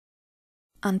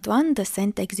Անտուան դե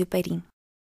Սենտ-Էքզյուպերին,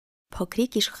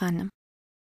 Փոքրիկ Իշխանը,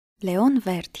 Լեոն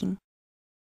Վերթին։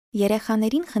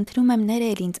 Երեխաներին խնդրում եմ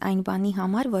ներել ինձ այն բանի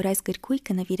համար, որ այս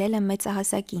գրքույկը նվիրել եմ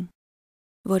մեծահասակին,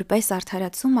 որպես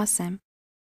արդարացում ասեմ.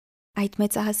 այդ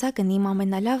մեծահասակն իմ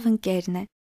ամենալավ ընկերն է։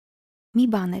 Մի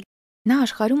բան էլ, նա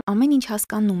աշխարհում ամեն ինչ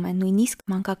հասկանում է, նույնիսկ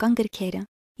մանկական գրքերը,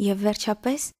 եւ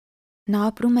վերջապես նա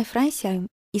ապրում է Ֆրանսիայում,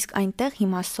 իսկ այնտեղ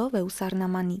հիմա սով է ու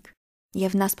սառնամանիք,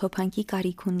 եւ նա սփոփանքի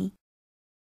կարիք ունի։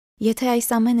 Եթե այս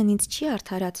ամենն ինձ չի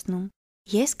արդարացնում,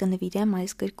 ես կնվիրեմ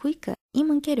այս գրքույկը իմ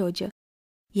ընկերոջը,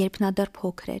 երբ նա դեռ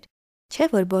փոքր էր, չէ՞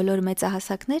 որ բոլոր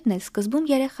մեծահասակներն էլ սկզբում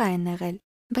երեխա են եղել,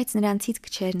 բայց նրանցից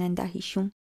քչերն են դա հիշում։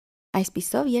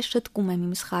 Այսպիսով ես շտկում եմ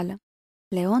իմ սխալը։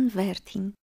 Լեոն Վերթին,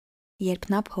 երբ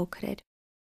նա փոքր էր։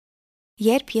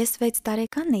 Երբ ես 6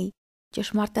 տարեկան էի,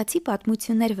 ճշմարտացի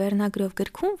պատմություններ վերնագրով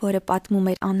գրքում, որը պատմում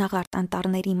էր անաղարտ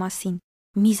անտառների մասին,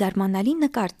 մի զարմանալի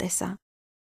նկար տեսա։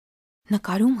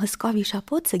 Նկարում հսկա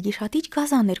վիշապոցը գիշատիչ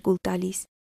գազան էր կուլ տալիս։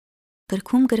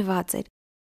 Գրքում գրված էր.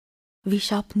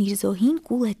 վիշապն իր զոհին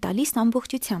կուլ է տալիս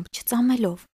ամբողջությամբ,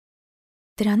 չծամելով։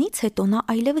 Դրանից հետո նա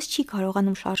այլևս չի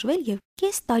կարողանում շարժվել եւ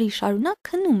կես տարի շարունակ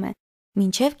քնում է,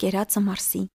 մինչեւ կերածը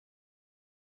մարսի։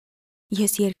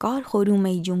 Ես երկար խորում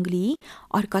էի ջունգլիի,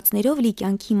 արկածներով լի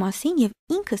կյանքի մասին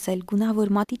եւ ինքս էլ գունավոր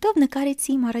մատիտով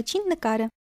նկարեցի իմ առաջին նկարը։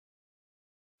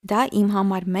 Դա իմ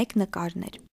համար մեկ նկարն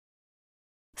էր։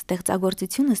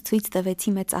 Ստեղծագործությունս ցույց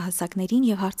տվեցի մեծահասակներին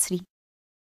եւ հարցրի.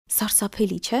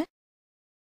 Սարսափելի չէ՞։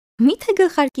 Միթե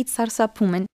գլխարկից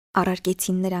սարսափում են,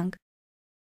 առարկեցին նրանք։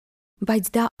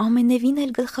 Բայց դա ամենևին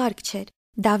էլ գլխարկ չէր,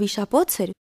 դա վիշապոց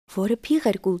էր, որը փիղ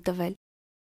էր կուլ տվել։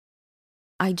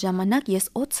 Այդ ժամանակ ես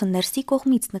օձը ներսի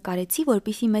կողմից նկարեցի,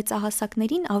 որպեսզի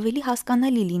մեծահասակներին ավելի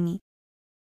հասկանալի լինի։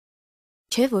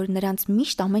 Չէ՞ որ նրանց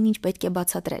միշտ ամեն ինչ պետք է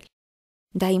բացատրել։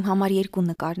 Դա իմ համար երկու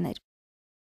նկարն էր։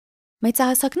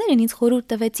 Մեծահասակներն ինձ խորհուրդ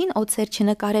տվեցին օձեր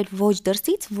չնկարել ոչ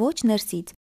դրսից, ոչ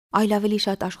ներսից, այլ ավելի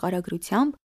շատ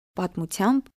աշխարհագրությամբ,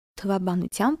 պատմությամբ,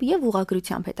 թվաբանությամբ եւ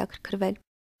ուղղագրությամբ հետաքրքրվել։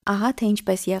 Ահա թե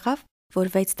ինչպես եղավ,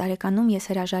 որ 6 տարեկանում ես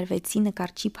հրաժարվեցի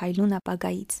նկարչի փայլուն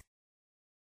ապագայից։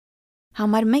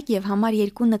 Համար 1 եւ համար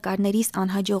 2 նկարներիս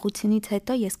անհաջողությունից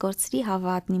հետո ես կորցրի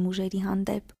հավատն իմ ուժերի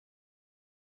հանդեպ։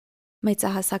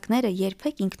 Մեծահասակները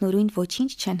երբեք ինքնուրույն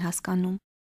ոչինչ չեն հասկանում,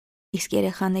 իսկ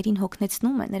երեխաներին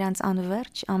հոգնեցնում է նրանց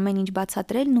անվերջ ամեն ինչ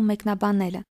բացատրելն ու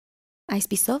մեկնաբանելը։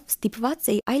 Այսպիսով ստիպված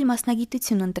էի այլ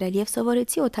մասնագիտություն ընտրել եւ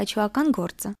սովորեցի օդաչուական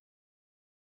գործը։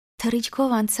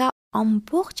 Թռիչքով անցա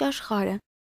ամբողջ աշխարհը,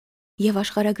 եւ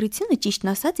աշխարհագրությունը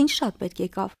ճիշտն ասած ինձ շատ պետք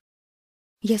եկավ։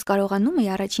 Ես կարողանում էի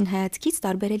առաջին հայացքից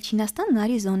տարբերել Չինաստանն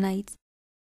Արիզոնայից։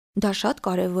 Դա շատ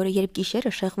կարևոր է, երբ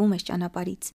գիշերը շեղվում ես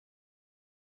ճանապարհից։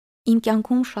 Իմ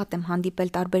կյանքում շատ եմ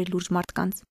հանդիպել տարբեր լուրջ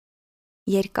մարդկանց։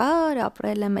 Երկար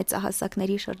ապրել եմ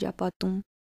մեծահասակների շրջապատում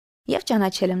եւ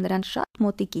ճանաչել եմ նրանց շատ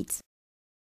մոտիկից։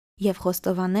 Եվ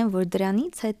խոստովանեմ, որ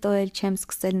դրանից հետո էլ չեմ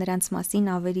սկսել նրանց մասին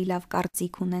ավելի լավ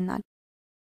կարծիք ունենալ։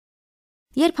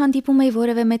 Երբ հանդիպում էի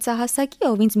որևէ մեծահասակի,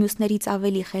 ով ինձ մյուսներից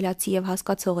ավելի խելացի եւ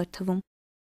հասկացող էր թվում,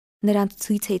 նրանց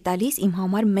ցույց էի տալիս իմ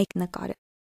համար մեկ նկարը։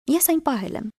 Ես այն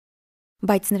պահել եմ,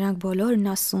 բայց նրանք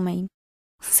բոլորն ասում էին.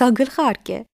 «Սա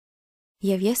գլխարկ է»։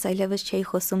 Եվ ես այլևս չէի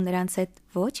խոսում նրանց հետ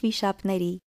ոչ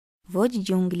վիշապների, ոչ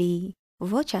ջունգլիի,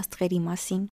 ոչ աստղերի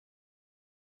մասին։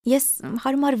 Ես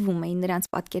հարմարվում էի նրանց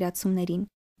պատկերացումներին,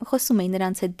 խոսում էի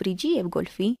նրանց հետ բրիջի եւ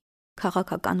գոլֆի,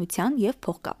 քաղաքականության եւ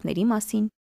փողկապների մասին։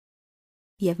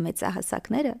 Եվ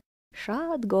մեծահասակները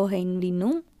շատ գոհ էին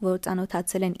լինում, որ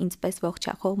ծանոթացել են ինձպես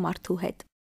ողջախոհ մարդու հետ։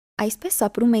 Այսպես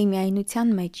ապրում էի միայնության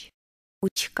մեջ, ու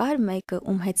չկար մեկը,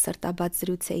 ում հետ սրտաբաց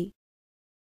զրուցեի։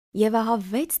 Եվ ահա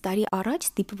 6 տարի առաջ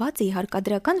ստիպված էի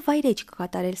հարկադրական վայրեջք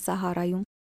կատարել Սահարայում։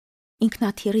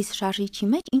 Ինքնաթիռիս շարժիչի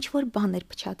մեջ ինչ-որ բան էր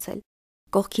փչացել։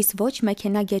 Կողքիս ոչ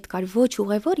մեքենագետ կար, ոչ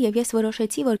ուղևոր, եւ ես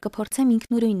որոշեցի, որ կփորձեմ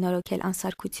ինքնուրույն նորոգել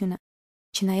անսարքությունը։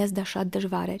 Չնայած դա շատ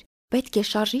դժվար էր։ Պետք է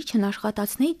շարժիչն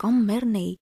աշխատացնեի կամ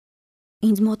մեռնեի։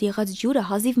 Ինձ մոտ եղած ջուրը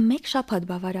հազիվ 1 շաբաթ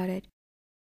բավարար էր։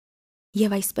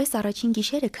 Եվ այսպես առաջին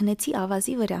գիշերը քնեցի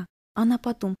ավազի վրա,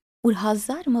 անապատում, ուր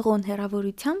 1000 մղոն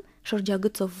հեռավորությամբ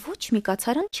շրջագծով ոչ մի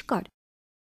կացարան չկար։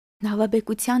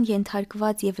 Նավաբեկության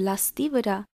ենթարկված եւ լաստի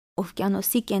վրա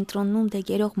օվկիանոսի կենտրոնում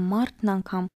դեգերող մարդն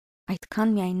անգամ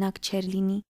այդքան միայնակ չէր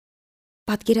լինի։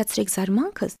 Պատկերացրեք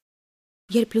զարմանքս,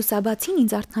 երբ լուսաբացին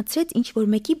ինձ արթնացրեց ինչ-որ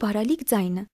մեկի բարալիկ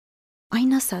ձայնը։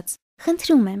 Այն ասաց.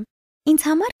 «Խնդրում եմ, ինձ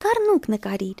համար կառնուկ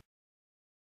նկարիր»։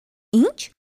 Ինչ։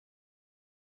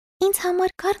 Ինձ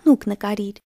համար կառնուկ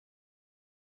նկարիր։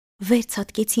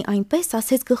 Վերցատկեցի այնպես,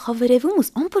 ասես գլխավերևումս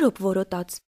ամպրոպ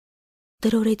որոտաց։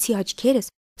 Տրորեցի աչքերս,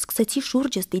 սկսեցի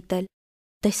շուրջս դիտել։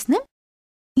 Տեսնեմ,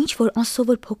 ինչ որ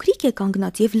անսովոր փոքրիկ է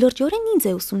կանգնած եւ լրջորեն ինձ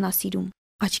է ուսումնասիրում։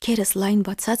 Աչքերս լայն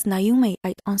բացած նայում էի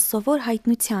այդ անսովոր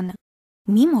հայտնությանը։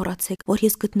 Մի մոռացեք, որ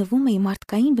ես գտնվում էի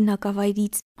մարդկային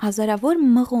բնակավայրից հազարավոր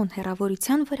մղոն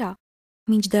հեռավորության վրա,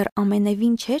 մինչդեռ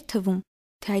ամենևին չէր թվում,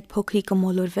 թե այդ փոքրիկը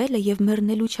մոլորվել է եւ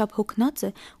մեռնելու չափ հոգնած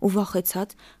է ու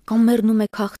վախեցած կամ մեռնում է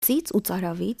քաղցից ու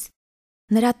ծարավից։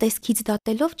 Նրա տեսքից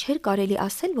դատելով չէր կարելի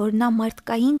ասել, որ նա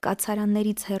մարդկային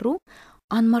կացարաններից հեռու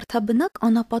անմարդաբնակ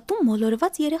անապատում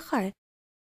մոլորված երեխա է։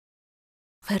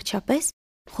 Վերջապես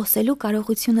խոսելու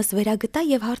կարողությունս վերագտա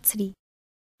եւ հարցրի.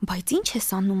 Բայց ինչ ես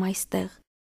անում այստեղ։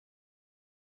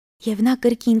 Եվ նա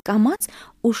կրկին կամաց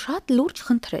ու շատ լուրջ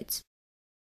խնդրեց.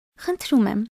 Խնդրում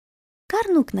եմ,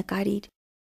 գառնուկ նկարիր։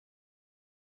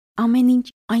 Ամեն ինչ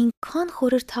այնքան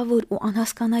խորհրդավոր ու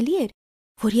անհասկանալի էր,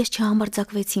 որ ես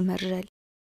չհամարձակվեցի մերժել։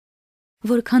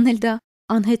 Որքան էլ դա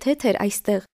անհեթեթ էր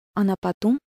այստեղ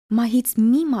անապատում, մահից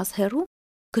մի մաս հեռու,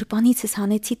 գրպանիցս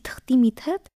հանեցի թղթի մի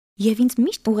թեթ եւ ինձ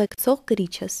միշտ ուղեկցող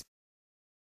կրիչս։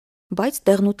 Բայց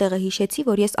տեղնուտեղը հիշեցի,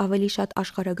 որ ես ավելի շատ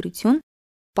աշխարհագրություն,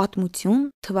 պատմություն,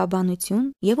 թվաբանություն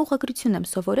եւ ուղղագրություն եմ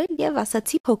սովորել եւ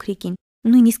ասացի փոքրիկին,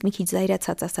 նույնիսկ մի քիչ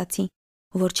զայրացած ասացի,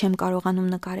 որ չեմ կարողանում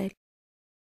նկարել։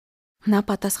 Նա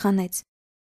պատասխանեց.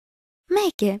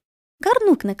 Մեկ է,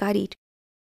 գառնուկ նկարիր։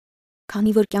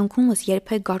 Քանի որ կյանքումս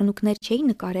երբեք գառնուկներ չէի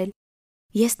նկարել,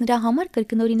 ես նրա համար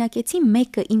կրկնօրինակեցի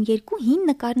մեկը իմ երկու հին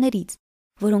նկարներից,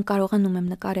 որոնք կարողանում եմ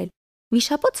նկարել,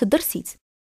 վիշապոցը դրսից։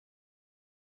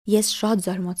 Ես շատ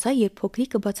զարմացա, երբ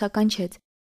փոքրիկը բացականչեց.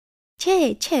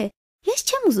 Չէ, ես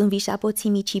չեմ ուզում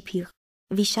վիշապոցի միջի փիղ։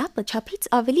 Վիշապը չափից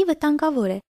ավելի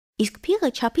վտանգավոր է, իսկ փիղը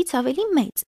չափից ավելի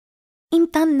մեծ։ Իմ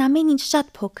տանն ամեն ինչ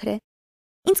շատ փոքր է։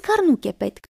 Ինձ գառնուկ է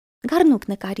պետք, գառնուկ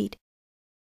նկարիր։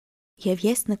 Եվ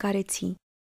ես նկարեցի։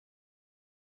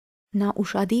 Նա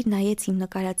ուշադիր նայեց իմ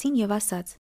նկարածին եւ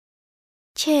ասաց.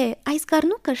 Չէ, այս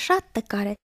գառնուկը շատ տկար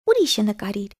է, ուրիշը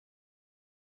նկարիր։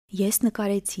 Ես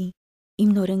նկարեցի։ Իմ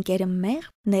նոր ընկերը մեղ,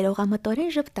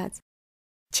 ներողամտորեն ժպտաց։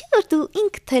 Չի որ դու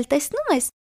ինքդ էլ տեսնում ես,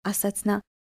 ասաց նա,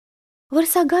 որ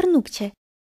սա գառնուկ չէ,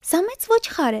 սա մեծ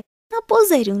ոչխար է, նա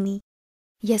պոզեր ունի։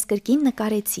 Ես կրկին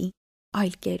նկարեցի,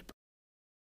 այլ կերպ։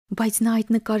 Բայց նա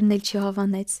այդ նկարն էլ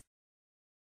չհավանեց։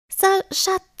 Սա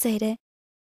շատ ծեր է։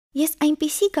 Ես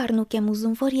այնպիսի գառնուկ եմ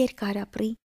ուզում, որ երկար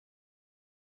ապրի։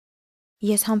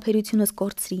 Ես համբերությունս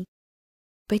կորցրի։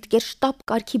 Պետք էր շտապ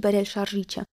կարգի բերել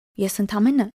շարժիչը։ Ես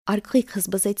ընդամենը արգղիկ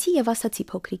խզբզեցի եւ ասացի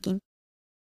փոքրիկին.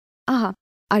 Ահա,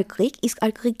 արգղիկ, իսկ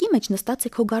արգղիկի մեջ նստած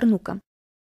է քո գառնուկը։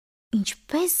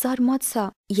 Ինչպես զարմացա,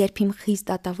 երբ իմ խիստ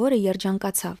դատավորը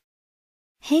երջանկացավ։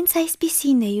 Հենց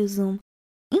այսպիսին էի ուզում։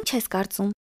 Ինչ ես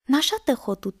կարծում, նա շատ է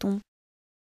խոտ ուտում։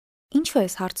 Ինչու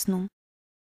ես հարցնում։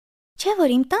 Չէ՞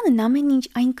 որ իմ տանն ամեն ինչ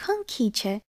այնքան քիչ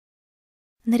է։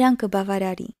 Նրան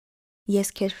կբավարարի։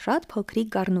 Ես քեզ շատ փոքրիկ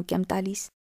գառնուկ եմ տալիս։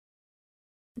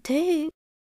 Դե,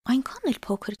 այնքան էլ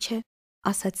փոքր չէ,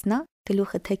 ասաց նա,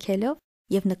 գլուխը թեքելով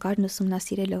եւ նկարն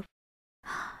ուսումնասիրելով։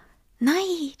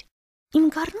 Նայիր, իմ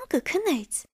գառնուկը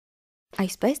քնեց։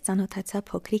 Այսպես ծանոթացա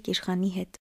փոքրիկ իշխանի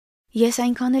հետ։ Ես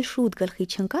այնքան էլ շուտ գլխի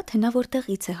չընկա, թե նա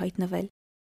որտեղից է հայտնվել։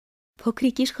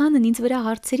 Փոքրիկ իշխանն ինձ վրա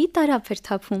հարցերի տարափ էր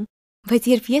թափում, բայց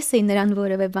երբ ես էի նրան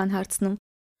որևէ բան հարցնում,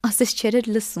 ասես չէր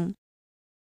լսում։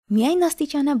 Միայն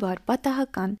աստիճանաբար,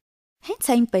 պատահական, հենց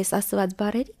այնպես ասված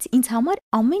բառերից ինձ համար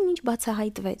ամեն ինչ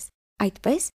բացահայտվեց։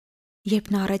 Այդպես, երբ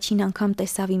նա առաջին անգամ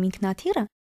տեսավ իմ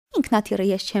ինքնաթիռը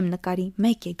ես չեմ նկարի,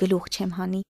 մեկ է գլուխ չեմ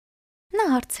հանի, նա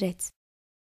հարցրեց.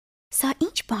 Սա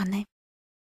ինչ բան է։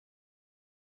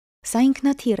 Սա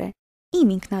ինքնաթիռ է,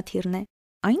 իմ ինքնաթիռն է,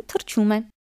 այն թռչում է։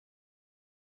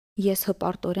 Ես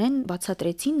հպարտորեն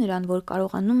բացատրեցի նրան, որ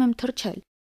կարողանում եմ թռչել։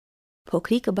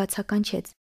 Փոքրիկը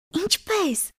բացականչեց.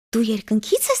 Ինչպես։ Դու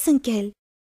երկնքից ես ընկել։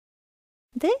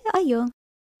 Դե, այո,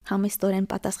 համեստորեն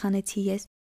պատասխանեցի ես։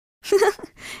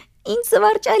 Ինչ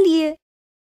զվարճալի է։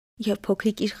 Եվ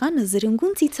փոքրիկ իշխանը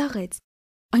զրնգուն ծիծաղեց,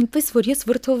 այնպես որ ես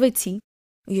վրդովվեցի։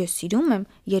 Ես սիրում եմ,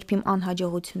 երբ իմ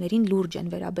անհաջողություններին լուրջ են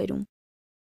վերաբերում։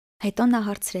 Հետո նա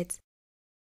հարցրեց.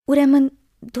 Ուրեմն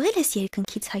դու էլ ես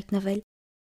երկնքից հայտնվել,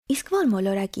 իսկ որ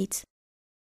մոլորակից։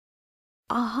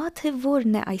 Ահա թե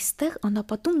որն է այստեղ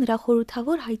անապատում նրա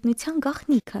խորհրդավոր հայտնության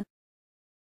գաղտնիքը։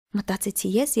 Մտածեցի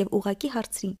ես եւ ուղակի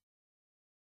հարցրի.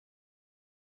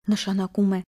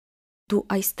 Նշանակում է, դու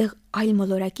այստեղ այլ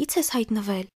մոլորակից ես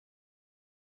հայտնվել։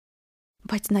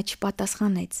 Բայց նա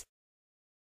չպատասխանեց։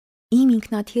 Իմ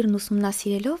ինքնաթիռն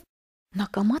ուսումնասիրելով, նա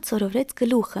կամաց օրորեց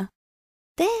գլուխը։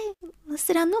 Դե,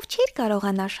 սրանով չէր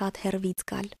կարողանա շատ հեռվից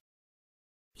գալ։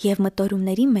 Եվ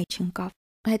մտորումների մեջ ընկավ։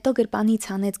 Հետո գրպանից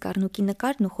հանեց գառնուկի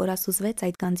նկարն ու խորասուզվեց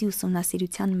այդ գանձի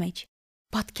ուսումնասիրության մեջ։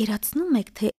 Պատկերացնում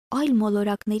եք, թե այլ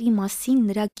մոլորակների մասին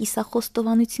նրա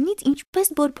կիսախոստովանությունից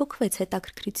ինչպես բորբոքվեց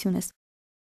հետաքրքրությունս։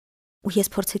 ու ես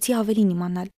փորձեցի ավելին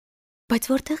իմանալ։ Բայց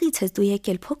որտեղից ես դու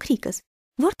եկել, փոքրիկս,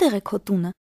 որտեղ է քո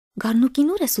տունը,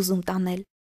 գառնուկին ուր ես ուզում տանել։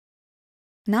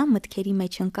 Նա մտքերի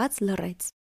մեջ ընկած լռեց,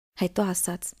 հետո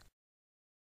ասաց.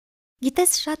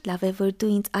 Գիտես շատ լավ է, որ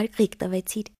դու ինձ արկղիկ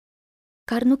տվեցիր։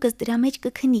 Գառնուկս դրա մեջ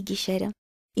կքնի գիշերը,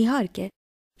 իհարկե,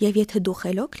 եւ եթե դու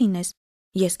խելոք լինես,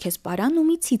 ես քեզ պարան ու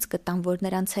միցից կտամ, որ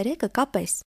նրան ցերեկը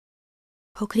կապես։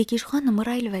 Փոքրիկ իշխանը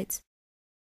մռայլվեց։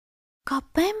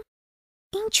 Կապեմ։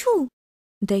 Ինչու։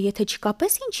 Դե եթե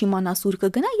չկապես, ինչ իմանաս ուր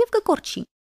կգնա եւ կկորչի։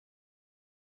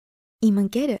 Իմ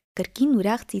ընկերը կրկին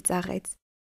ուրախ ծիծաղեց։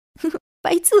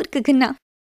 Բայց ուր կգնա։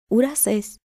 Ուր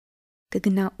ասես։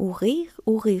 Կգնա ուղիղ,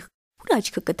 ուր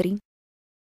աչքը կտրի։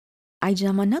 Այդ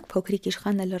ժամանակ փոքրիկ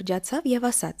իշխանը լրջացավ եւ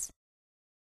ասաց.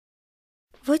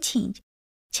 Ոչինչ,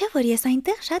 չէ որ ես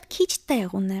այնտեղ շատ քիչ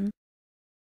տեղ ունեմ։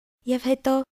 Եվ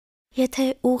հետո, եթե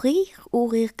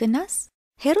ուղիղ գնաս,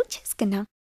 հեռու չես գնա։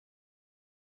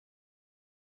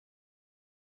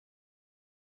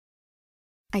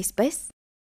 Այսպես,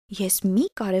 ես մի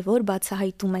կարևոր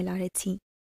բացահայտում էլ արեցի։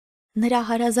 Նրա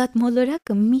հարազատ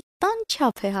մոլորակը մի տան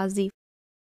չափ է հազիվ։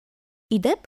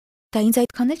 Իդեպ, դա ինձ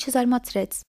այդքան էլ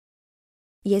չզարմացրեց։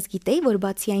 Ես գիտեի, որ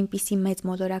բացի այնպիսի մեծ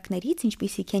մոլորակներից,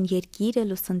 ինչպիսիք են երկիրը,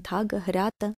 լուսնթագը,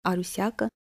 հրատը, արուսյակը,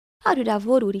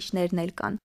 հարյուրավոր ուրիշներն էլ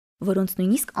կան, որոնց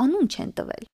նույնիսկ անուն չեն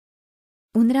տվել։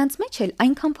 Ու նրանց մեջ էլ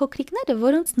այնքան փոքրիկները,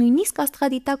 որոնց նույնիսկ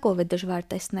աստղադիտակով է դժվար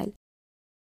տեսնել։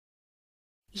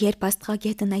 Երբ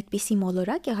աստղագետն այդպիսի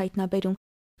մոլորակ է հայտնաբերում,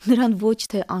 նրան ոչ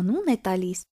թե անուն է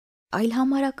տալիս, այլ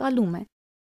համարակալում է։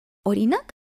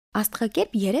 Օրինակ,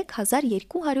 աստղակերպ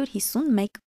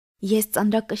 3251։ Ես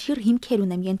ծանրակշիռ հիմքեր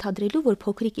ունեմ ենթադրելու, որ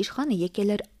փոքրիկ իշխանը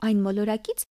եկել էր այն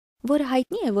մոլորակից, որը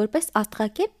հայտնի է որպես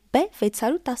աստղակերպ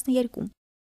B612։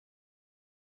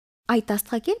 Այդ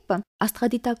աստղակերպը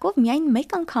աստղադիտակով միայն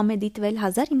մեկ անգամ է դիտվել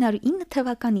 1909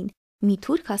 թվականին մի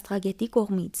թուրք աստղագետի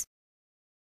կողմից։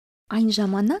 Այն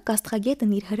ժամանակ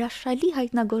աստղագետն իր հրաշալի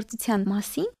հայտնագործության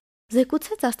մասին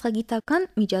զեկուցեց աստղագիտական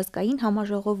միջազգային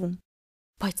համաժողովում,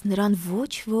 բայց նրան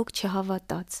ոչ ոք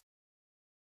չհավատաց։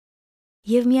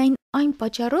 Եվ միայն այն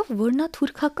պատճառով, որ նա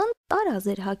թուրքական տարազ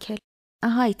էր հագել։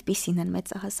 Ահա այդպիսին են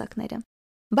մեծահասակները։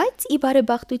 Բայց ի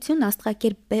բարեբախտություն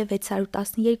աստղակերպ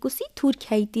B612-ի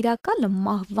Թուրքիայի տիրակալը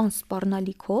մահվան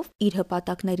սպառնալիքով իր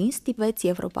հպատակներին ստիպվեց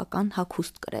եվրոպական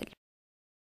հագուստ կրել։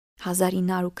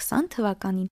 1920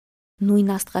 թվականին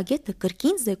նույն աստղագետը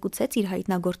կրկին զեկուցեց իր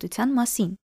հայտնագործության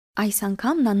մասին։ Այս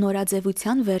անգամ նա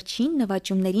նորաձևության վերջին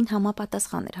նվաճումներին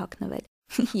համապատասխան էր հագնվել,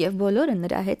 եւ բոլորը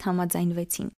նրա հետ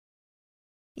համաձայնվեցին։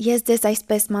 Ես ձեզ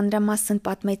այսպես մանրամասն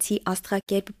պատմեցի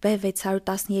աստղակերպ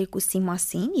B612-ի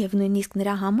մասին եւ նույնիսկ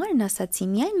նրա համարն ասացի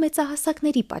միայն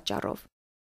մեծահասակների պատճառով։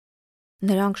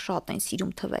 Նրանք շատ են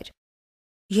սիրում թվեր։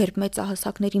 Երբ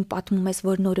մեծահասակներին պատմում ես,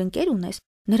 որ նոր ընկեր ունես,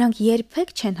 նրանք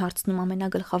երբեք չեն հարցնում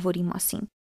ամենագլխավորի մասին։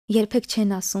 Երբեք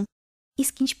չեն ասում.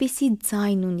 իսկ ինչպիսի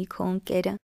ձայն ունի քո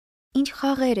ընկերը, ինչ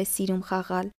խաղեր է սիրում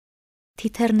խաղալ,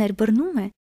 թիթեռներ բռնում է։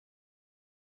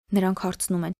 Նրանք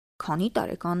հարցնում են. քանի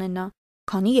տարեկան է նա,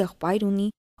 քանի եղբայր ունի,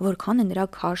 որքան է նրա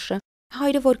քաշը,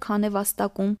 հայրը որքան է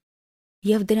վաստակում,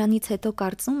 եւ դրանից հետո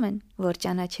կարծում են, որ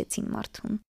ճանաչեցին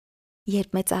մարդուն։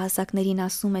 Երբ մեծահասակներին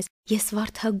ասում ես, ես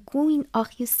վարդագույն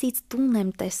աղյուսից տուն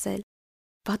եմ տեսել,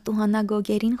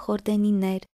 պատուհանագոգերին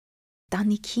խորդենիներ,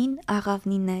 տանիքին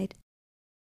աղավնիներ,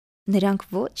 նրանք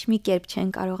ոչ մի կերպ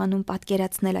չեն կարողանում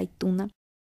պատկերացնել այդ տունը։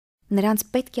 Նրանց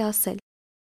պետք է ասել.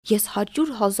 ես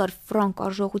 100,000 ֆրանկ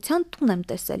արժողության տուն եմ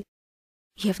տեսել,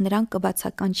 եւ նրանք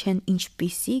կբացականչեն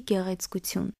ինչպիսի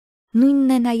գեղեցկություն։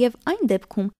 Նույնն է նաեւ այն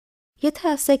դեպքում, եթե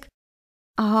ասեք,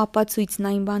 ահա ապացույցն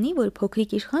այն բանի, որ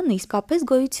փոքրիկ իշխանը իսկապես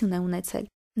գոյություն է ունեցել։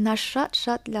 Նա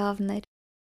շատ լավն էր,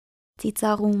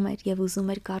 ծիծաղում էր եւ ուզում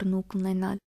էր գառնուկ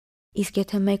ունենալ։ Իսկ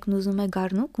եթե մեկն ուզում է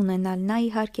գառնուկ ունենալ, նա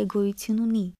իհարկե գոյություն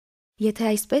ունի։ Եթե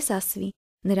այսպես ասվի,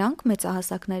 նրանք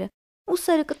մեծահասակները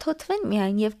ուսերը կթոթվեն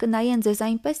միայն եւ կնայեն ձեզ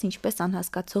այնպես, ինչպես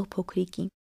անհասկացող փոքրիկի։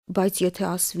 Բայց եթե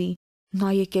ասվի, նա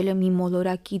եկել է մի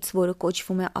մոլորակից, որը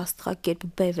կոչվում է աստղակերպ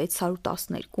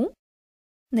B612,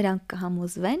 նրանք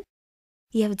կհամոզվեն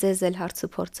եւ ձեզ էլ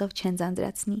հարցուփորձով չեն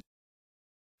ձանձրացնի։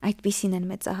 Այդպիսին են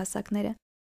մեծահասակները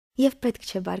եւ պետք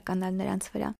չէ բարկանալ նրանց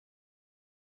վրա։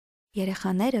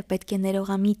 Երեխաները պետք է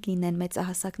ներողամիտ լինեն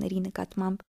մեծահասակների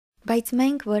նկատմամբ, բայց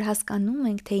մենք, որ հասկանում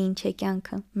ենք, թե ինչ է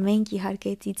կյանքը, մենք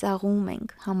իհարկե ծիծաղում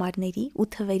ենք համարների ու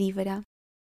թվերի վրա։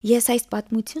 Ես այս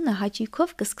պատմությունը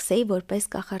հաճույքով կսկսեի որպես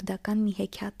կախարդական մի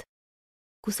հեքիաթ։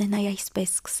 Կուզենայի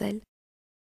այսպես սկսել։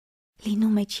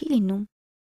 Լինում է չի լինում։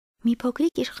 Մի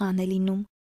փոքրիկ իշխան է լինում։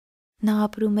 Նա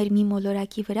ապրում էր մի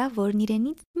մոլորակի վրա, որն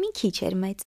իրենից մի քիչ էր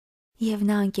մեծ, եւ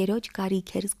նա ընկերոջ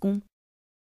կարիք էր զգում,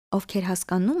 ովքեր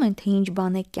հասկանում են, թե ինչ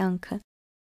բան է կյանքը,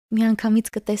 Միանգամից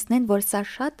կտեսնեն, որ սա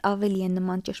շատ ավելի է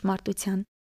նման ճշմարտության։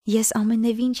 Ես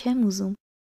ամենևին չեմ ուզում,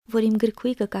 որ իմ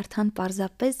գրքույկը կարդան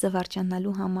պարզապես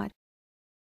զվարճանալու համար։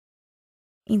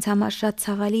 Ինձ համար շատ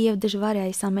ցավալի եւ դժվար է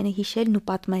այս ամենը հիշելն ու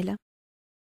պատմելը։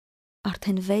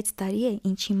 Արդեն 6 տարի է,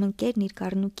 ինչ իմ ընկերն իր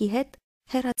կառնուկի հետ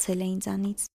հեռացել է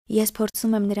ինձանից։ Ես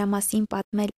փորձում եմ նրա մասին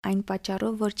պատմել այն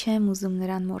պատճառով, որ չեմ ուզում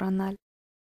նրան մոռանալ։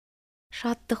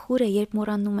 Շատ տխուր է, երբ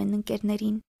մոռանում են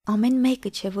ընկերներին։ Ամեն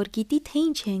մեկը չէ, որ գիտի, թե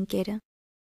ինչ է ընկերը։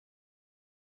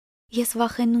 Ես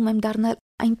վախենում եմ դառնալ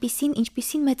այնպիսին,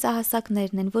 ինչպիսին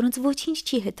մեծահասակներն են, որոնց ոչինչ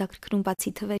չի հետաքրքրում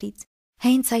բացի թվերից։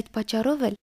 Հենց այդ պատճառով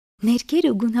էլ ներկեր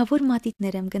ու գունավոր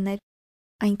մատիտներ եմ գնել։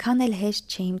 Այնքան էլ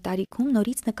հեշտ չէ իմ տարիքում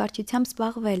նորից նկարչությամբ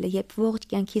զբաղվելը, երբ ողջ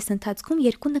կյանքիս ընթացքում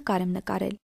 2 նկար եմ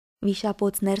նկարել։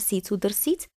 Վիշապոց ներսից ու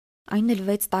դրսից, այն էլ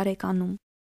 6 տարեկանում։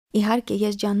 Իհարկե,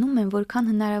 ես ջանում եմ, որքան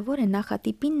հնարավոր է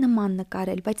նախատիպին նման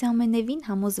նկարել, բայց ամենևին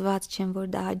համոզված չեմ, որ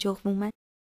դա հաջողվում է։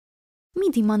 Մի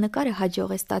դիմանկարը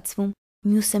հաջող է ստացվում,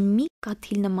 մյուսը մի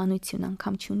կաթիլ նմանություն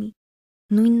անգամ չունի։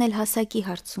 Նույնն էլ հասակի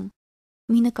հարցում։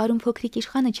 Մի նկարում Փոքրիկ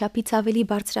Իշխանը չափից ավելի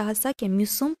բարձրահասակ է,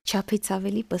 մյուսում չափից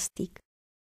ավելի պստիկ։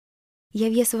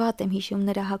 Եվ ես վատ եմ հիշում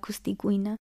նրա հագուստի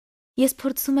գույնը։ Ես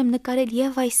փորձում եմ նկարել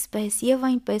եւ այսպես, եւ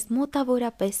այնպես,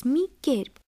 մոտավորապես, մի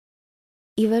կերպ։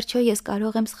 Ի վերջո ես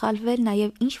կարող եմ սխալվել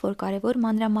նաեւ ինչ-որ կարևոր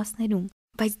մանրամասներում,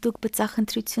 բայց դուք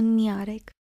բծախնդրություն մի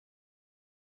արեք։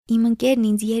 Իմ ընկերն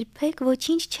ինձ երբեք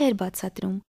ոչինչ չէր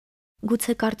բացատրում։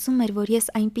 Գուցե կարծում էր, որ ես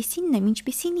այնպիսինն եմ,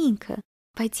 ինչպիսին ինքը,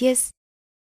 բայց ես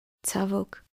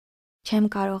ցավոք չեմ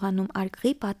կարողանում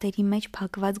արկղի պատերի մեջ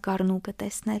փակված գառնուկը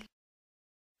տեսնել։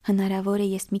 Հնարավոր է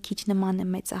ես մի քիչ նման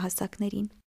եմ մեծահասակներին։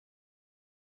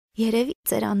 Երևի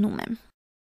ծերանում եմ։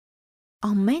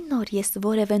 Ամեն օր ես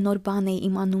որևէ նոր բան էի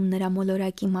իմանում նրա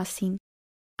մոլորակի մասին,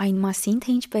 այն մասին,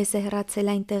 թե ինչպես է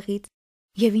հեռացել այնտեղից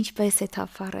եւ ինչպես է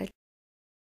թափառել։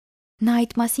 Նա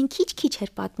այդ մասին քիչ-քիչ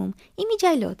էր պատմում,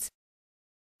 իմիջայլոց։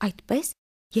 Այդպես,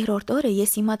 երրորդ օրը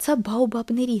ես իմացա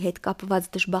բաոբաբների հետ կապված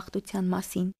դժբախտության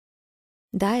մասին։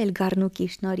 Դա էլ գառնուկի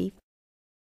շնորհիվ։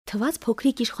 Թվաց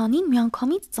Փոքրիկ Իշխանին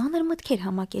միանգամից ծանր մտքեր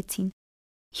համակեցին,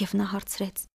 եւ նա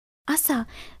հարցրեց. «Ասա,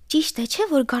 ճիշտ է, չէ՞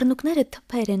 որ գառնուկները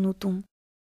թփեր են ուտում»։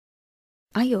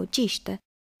 Այո, ճիշտ է։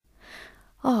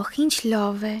 Ահ, ինչ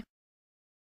լավ է։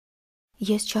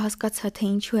 Ես չհասկացա, թե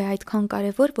ինչու է այդքան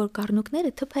կարևոր, որ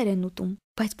գառնուկները թփեր են ուտում,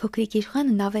 բայց Փոքրիկ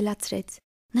Իշխանն ավելացրեց.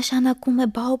 «Նշանակում է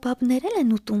բաոբաբներ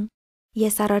են ուտում»։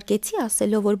 Ես առարկեցի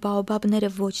ասելով, որ բաոբաբները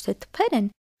ոչ թե թփեր են,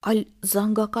 այլ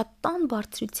զանգակատան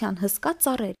բարձրության հսկա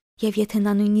ծառեր, եւ եթե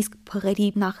նա նույնիսկ փղերի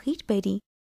նախիր բերի,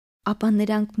 ապա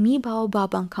նրանք մի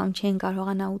բաոբաբ անգամ չեն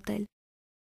կարողանա ուտել։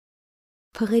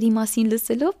 Փղերի մասին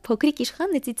լսելով Փոքրիկ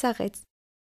Իշխանը ծիծաղեց։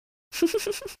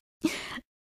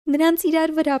 Նրանց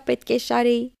իրար վրա պետք է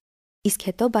շարեի, իսկ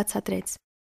հետո բացատրեց.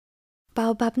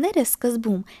 Բաոբաբները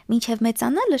սկզբում, մինչև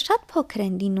մեծանալը շատ փոքր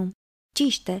են լինում,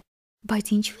 ճիշտ է, բայց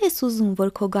ինչու ես ուզում,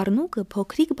 որ քո գառնուկը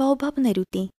փոքրիկ բաոբաբներ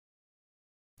ուտի։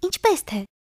 Ինչպես թե,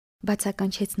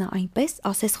 բացականչեց նա այնպես,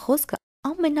 ասես խոսքը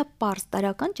ամենապարզ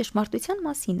տարական ճշմարտության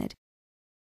մասին էր։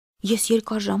 Ես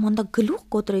երկար ժամանակ գլուխ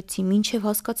կոտրեցի, մինչև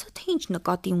հասկացա, թե ինչ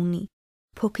նկատի ունի։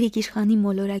 Փոքրիկ Իշխանի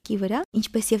մոլորակի վրա,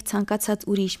 ինչպես եւ ցանկացած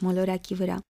ուրիշ մոլորակի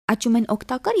վրա, աճում են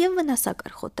օգտակար եւ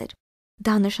վնասակար խոտեր։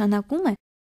 Դա նշանակում է,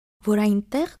 որ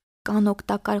այնտեղ կան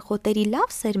օգտակար խոտերի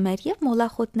լավ սերմեր եւ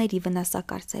մոլախոտների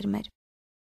վնասակար սերմեր։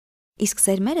 Իսկ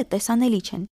սերմերը տեսանելի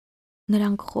չեն։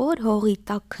 Նրանք խոր հողի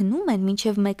տակ քնում են,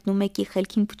 մինչև մեկնումեկի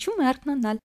խելքին փչում է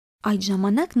արթնանալ։ Այդ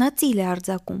ժամանակ նա ծիլ է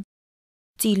արձակում։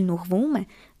 Ծիլն ուղղվում է,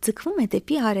 ձգվում է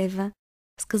դեպի արևը,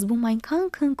 սկզբում այնքան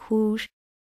քնքուշ,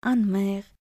 անմեղ։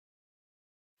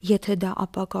 Եթե դա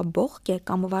ապակա բողոք է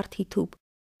կամ վարդի թուփ,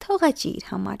 թողաճի իր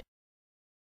համար։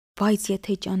 Բայց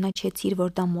եթե ճանաչեցիր,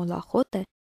 որ դա մոլախոտ է,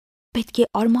 պետք է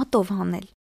արմատով հանել։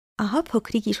 Ահա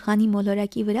Փոքրիկ Իշխանի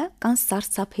մոլորակի վրա կան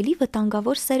սարսափելի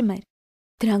վտանգավոր սերմեր։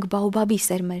 Դրանք բաոբաբի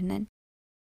սերմերն են։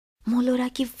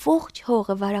 Մոլորակի ողջ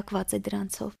հողը վարակված է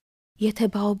դրանցով։ Եթե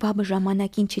բաոբաբը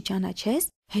ժամանակին չճանաչես,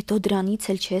 հետո դրանից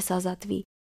էլ չես ազատվի։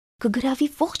 Կգրավի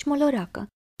ողջ մոլորակը,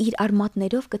 իր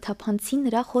արմատներով կթափանցի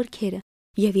նրա խորքերը,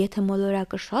 եւ եթե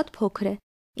մոլորակը շատ փոքր է,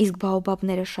 իսկ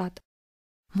բաոբաբները շատ,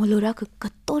 մոլորակը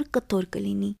կտոր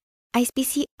կլինի։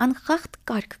 Այսպիսի անխախտ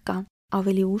կարգ կա,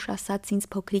 ավելի ուշ ասաց ինձ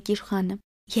Փոքրիկ Իշխանը։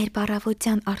 Երբ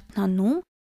առավոտյան արթնանում,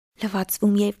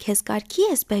 լվացվում եւ քեզ կարգի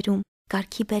ես բերում,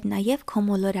 կարգի բեր նաեւ քո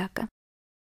մոլորակը։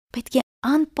 Պետք է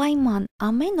անպայման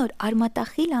ամեն օր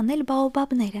արմատախիլ անել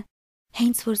բաոբաբները,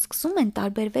 հենց որ սկսում են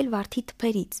տարբերվել վարդի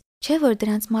թփերից, չէ՞ որ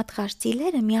դրանց մատղաշ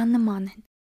ծիլերը միանման են։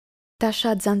 Դա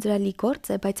շատ ձանձրալի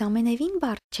գործ է, բայց ամենևին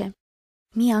բարդ չէ։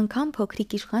 Մի անգամ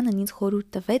փոքրիկ իշխանն ինձ խորհուրդ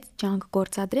տվեց ջանք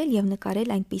գործադրել եւ նկարել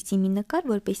այնպիսի մի նկար,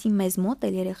 որպեսզի մեզ մոտ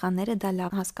էլ երեխաները դա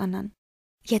լավ հասկանան։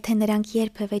 Եթե նրանք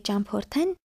երբևէ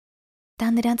ճամփորդեն, դա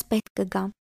նրանց պետք կգա։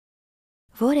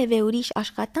 Որևէ ուրիշ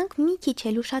աշխատանք մի քիչ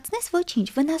էլ ուշացնես, ոչինչ,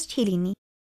 վնաս չի լինի։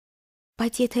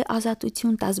 Բայց եթե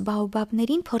ազատություն տաս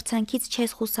բաոբաբներին, փորձանքից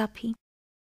չես խուսափի։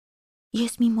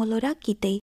 Ես մի մոլորակ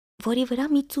գիտեի, որի վրա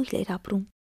մի ծույլ էր ապրում։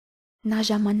 Նա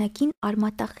ժամանակին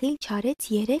արմատախիլ չարեց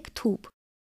 3 թուփ։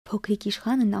 Փոքրիկ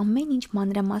իշխանն ամեն ինչ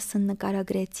մանրամասն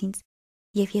նկարագրեց ինձ,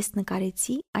 եւ ես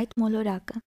նկարեցի այդ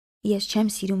մոլորակը։ Ես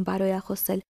չեմ սիրում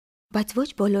բարոյախոսել, բայց ոչ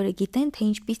բոլորը գիտեն, թե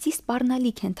ինչպիսի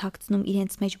սպառնալիք են թաքցնում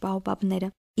իրենց մեջ բաոբաբները,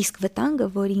 իսկ վտանգը,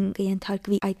 որին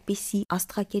կենթարկվի այդպիսի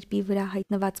աստղակերպի վրա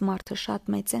հայտնված մարդը,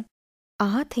 շատ մեծ է։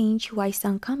 Ահա թե ինչու այս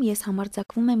անգամ ես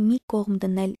համարձակվում եմ մի կողմ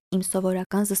դնել իմ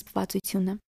սովորական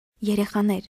զսպվածությունը։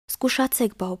 Երեխաներ,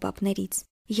 զգուշացեք բաոբաբներից։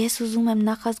 Ես ուզում եմ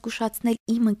նախազգուշացնել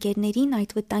իմ ընկերներին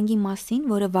այդ վտանգի մասին,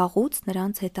 որը վաղուց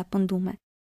նրանց հետապնդում է։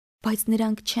 Բայց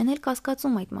նրանք չեն էլ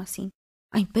կասկածում այդ մասին,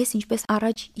 այնպես ինչպես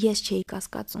առաջ ես չէի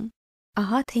կասկածում։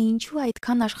 Ահա թե ինչու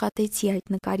այդքան աշխատեցի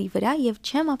այդ նկարի վրա եւ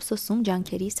չեմ ափսոսում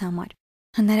ջանքերիս համար։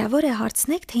 Հնարավոր է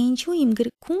հարցնեք, թե ինչու իմ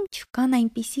գրքում չկան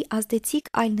այնպիսի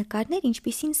ազդեցիկ այլ նկարներ,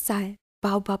 ինչպիսին սա է,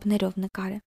 բաոբաբներով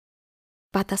նկարը։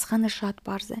 Պատասխանը շատ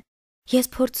պարզ է։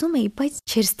 Ես փորձում էի, բայց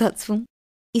չէր ստացվում։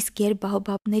 Իսկ երբ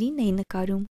բաոբաբներին էի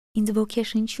նկարում, ինձ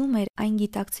ոգեշնչում էր այն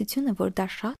գիտակցությունը, որ դա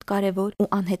շատ կարևոր ու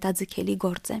անհետաձգելի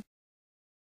գործ է։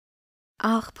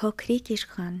 Ախ, փոքրիկ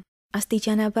իշխան,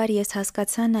 աստիճանաբար ես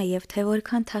հասկացա նաև, թե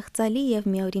որքան թախծալի եւ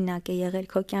միօրինակ է եղել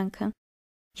քո կյանքը։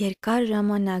 Երկար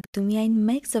ժամանակ դու միայն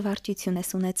մեկ զվարճություն ես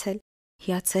ունեցել՝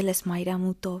 հիացել ես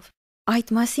մայրամուտով։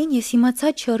 Այդ մասին ես իմացա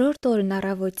 4-րդ օրն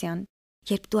առավոտյան,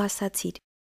 երբ դու ասացիր.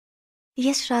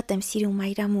 Ես շատ եմ սիրում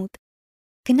մայրամուտ։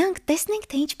 Գնանք տեսնենք,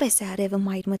 թե ինչպես է արևը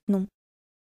մայր մտնում։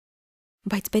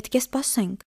 Բայց պետք է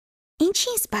սպասենք։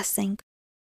 Ինչին սպասենք։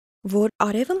 Որ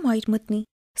արևը մայր մտնի։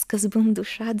 Սկզբում դու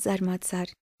շատ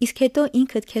զարմացար, իսկ հետո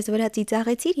ինքդ քեզ վրա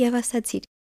ծիծաղեցիր եւ ասացիր.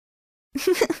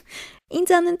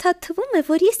 Ինձ անընդհատ թվում է,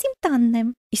 որ ես իմ տանն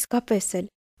եմ։ Իսկապես էլ,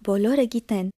 բոլորը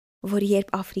գիտեն, որ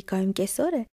երբ Աֆրիկայում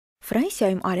կեսօր է,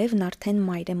 Ֆրանսիայում արևն արդեն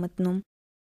մայր է մտնում։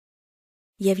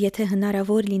 Եվ եթե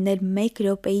հնարավոր լիներ 1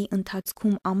 րոպեի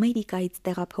ընթացքում Ամերիկայից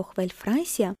տեղափոխվել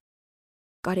Ֆրանսիա,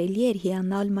 կարելի էր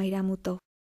հիանալ մայրամուտով։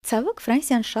 Ցավոք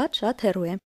Ֆրանսիան շատ հեռու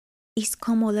է։ Իսկ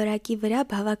քո մոլորակի վրա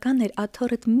բավական էր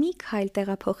աթոռդ մի քայլ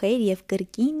տեղափոխեիր եւ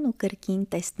կրկին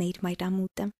տեսնեիր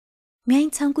մայրամուտը։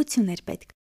 Միայն ցանկություն էր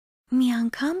պետք։ Մի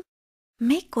անգամ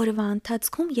 1 օրվա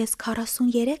ընթացքում ես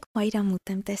 43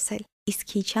 մայրամուտ եմ տեսել, իսկ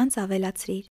քիչ անց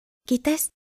ավելացրիր։ Գիտես,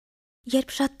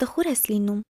 երբ շատ տխուր ես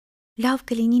լինում, լավ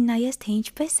կլինի նայես, թե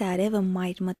ինչպես է արևը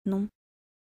մայր մտնում։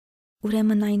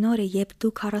 Ուրեմն այն օրը, երբ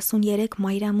դու 43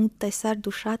 մայրամուտ տեսար,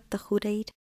 դու շատ տխուր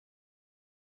էիր։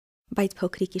 Բայց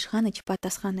փոքրիկ իշխանը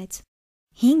չպատասխանեց։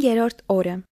 5-րդ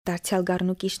օրը, դարձյալ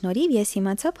գառնուկի շնորհիվ ես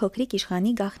իմացա փոքրիկ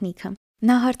իշխանի գաղտնիքը։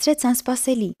 Նա հարցրեց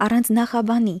անսպասելի, առանց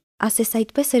նախաբանի, ասես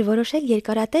այդպես էր որոշել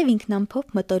երկարատև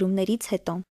ինքնամփոփ մտորումներից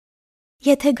հետո։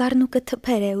 Եթե գառնուկը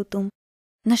թփեր է ուտում,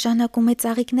 նշանակում է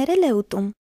ծաղիկներ էլ է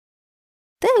ուտում։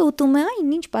 Դե ուտում է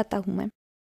այն, ինչ պատահում է։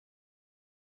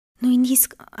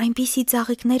 Նույնիսկ այնպիսի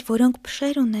ծաղիկներ, որոնք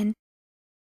փշեր ունեն։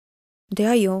 Դե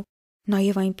այո,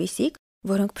 նաև այնպիսիք,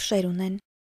 որոնք փշեր ունեն։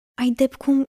 Այդ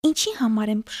դեպքում ինչի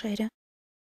համար են փշերը։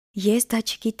 Ես դա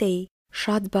չգիտեի,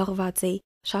 շատ զբաղված էի։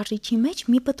 Շարժիչի մեջ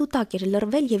մի պտուտակ էր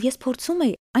լռվել եւ ես փորձում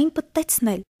էի այն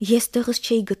պտտեցնել։ Ես տեղս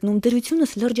չէի գտնում,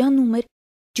 դրությունս լրջանում էր,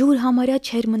 ջուր համարյա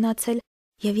չէր մնացել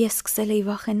եւ ես սկսել էի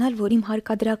վախենալ, որ իմ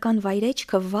հարկադրական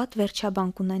վայրեջքը վատ վերջաբան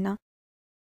կունենա։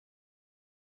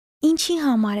 Ինչի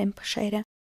համար են փշերը։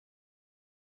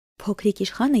 Փոքրիկ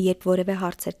իշխանը, երբ որևէ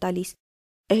հարց էր տալիս,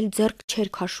 էլ ձեռք չէր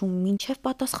քաշում, մինչև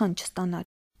պատասխան չստանար։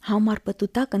 Համար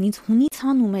պտուտակն ինձ հունից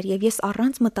հանում էր եւ ես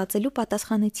առանց մտածելու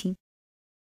պատասխանեցի։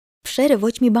 Փշերը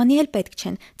ոչ մի բանի էլ պետք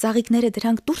չեն, ծաղիկները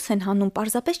դրանք դուրս են հանում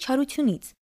պարզապես չարությունից։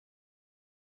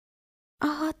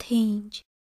 Ահա թե ինչ,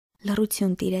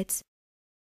 լռություն տիրեց։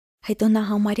 Հետո նա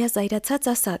համարյա զայրացած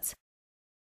ասաց.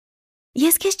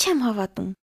 Ես քեզ չեմ հավատում։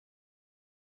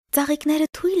 Ծաղիկները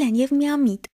թույլ են եւ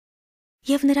միամիտ,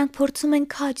 եւ նրանք փորձում են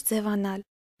քաջ ձևանալ։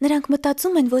 Նրանք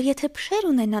մտածում են, որ եթե փշեր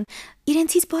ունենան,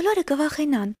 իրենցից բոլորը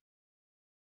կվախենան։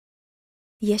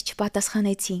 Ես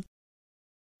չպատասխանեցի։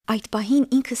 Այդ պահին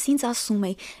ինքս ինձ ասում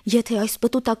էի, եթե այս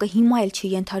պտուտակը հիմա էլ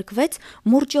չենթարկվեց,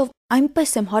 մուրճով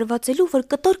այնպես եմ հարվածելու, որ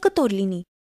կտոր լինի։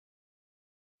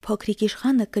 Փոքրիկ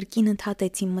իշխանը կրկին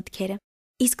ընդհատեց իմ մտքերը։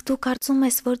 Իսկ դու կարծում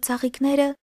ես, որ ծաղիկները…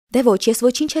 Դե ոչ, ես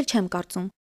ոչինչ էլ չեմ կարծում։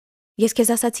 Ես քեզ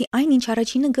ասացի այն, ինչ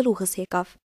առաջինը գլուխս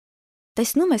եկավ։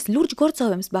 Տեսնում ես, լուրջ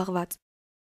գործով եմ զբաղված։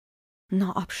 Նա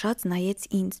ապշած նայեց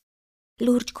ինձ։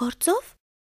 Լուրջ գործով։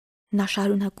 Նա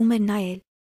շարունակում էր նայել։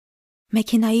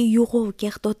 Մեքենայի յուղով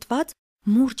կեղտոտված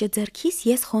մուրճը ձեռքիս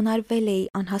ես խոնարհվել էի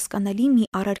անհասկանալի մի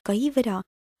առարկայի վրա,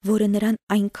 որը նրան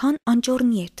այնքան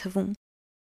անճոռնի էր թվում։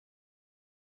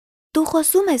 Դու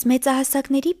խոսում ես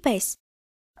մեծահասակների պես,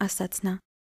 ասաց նա։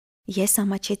 Ես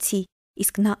ամաչեցի,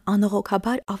 իսկ նա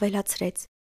անողոքաբար ավելացրեց.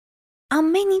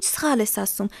 Ամեն ինչ սխալ ես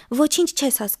ասում, ոչինչ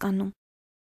չես հասկանում։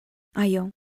 Այո,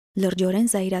 լրջորեն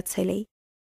զայրացել էի։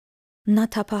 Նա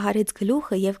թափահարեց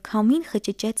գլուխը և քամին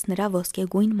խճճեց նրա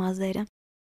ոսկեգույն մազերը։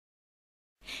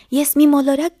 Ես մի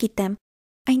մոլորակ գիտեմ,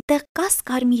 այնտեղ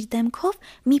կաս-կարմիր դեմքով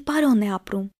մի պարոն է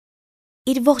ապրում։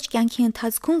 Իր ողջ կյանքի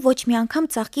ընթացքում ոչ մի անգամ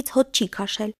ծաղկից հոտ չի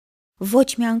քաշել, ոչ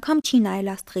մի անգամ չի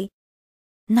նայել աստղի։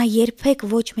 Նա երբեք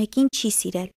ոչ մեկին չի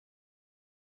սիրել։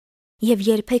 Եվ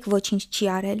երբեք ոչինչ չի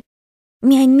արել։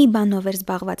 Միայն մի բանով էր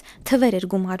զբաղված, թվեր էր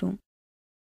գումարում։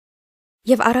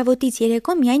 Եվ առավոտից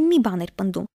երեկո միայն մի բան էր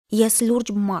պնդում. Ես լուրջ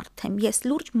մարդ եմ, ես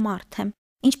լուրջ մարդ եմ,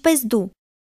 ինչպես դու։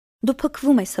 Դու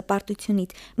փքվում ես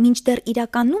հպարտությունից, մինչդեռ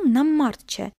իրականում նա մարդ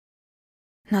չէ։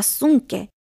 Նա սունկ է։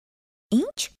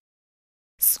 Ինչ։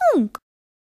 Սունկ։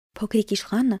 Փոքրիկ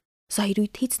իշխանը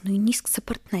զայրույթից նույնիսկ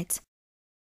սփռտնեց։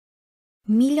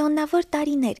 Միլիոնավոր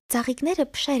տարիներ ծաղիկները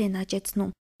փշեր են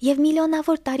աճեցնում, եւ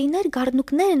միլիոնավոր տարիներ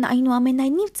գառնուկներն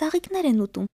այնուամենայնիվ ծաղիկներ են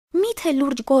ուտում։ Միթե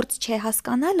լուրջ գործ չէ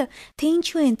հասկանալը, թե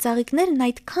ինչու են ծաղիկներն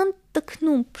այդքան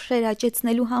տքնում փշեր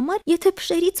աճեցնելու համար, եթե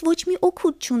փշերից ոչ մի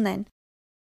օգուտ չունեն։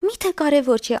 Միթե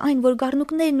կարևոր չէ այն, որ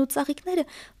գառնուկներն ու ծաղիկները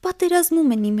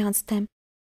պատերազմում են միմյանց դեմ։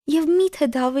 Եվ միթե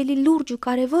դա ավելի լուրջ ու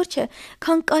կարևոր չէ,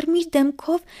 քան կարմիր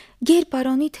դեմքով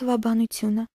գեր-պարոնի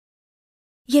թվաբանությունը։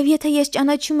 Եվ եթե ես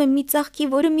ճանաչում եմ մի ծաղկի,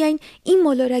 որը միայն իմ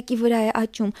մոլորակի վրա է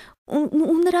աճում,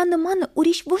 ու նրա նմանը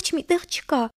ուրիշ ոչ մի տեղ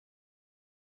չկա,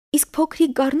 իսկ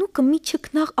փոքրիկ գառնուկը մի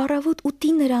չքնաղ առավոտ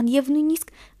ուտի նրան եւ նույնիսկ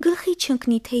գլխի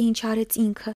չընկնի, թե ինչ արեց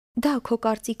ինքը, դա քո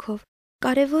կարծիքով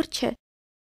կարևոր չէ։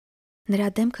 Նրա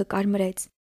դեմքը կարմրեց։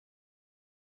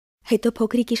 Հետո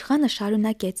փոքրիկ իշխանը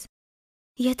շարունակեց.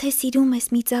 Եթե սիրում ես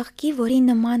մի ծաղկի, որի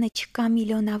նմանը չկա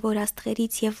միլիոնավոր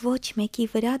աստղերից եւ ոչ մեկի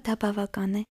վրա, դա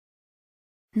բավական է։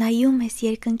 Նայում ես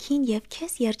երկնքին եւ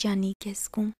քեզ երջանիկ ես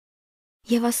զգում։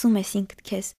 Եվ ասում ես ինքդ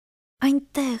քեզ.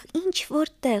 այնտեղ, ինչ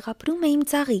որտեղ ապրում է իմ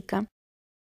ծաղիկը։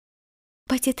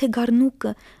 Բայց եթե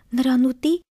գառնուկը նրան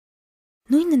ուտի,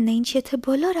 նույնն է, ինչ եթե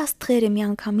բոլոր աստղերը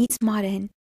միանգամից մարեն։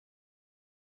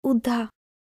 Ու դա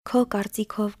քո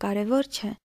կարծիքով կարևոր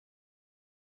չէ։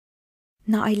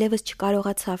 Նա այլևս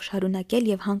չկարողացավ շարունակել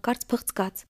եւ հանկարծ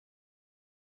փղծկաց։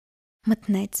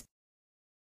 Մտնեց։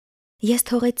 Ես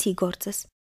թողեցի գործս։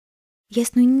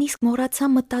 Ես նույնիսկ մոռացա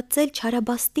մտածել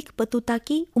չարաբաստիկ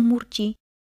պտուտակի ու մուրճի,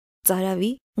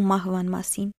 ծարավի ու մահվան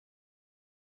մասին։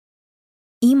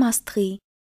 Իմ աստղի,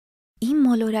 իմ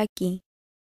մոլորակի,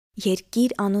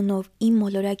 երկիր անունով իմ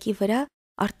մոլորակի վրա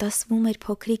արտասվում էր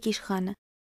փոքրիկ իշխանը,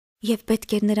 եւ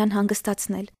պետք էր նրան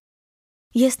հանգստացնել։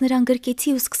 Ես նրան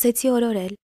գրկեցի ու սկսեցի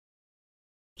օրորել։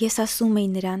 Ես ասում էի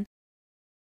նրան.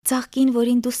 Ծաղկին,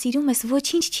 որին դու սիրում ես,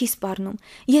 ոչինչ չի սպառնում։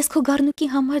 Ես քո գառնուկի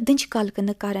համար դնչկալ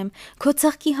կնկարեմ, քո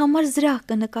ծաղկի համար զրահ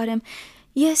կնկարեմ։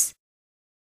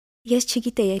 Ես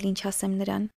չգիտեի էլ ինչ ասեմ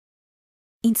նրան։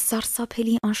 Ինձ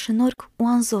սարսափելի անշնորհք ու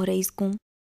անզոր էի զգում։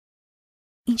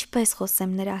 Ինչպես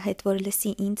խոսեմ նրա հետ, որ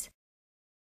լսի ինձ։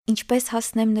 Ինչպես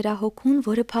հասնեմ նրա հոգուն,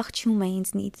 որը փախչում է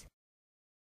ինձնից։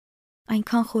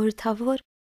 Այնքան խորհրդավոր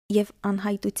եւ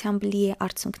անհայտությամբ լի է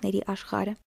արցունքների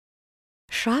աշխարհը։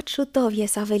 Շատ շուտով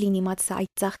ես ավելին իմացա այդ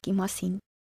ծաղկի մասին։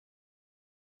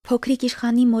 Փոքրիկ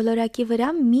իշխանի մոլորակի վրա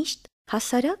միշտ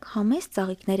հասարակ համեստ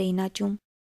ծաղիկներ էին աճում։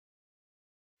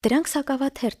 Դրանք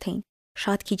սակավաթերթ էին,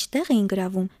 շատ քիչ տեղ էին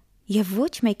գրավում եւ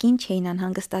ոչ մեկին չէին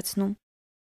անհանգստացնում։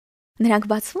 Նրանք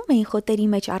բացվում էին խոտերի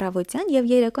մեջ առավոտյան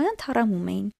եւ երեկոյան թառամում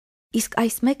էին։ Իսկ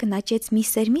այս մեկն աճեց մի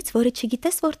սերմից, որը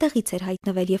չգիտես որտեղից էր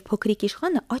հայտնվել եւ փոքրիկ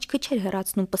իշխանը աչքը չէր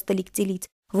հեռացնում պստլիկ ծիլից,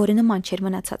 որը նման չէր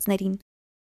մնացածներին։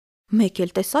 Մեկ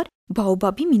էլ տեսար,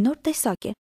 բաոբաբի մի նոր տեսակ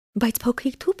է, բայց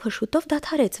փոքրիկ թուփը շուտով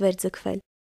դադարեց վերձգվել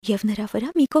եւ նրա վրա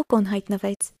մի կոկոն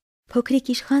հայտնվեց։ Փոքրիկ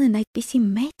իշխանն այդպիսի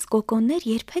մեծ կոկոններ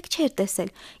երբեք չէր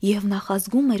տեսել եւ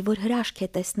նախազգում էր, որ հրաշք է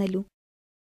տեսնելու։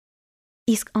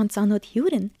 Իսկ անծանոթ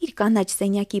հյուրն իր կանաչ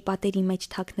սենյակի պատերի մեջ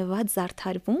թաքնված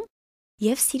զարդարվում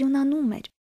եւ սիրունանում էր։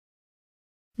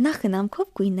 Նա խնամքով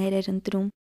գույներ էր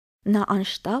ընտրում։ Նա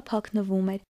անշտապ հագնվում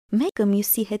էր, մեկը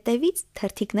մյուսի հետևից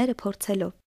թերթիկները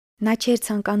փորձելով։ Նա չէր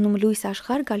ցանկանում լույս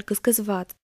աշխարհ գալ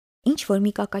գզգզված, ինչ որ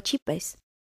մի կակաչի պես։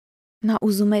 Նա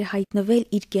ուզում էր հայտնվել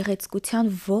իր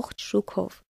գեղեցկության ողջ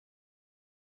շուքով։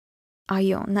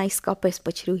 Այո, նա իսկապես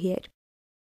պչրուհի էր։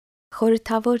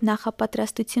 Խորհրդավոր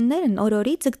նախապատրաստություններն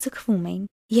օրորի ձգձգվում էին,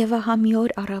 եւ ահա մի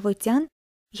օր առավոտյան,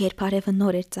 երբ արևը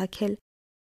նոր էր ծագել,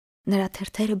 Նրա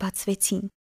թերթերը բացվեցին,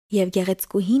 եւ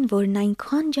գեղեցկուհին, որն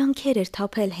այնքան ջանքեր էր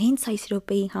թափել հենց այս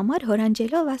րոպեի համար,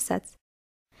 հորանջելով ասաց.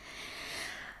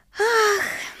 «Ախ,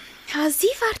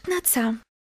 հազիվ արթնացա,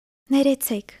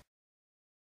 ներեցեք»։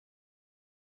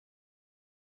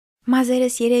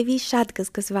 Մազերս երևի շատ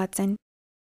գզգզված են։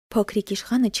 Փոքրիկ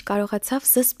իշխանը չկարողացավ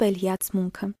զսպել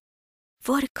հիացմունքը։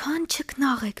 «Որքան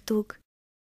չքնաղ եք դուք»։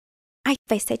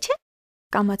 «Այդպես է, չէ՞»,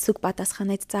 կամացուկ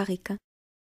պատասխանեց ծաղիկը։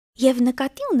 «Եվ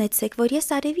նկատի ունեցեք, որ ես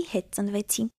արևի հետ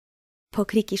ծնվեցի»։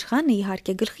 Փոքրիկ իշխանը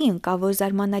իհարկե գլխի ընկավ, որ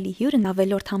զարմանալի հյուրն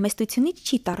ավելորդ համեստությունից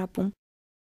չի տառապում։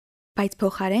 Բայց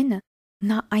փոխարենը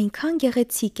նա այնքան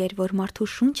գեղեցիկ էր, որ մարդու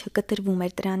շունչը կտրվում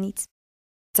էր դրանից։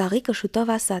 Ծաղիկը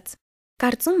շուտով ասաց.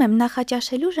 «Կարծում եմ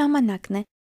նախաճաշելու ժամանակն է։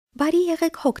 Բարի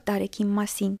եղեք հոգ տարեք իմ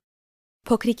մասին»։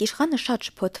 Փոքրիկ իշխանը շատ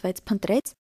շփոթվեց,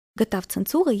 փնտրեց, գտավ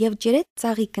ցնցուղը եւ ջրեց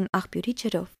ծաղիկն աղբյուրի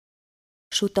ջրով։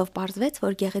 Շուտով պարզվեց,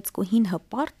 որ գեղեցկուհին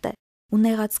հպարտ է ու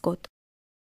նեղացկոտ,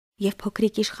 եւ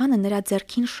փոքրիկ իշխանը նրա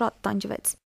ձեռքին շատ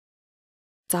տանջվեց։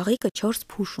 Ծաղիկը 4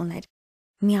 փուշ ուներ։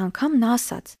 Մի անգամ նա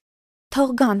ասաց.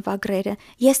 «Թող գան վագրերը,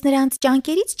 ես նրանց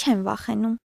ճանկերից չեմ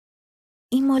վախենում»։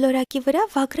 «Իմ մոլորակի վրա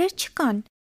վագրեր չկան»,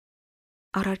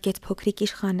 առարկեց փոքրիկ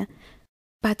իշխանը։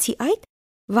 «Բացի այդ,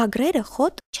 վագրերը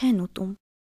խոտ չեն ուտում»։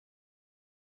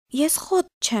 «Ես խոտ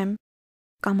չեմ»,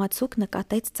 կամացուկ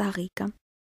նկատեց ծաղիկը։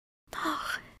 «Ախ,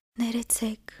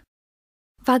 ներեցեք»։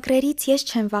 «Վագրերից ես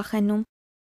չեմ վախենում,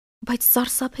 բայց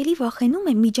սարսափելի վախենում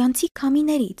եմ միջանցիկ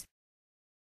քամիներից։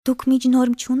 Դուք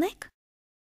միջնորմ չունեք»։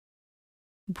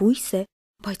 Բույս է,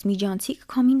 բայց միջանցիկ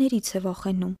քամիներից է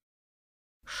վախենում։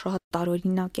 Շատ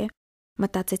տարօրինակ է,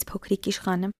 մտածեց փոքրիկ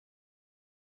իշխանը։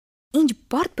 Ինչ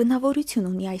բարդ բնավորություն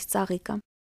ունի այս ծաղիկը։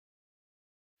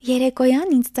 Երեկոյան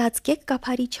ինձ ծածկեք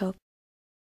կափարիչով։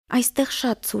 Այստեղ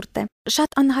շատ ցուրտ է,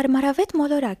 շատ անհարմարավետ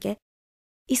մոլորակ է։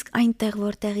 Իսկ այնտեղ,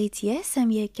 որտեղից ես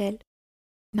եմ եկել,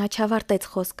 նա չավարտեց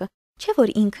խոսքը, չէ՞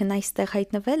 որ ինքն այստեղ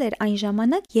հայտնվել էր այն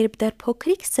ժամանակ, երբ դեռ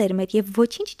փոքրիկ սերմ էր եւ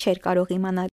ոչինչ չէր կարող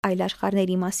իմանալ այլ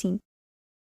աշխարհների մասին։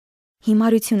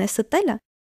 Հիմարություն է ստելը,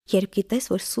 երբ գիտես,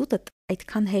 որ սուտդ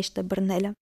այդքան հեշտ է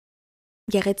բռնելը։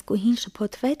 Գեղեցկուհին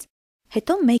շփոթվեց,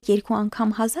 հետո 1-2 անգամ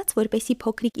հազաց, որպեսի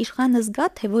փոքրիկ իշխանը զգա,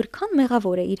 թե որքան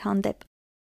մեղավոր է իր հանդեպ։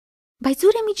 Բայց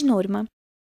ուր է միջնորմը։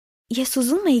 Ես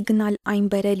ուզում էի գնալ այն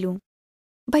բերելու,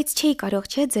 բայց չէի կարող,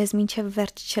 չէ, ձեզ մինչև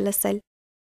վերջ չլսել։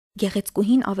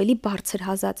 Գեղեցկուհին ավելի բարձր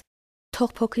հազաց,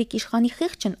 թող փոքրիկ իշխանի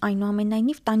խիղճն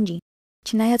այնուամենայնիվ տանջի,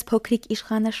 չնայած փոքրիկ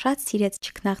իշխանը շատ սիրեց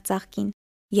չքնաղ ծաղկին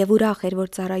եւ ուրախ էր, որ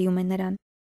ծառայում է նրան։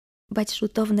 Բայց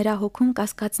շուտով նրա հոգում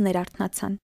կասկածներ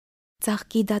արթնացան։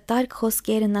 Ծաղկի դատարկ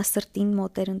խոսքերը նա սրտին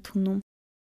մոտ էր ընդունում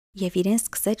եւ իրեն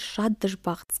սկսեց շատ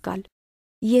դժբախտ զգալ։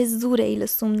 Ես զուր էի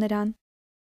լսում նրան։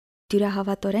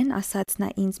 Դյուրահավատորեն ասաց նա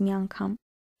ինձ մի անգամ.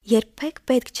 երբեք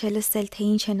պետք չէ լսել, թե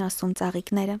ինչ են ասում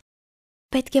ծաղիկները։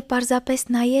 Պետք է պարզապես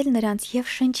նայել նրանց եւ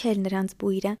շնչել նրանց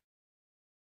բույրը։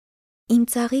 Իմ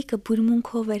ծաղիկը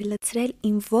բուրմունքով էր լցրել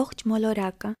իմ ողջ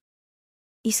մոլորակը։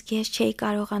 Իսկ ես չէի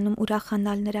կարողանում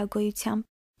ուրախանալ նրա գոյությամբ,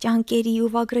 ճանկերի ու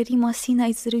վագրերի մասին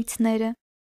այդ զրույցները։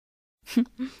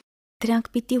 Դրանք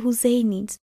պիտի հուզեին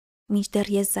ինձ,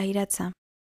 մինչդեռ ես զայրացա։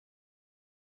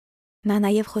 Նա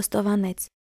նաև խոստովանեց.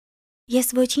 ես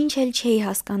ոչինչ էլ չէի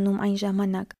հասկանում այն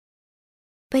ժամանակ։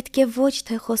 Պետք է ոչ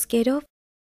թե խոսքերով,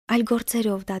 այլ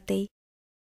գործերով դատեի։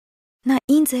 Նա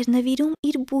ինձ էր նվիրում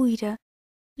իր բույրը,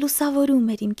 լուսավորում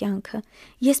էր իմ կյանքը,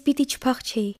 ես պիտի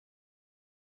չփախչեի։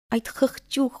 Այդ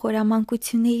խղճուկ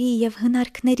խորամանկությունների եւ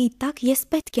հնարքների տակ ես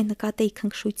պետք է նկատեի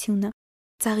քնքշությունը։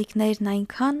 Ծաղիկներն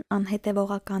այնքան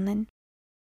անհետևողական են։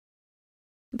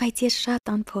 Բայց ես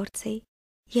շատ անփորձ էի։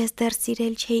 Ես դեռ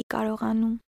սիրել չէի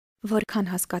կարողանում։ Որքան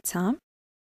հասկացա,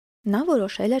 նա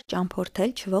որոշել էր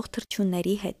ճամփորդել չվող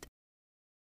թռչունների հետ։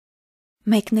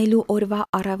 Մեկնելու օրվա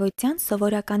առավոտյան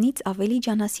սովորականից ավելի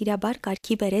ջանասիրաբար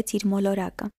կարգի բերեց իր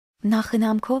մոլորակը։ Նա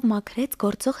խնամքով մաքրեց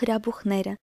գործող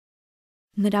հրաբուխները։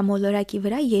 Նրա մոլորակի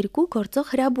վրա 2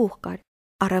 գործող հրաբուխ կար։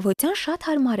 Առավոտյան շատ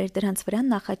հարմար էր դրանց վրա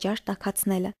նախաճաշ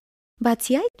տաքացնելը։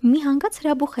 Բացի այդ, մի հանգած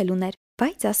հրաբուխ էլ ուներ,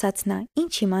 բայց ասաց նա,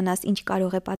 ինչ իմանաս, ինչ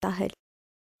կարող է պատահել։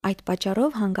 Այդ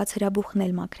պատճառով հանգած հրաբուխն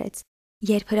էլ մաքրեց։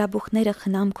 Երբ հրաբուխները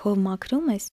խնամքով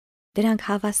մաքրում ես, դրանք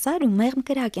հավասար ու մեղմ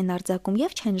կրակ են արձակում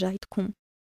եւ չեն ժայթքում։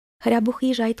 Հրաբուխի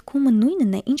ժայթքումը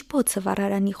նույնն է, ինչ բոցը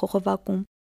վառարանի խողովակում,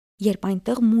 երբ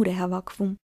այնտեղ մուր է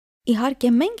հավաքվում։ Իհարկե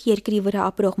մենք երկրի վրա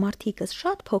ապրող մարդիկս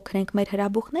շատ փոքր ենք մեր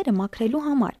հրաբուխները մաքրելու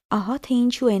համար։ Ահա թե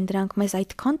ինչու են դրանք մեզ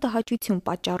այդքան տհաճություն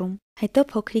պատճառում։ Հետո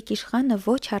փոքրիկ իշխանը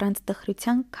ոչ առանց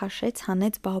տխրության քաշեց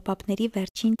հանեց բաոբաբների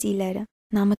վերջին ծիլերը։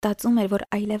 Նա մտածում էր, որ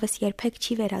այլևս երբեք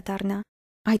չի վերադառնա։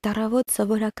 Այդ առավոտ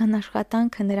սովորական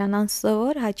աշխատանքը նրան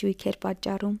անսովոր հաճույք էր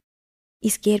պատճառում։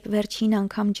 Իսկ երբ վերջին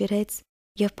անգամ ջրեց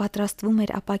եւ պատրաստվում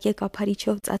էր ապակե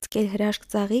կափարիչով ծածկել հրաշք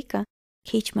ծաղիկը,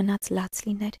 քիչ մնաց լաց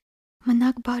լիներ։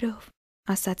 Մնաք բարով,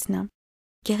 ասաց նա։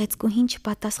 Գեղեցկուհին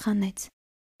չպատասխանեց։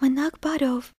 Մնաք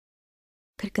բարով,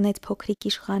 կրկնեց փոքրիկ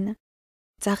իշխանը։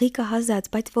 Ծաղիկը հազաց,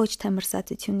 բայց ոչ թե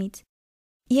մրսածությունից։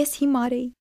 Ես հիմար էի,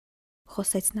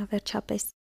 խոսեց նա վերջապես։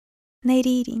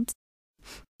 Ներիր ինձ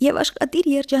եւ աշխատիր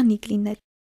երջանիկ լինել,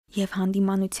 եւ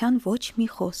հանդիմանության ոչ մի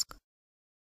խոսք։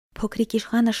 Փոքրիկ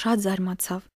իշխանը շատ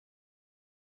զարմացավ։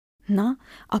 Նա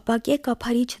ապակե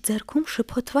կափարիչ ձեռքում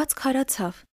շփոթված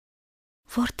քարացավ։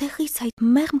 Որտեղից այդ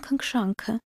մեղմ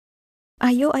քնքշանքը։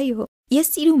 Այո,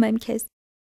 ես սիրում եմ քեզ,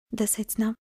 դասեց նա։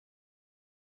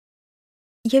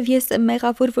 Եվ ես եմ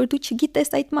մեղավոր, որ դու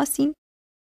չգիտես այդ մասին։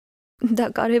 Դա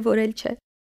կարևոր էլ չէ։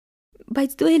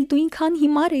 Բայց դու ինքան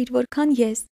հիմար էիր, որքան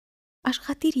ես։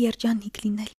 Աշխատիր երջանիկ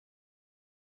լինել։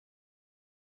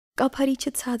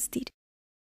 Կափարիչը ցած դիր։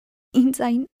 Ինձ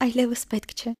այն այլևս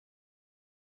պետք չէ։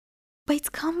 Բայց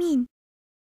քամին։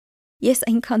 Ես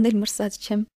այնքան էլ մրսած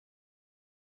չեմ։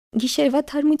 Գիշերվա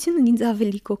թարմությունն ինձ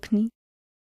ավելի կօգնի։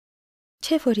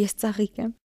 Չէ՞ որ ես ծաղիկ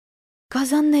եմ։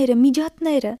 Գազանները,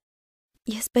 միջատները։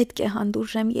 Ես պետք է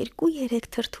հանդուրժեմ 2-3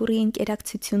 թրթուրի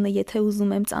ընկերակցությունը, եթե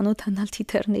ուզում եմ ծանոթանալ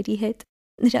թիթեռների հետ։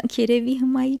 Նրանք երևի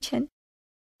հմայի չեն։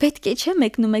 Պետք է չէ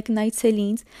մեկնումեկ նայցելի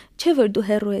ինձ, չէ որ դու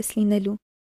հեռու ես լինելու։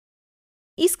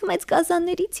 Իսկ մեծ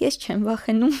գազաններից ես չեմ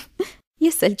վախենում։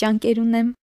 Ես էլ ճանկեր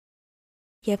ունեմ։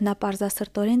 Եվ նա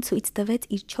պարզասրտորեն ցույց տվեց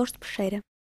իր 4 փշերը։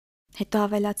 Հետո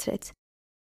ավելացրեց.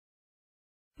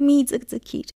 Մի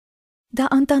ձգձգիր։ Դա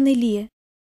անտանելի է։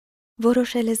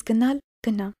 Որոշել ես գնալ,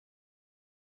 գնա։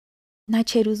 Նա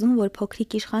չէր ուզում, որ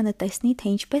փոքրիկ իշխանը տեսնի,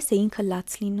 թե ինչպես է ինքը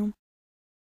լաց լինում։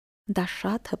 Դա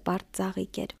շատ հպարտ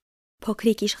ծաղիկ էր։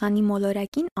 Փոքրիկ իշխանի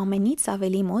մոլորակին ամենից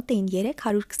ավելի մոտ էին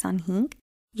 325,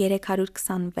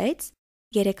 326,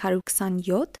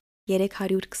 327,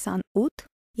 328,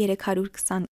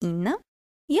 329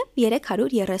 եւ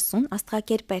 330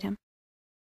 աստղակերպերը։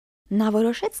 Նա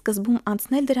որոշեց սկզբում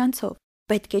անցնել դրանցով,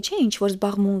 պետք է չէ ինչ-որ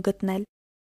զբաղմունք գտնել։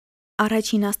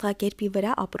 Առաջին աստղակերպի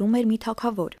վրա ապրում էր մի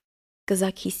թագավոր,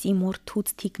 կզաքիսի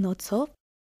մորթուց թիկնոցով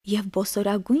եւ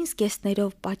բոսորագույն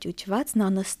զգեստներով պաճուճված նա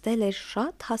նստել էր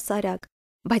շատ հասարակ,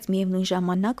 բայց միևնույն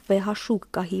ժամանակ վեհաշուկ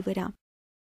կահի վրա։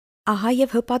 Ահա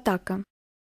եւ հպատակը,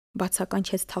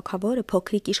 բացականչեց թագավորը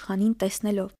փոքրիկ իշխանին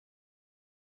տեսնելով։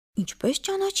 Ինչպես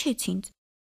ճանաչեց ինձ,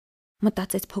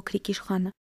 մտածեց փոքրիկ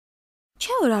իշխանը։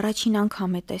 Չէ՞ որ առաջին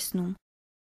անգամ է տեսնում։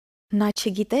 Նա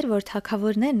չգիտեր, որ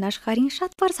թագավորներն աշխարհին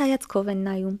շատ բարձ հայացքով են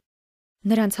նայում։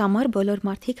 Նրանց համար բոլոր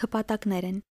մարդիկ հպատակներ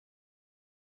են։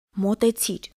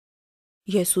 Մոտեցիր։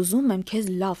 Ես ուզում եմ քեզ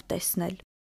լավ տեսնել,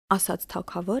 ասաց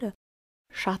թագավորը,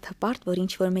 շատ հպարտ, որ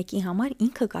ինչ-որ մեկի համար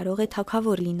ինքը կարող է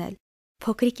թագավոր լինել։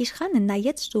 Փոքրիկ իշխանը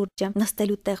նայեց շուրջը,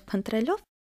 նստելու տեղ փնտրելով,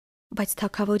 բայց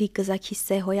թագավորի կզակի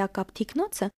սեհոյակապ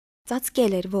թիկնոցը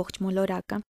ծածկել էր ողջ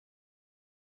մոլորակը։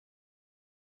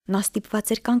 Նա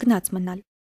ստիպված էր կանգնած մնալ։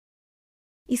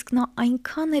 Իսկ նա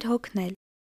այնքան էր հոգնել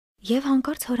եւ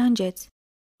հանկարծ հորանջեց։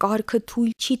 Կարգը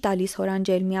թույլ չի տալիս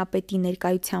հորանջել միապետի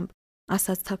ներկայությամբ,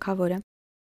 ասաց թագավորը։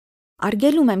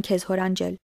 Արգելում եմ քեզ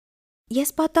հորանջել։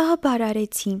 Ես պատահաբար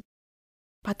արեցի,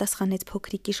 պատասխանեց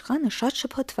փոքրիկ իշխանը շատ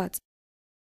շփոթված։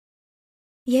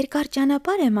 Երկար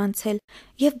ճանապարհ եմ անցել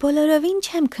եւ բոլորովին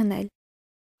չեմ քնել։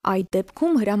 Այդ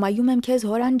դեպքում հրամայում եմ քեզ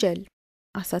հորանջել,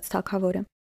 ասաց թագավորը։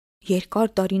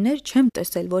 Երկար տարիներ չեմ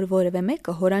տեսել, որ որևէ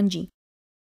մեկը հորանջի։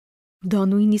 Դա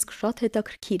նույնիսկ շատ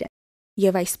հետաքրքիր է։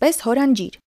 Եվ այսպես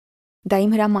հորանջիր։ Դա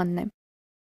իմ հրամանն է։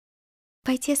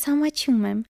 Բայց ես համաչում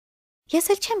եմ։ Ես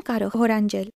էլ չեմ կարող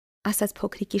հորանջել, ասաց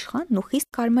փոքրիկ իշխանն ու խիստ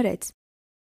կարմրեց։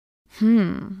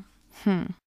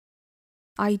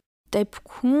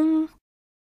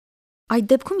 Այդ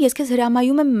դեպքում ես քեզ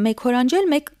հրամայում եմ մեկ հորանջել,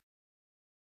 մեկ։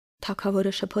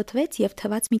 Թագավորը շփոթվեց եւ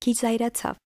թվաց մի քիչ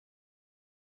զայրացավ։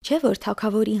 Չէ՞ որ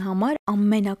թագավորի համար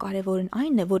ամենակարևորն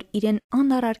այն է, որ իրեն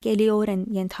անառարկելիորեն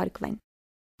ենթարկվեն։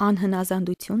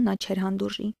 Անհնազանդություն նա չէր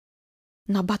հանդուրժի։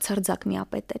 Նա բացարձակ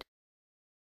միապետ էր։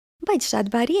 Բայց շատ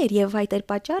բարի էր եւ այդ էր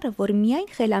պատճառը, որ միայն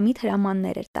խելամիտ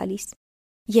հրամաններ էր տալիս։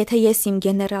 Եթե ես իմ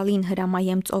գեներալին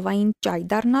հրամայեմ ծովային ճայ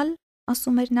դառնալ,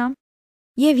 ասում էր նա,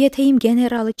 եւ եթե իմ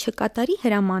գեներալը չկատարի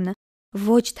հրամանը,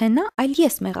 ոչ թե նա, այլ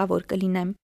ես մեղավոր կլինեմ։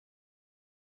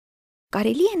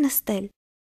 Կարելի է նստել,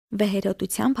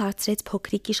 վեհերոտությամբ հարցրեց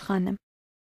փոքրիկ իշխանը։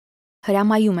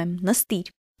 Հրամայում եմ,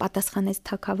 նստիր, պատասխանեց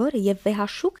թագավորը եւ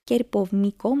վեհաշուկ կերպով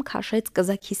մի կողմ քաշեց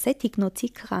կզաքիսե թիկնոցի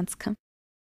քղանցքը։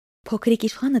 Փոքրիկ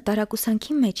իշխանը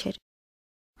տարակուսանքի մեջ էր։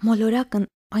 Մոլորակն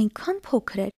այնքան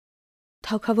փոքր էր,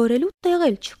 թագավորելու տեղ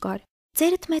էլ չկար։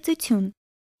 Ձերդ մեծություն,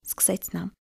 սկսեց նա։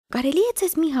 Կարելի է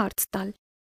ձեզ մի հարց տալ։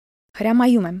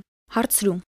 Հրամայում եմ,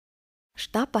 հարցրու,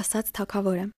 Շտապ ասաց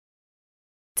թագավորը։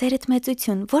 Ձերդ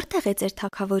մեծություն, որտեղ է ձեր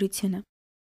թագավորությունը։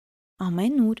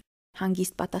 Ամենուր,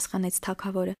 հանգիստ պատասխանեց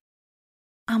թագավորը։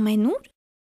 Ամենուր։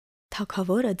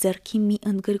 Թագավորը ձեռքի մի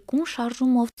ընդգրկուն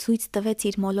շարժումով ցույց տվեց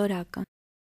իր մոլորակը,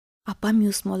 ապա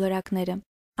մյուս մոլորակները,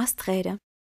 աստղերը։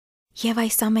 Եվ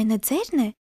այս ամենը ձերն է։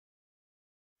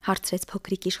 Հարցրեց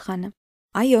փոքրիկ իշխանը։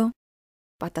 Այո,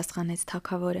 պատասխանեց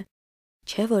թագավորը։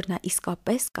 Չէ՞ որ նա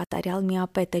իսկապես կատարյալ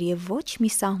միապետ էր եւ ոչ մի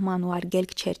սահման ու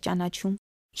արգելք չէր ճանաչում։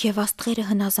 Եվ աստղերը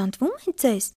հնազանդվում են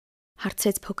ձեզ։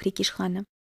 Հարցրեց փոքրիկ իշխանը։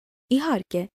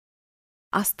 Իհարկե,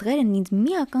 աստղերն ինձ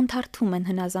մի ակնթարթում են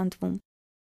հնազանդվում։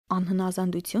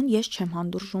 Անհնազանդություն ես չեմ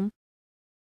հանդուրժում։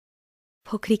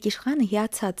 Փոքրիկ իշխանը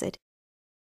հիացած էր։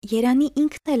 Երանի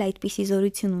ինքն էլ այդպիսի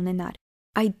զորություն ունենար։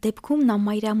 Այդ դեպքում նա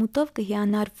մայրամուտով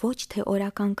կհիանար ոչ թե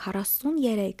օրական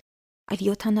 43, այլ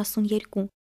 72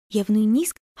 եւ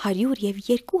նույնիսկ 100 եւ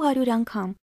 200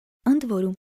 անգամ։ Ընդ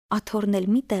որում, աթոռն էլ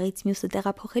մի տեղից մյուսը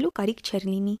տեղափոխելու կարիք չէր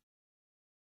լինի։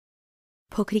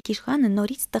 Փոքրիկ իշխանը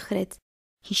նորից տխրեց,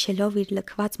 հիշելով իր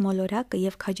լքված մոլորակը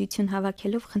եւ քաջություն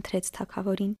հավաքելով խնդրեց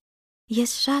թագավորին.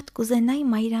 Ես շատ կուզենայի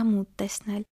մայրամուտ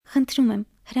տեսնել։ Խնդրում եմ,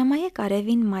 հրամայեք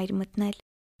արևին մայր մտնել։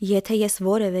 Եթե ես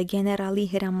որևէ գեներալի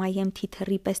հրամայեմ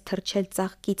թիթեռի պես թռչել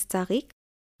ծաղկից ծաղիկ,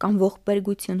 կամ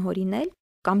ողբերգություն հորինել,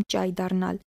 կամ ճայ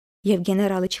դառնալ, եւ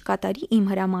գեներալը չկատարի իմ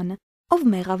հրամանը, ով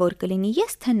մեղավոր կլինի,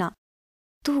 ես թե նա։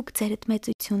 Դուք ձերդ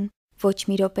մեծություն, ոչ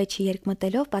մի րոպե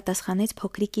չերկմտելով պատասխանեց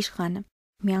փոքրիկ իշխանը։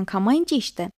 Միանգամայն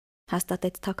ճիշտ է,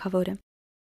 հաստատեց թագավորը։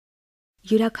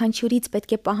 Յուրաքանչյուրից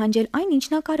պետք է պահանջել այն, ինչ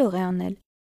նա կարող է անել։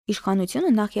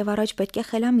 Իշխանությունը նախ եւ առաջ պետք է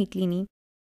խելամիտ լինի։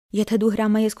 Եթե դու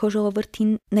հրամայես քո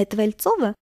ժողովրդին նետվել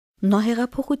ծովը, նա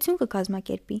հեղափոխություն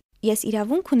կկազմակերպի։ Ես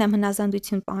իրավունք ունեմ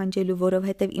հնազանդություն պահանջելու,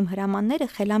 որովհետև իմ հրամանները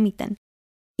խելամիտ են։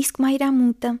 Իսկ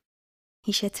մայրամուտը,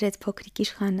 հիշեցրեց փոքրիկ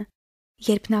իշխանը,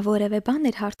 երբ նա որևէ բան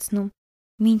էր հարցնում,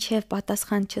 մինչև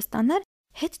պատասխան չստանար,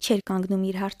 հետ չէր կանգնում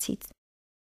իր հարցից։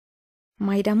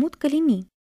 Մայրամուտ կլինի։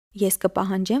 Ես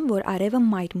կպահանջեմ, որ արևը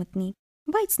մայր մտնի,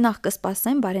 բայց նախ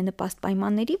կսպասեմ բարենպաստ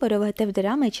պայմանների, որովհետև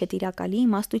դրա մեջ է տիրակալի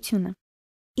իմաստությունը։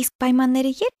 Իսկ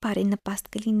պայմանները երբ բարենպաստ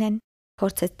կլինեն,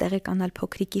 փորձեց տեղեկանալ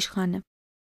փոքրիկ իշխանը։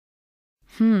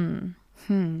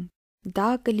 Դա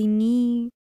կլինի…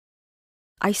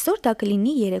 Այսօր դա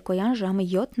կլինի երեկոյան ժամը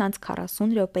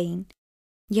 7:40 րոպեին,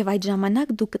 եւ այդ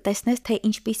ժամանակ դու կտեսնես, թե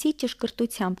ինչպիսի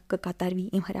ճշգրտությամբ կկատարվի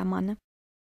իմ հրամանը։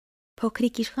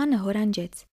 Փոքրիկ իշխանը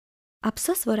հորանջեց.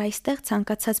 Ափսոս, որ այստեղ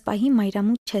ցանկացած պահի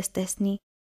մայրամուտ չես տեսնի,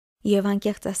 եւ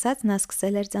անկեղծ ասած նա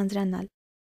սկսել էր ձանձրանալ։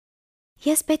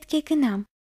 Ես պետք է գնամ,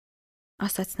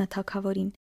 ասաց նա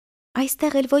թագավորին։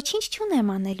 Այստեղ էլ ոչինչ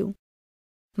չունեմ անելու։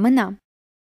 Մնա,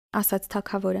 ասաց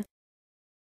թագավորը։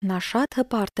 Նա շատ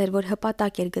հպարտ էր, որ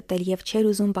հպատակ էր գտել եւ չէր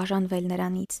ուզում բաժանվել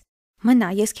նրանից։ Մնա,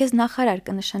 ես քեզ նախարար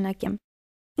կնշանակեմ։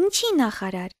 Ինչի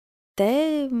նախարար։ Դե,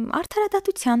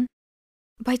 արդարադատության։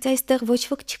 Բայց այստեղ ոչ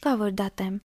ոք չկա, որ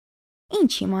դատեմ։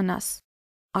 Ինչ իմանաս,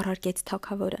 առարկեց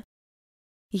թագավորը։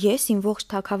 Ես իմ ողջ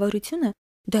թագավորությունը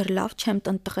դեռ լավ չեմ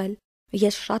տնտղել։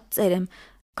 Ես շատ ծեր եմ,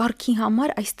 կարգի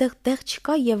համար այստեղ տեղ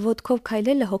չկա եւ ոտքով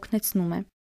քայլելը հոգնեցնում է։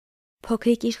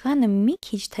 Փոքրիկ իշխանը մի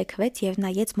քիչ թեքվեց եւ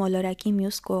նայեց մոլորակի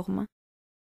մյուս կողմը։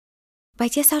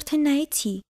 Բայց ես արդեն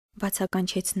նայեցի,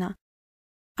 բացականչեց նա։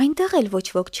 Այնտեղ էլ ոչ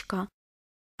ոք չկա։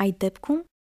 Այդ դեպքում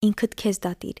ինքդ քեզ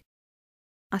դատիր,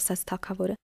 ասաց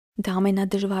թագավորը։ Դա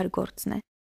ամենադժվար գործն է։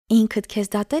 Ինքդ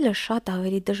քեզ դատելը շատ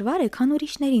ավելի դժվար է, քան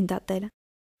ուրիշներին դատելը։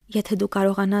 Եթե դու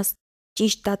կարողանաս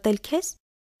ճիշտ դատել քեզ,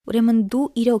 ուրեմն դու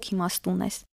իրոք իմաստուն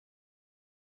ես։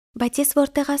 Բայց ես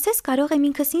որտեղ ասես կարող եմ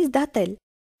ինքս ինձ դատել,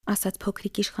 ասաց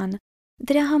փոքրիկ իշխանը։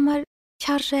 Դրա համար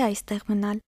չարժե այստեղ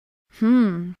մնալ։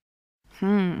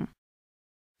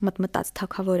 Մտմտաց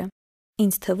թագավորը։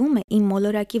 Ինձ թվում է իմ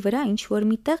մոլորակի վրա ինչ որ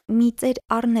միտեղ մի ծեր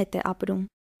առնետ է ապրում։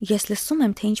 Ես լսում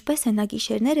եմ, թե ինչպես է նա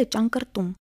գիշերները ճանկռտում։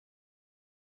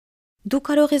 Դու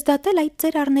կարող ես դատել այդ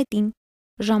ծեր առնետին,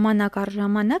 ժամանակ առ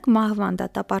ժամանակ մահվան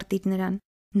դատապարտիր նրան։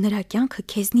 Նրա կյանքը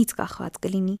քեզնից կախված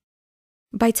կլինի։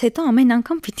 Բայց հետո ամեն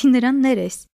անգամ պիտի նրան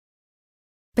ներես։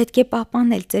 Պետք է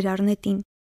պահպանել ծեր առնետին,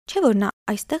 չէ՞ որ նա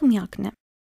այստեղ միակն է։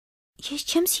 Ես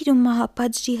չեմ սիրում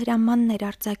մահապատժի հրամաններ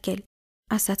արձակել,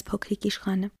 ասաց փոքրիկ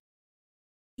իշխանը։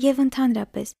 Եվ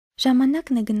ընդհանրապես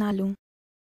ժամանակն է գնալու։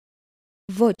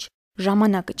 Ոչ,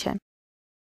 ժամանակը չէ,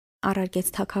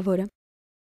 առարկեց թագավորը։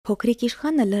 Փոքրիկ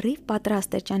իշխանը լրիվ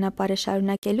պատրաստ էր ճանապարհը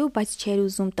շարունակելու, բայց չէր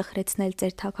ուզում տխրեցնել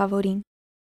ծեր թագավորին։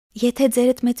 Եթե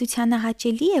ձերդ մեծությանը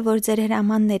հաճելի է, որ ձեր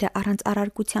հրամանները առանց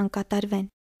առարկության կատարվեն,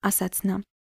 ասաց նա,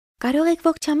 կարող եք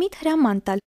ողջամիտ հրաման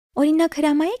տալ, օրինակ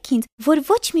հրամայեք ինձ, որ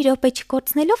ոչ մի րոպե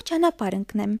չկորցնելով ճանապարհ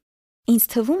ընկնեմ։ Ինձ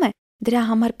թվում է, դրա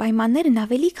համար պայմաններն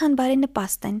ավելի քան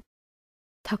բարենպաստ են։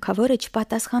 Թագավորը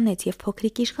չպատասխանեց եւ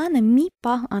փոքրիկ իշխանը մի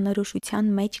պահ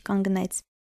անորոշության մեջ կանգնեց,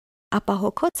 ապա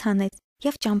հոգոց հանեց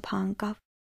եւ ճամփա ընկավ։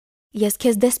 Ես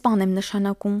քեզ դեսպան եմ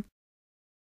նշանակում։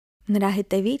 Նրա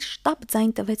հետևից շտապ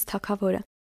ձայն տվեց թագավորը։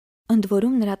 Ընդ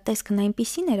որում նրա տեսքն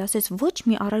այնպիսին էր, ասես ոչ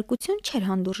մի առարկություն չէր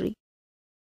հանդուրժի։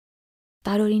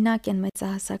 Տարօրինակ են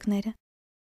մեծահասակները։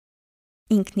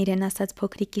 Ինքն իրեն ասաց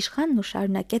փոքրիկ իշխանն ու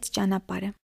շարունակեց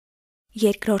ճանապարհը։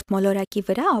 Երկրորդ մոլորակի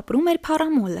վրա ապրում էր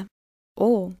փառամոլը։ Օ,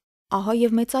 ահա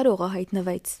եւ մեծարողը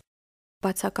հայտնվեց,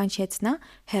 բացականչեց նա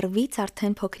հեռվից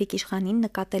արդեն փոքրիկ իշխանին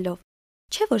նկատելով։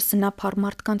 Չէ՞ որ սնափառ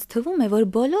մարդկանց թվում է, որ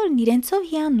բոլորն իրենցով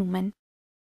հիանում են։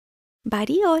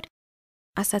 Բարի օր,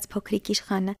 ասաց փոքրիկ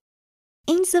իշխանը։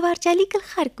 Ինչ զվարճալի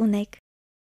գլխարկ ունեք։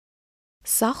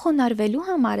 Սա խոնարհվելու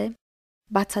համար է,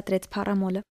 բացատրեց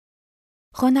փառամոլը։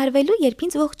 Խոնարհվելու, երբ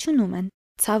ինձ ողջունում են։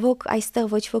 Ցավոք,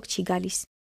 այստեղ ոչ ոք չի գալիս։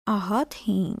 Ահա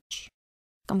թե ինչ,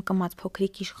 կմկմաց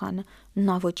փոքրիկ իշխանը,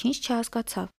 նա ոչինչ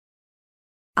չհասկացավ։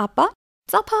 Ապա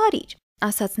ծափահարիր,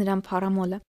 ասաց նրան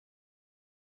փառամոլը։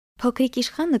 Փոքրիկ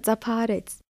իշխանը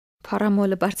ծափահարեց։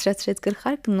 Փառամոլը բարձրացրեց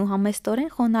գլխարկն ու համեստորեն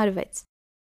խոնարհվեց։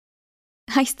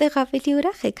 Այստեղ ավելի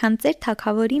ուրախ է, քան ձեր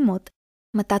թագավորի մոտ,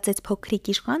 մտածեց փոքրիկ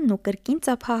իշխանն ու կրկին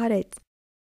ծափահարեց։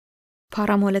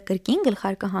 Փառամոլը կրկին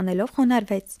գլխարկը հանելով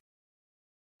խոնարհվեց։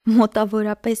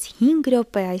 Մոտավորապես 5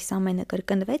 րոպե այս ամենը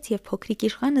կրկնվեց եւ փոքրիկ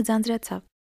իշխանը ձանձրացավ։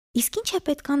 Իսկ ինչ է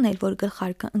պետք անել, որ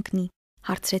գլխարկը ընկնի,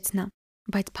 հարցրեց նա,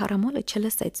 բայց փառամոլը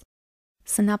չլսեց։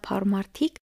 Սնափառ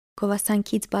մարդիկ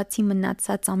գովասանքից բացի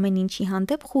մնացած ամեն ինչի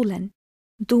հանդեպ խուլ են։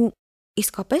 Դու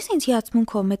իսկապես ինձ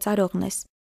հիացմունքով մեծարողն ես,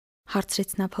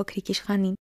 հարցրեց նա փոքրիկ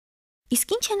իշխանին։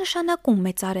 Իսկ ինչ է նշանակում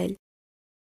մեծարել։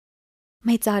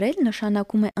 Մեծարել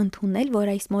նշանակում է ընդունել,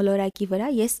 որ այս մոլորակի վրա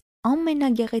ես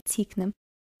ամենագեղեցիկն եմ,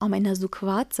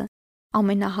 ամենազուգվածը,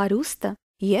 ամենահարուստը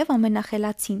եւ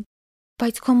ամենախելացին։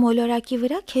 Բայց քո մոլորակի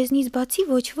վրա քեզնից բացի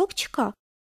ոչ ոք չկա։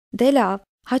 Դե լավ,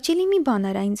 հաճելի մի բան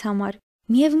արա ինձ համար,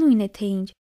 միևնույն է թե ինչ։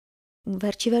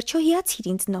 Վերջի վերջո հիացիր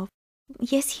ինձնով։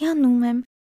 Ես հիանում եմ,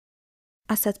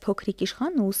 ասաց փոքրիկ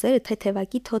իշխանը ուսերը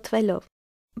թեթևակի թոթվելով։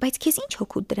 Բայց քեզ ինչ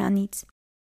հոգուտ դրանից։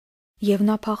 Եվ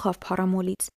նա փախավ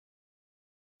փառամոլից։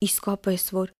 Իսկապես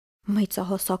որ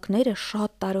մեծահասակները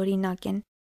շատ տարօրինակ են,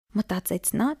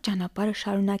 մտածեց նա ճանապարհը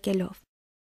շարունակելով։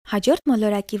 Հաջորդ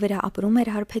մոլորակի վրա ապրում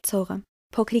էր հարբեցողը։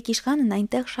 Փոքրիկ իշխանն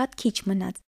այնտեղ շատ քիչ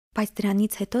մնաց, բայց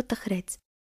դրանից հետո տխրեց։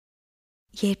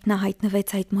 Երբ նա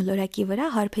հայտնվեց այդ մոլորակի վրա,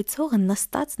 հարբեցողը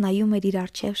նստած նայում էր իր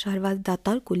առջև շարված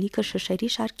դատարկ ու լիքը շշերի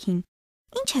շարքին։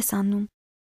 Ինչ ես անում,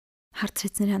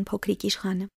 հարցրեց նրան փոքրիկ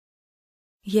իշխանը։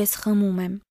 Ես խմում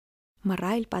եմ,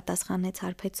 մռայլ պատասխանեց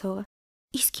հարբեցողը։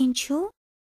 Իսկ ինչու։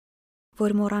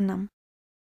 Որ մոռանամ։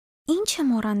 Ինչը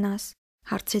մոռանաս,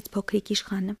 հարցրեց փոքրիկ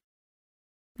իշխանը։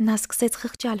 Նա սկսեց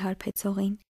խղճալ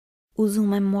հարբեցողին։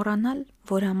 Ուզում եմ մոռանալ,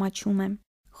 որ ամաչում եմ,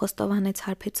 խոստովանեց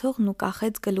հարբեցողն ու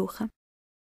կախեց գլուխը։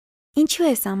 Ինչու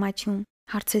ես ամաչում,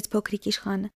 հարցրեց փոքրիկ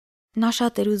իշխանը։ Նա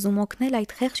շատ էր ուզում օգնել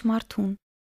այդ խեղճ մարդուն։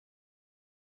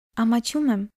 Ամաչում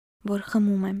եմ, որ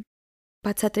խմում եմ,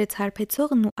 բացատրեց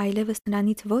հարբեցողն ու այլևս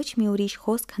նրանից ոչ մի ուրիշ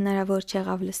խոսք հնարավոր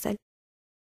չեղավ լսել։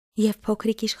 Եվ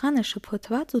փոքրիկ իշխանը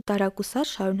շփոթված ու տարակուսար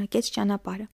շարունակեց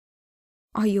ճանապարհը։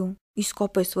 Այո,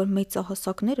 իսկապես որ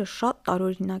մեծահասակները շատ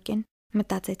տարօրինակ են,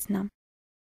 մտածեց նա։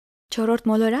 Չորրորդ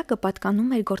մոլորակը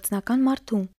պատկանում էր գործնական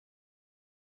մարդու։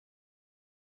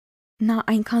 Նա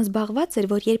այնքան զբաղված էր,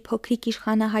 որ երբ փոքրիկ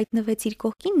իշխանը հայտնվեց իր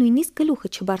կողքին, նույնիսկ գլուխը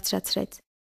չբարձրացրեց։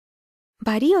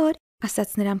 Բարի օր,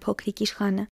 ասաց նրան փոքրիկ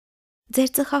իշխանը։ Ձեր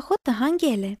ծխախոտը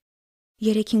հանգել է։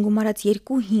 3-ին գումարած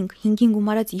 2 5, 5-ին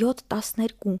գումարած 7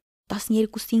 12,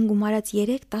 12-ին գումարած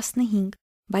 3 15։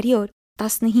 Բարի օր,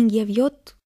 15 եւ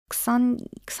 7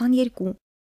 22,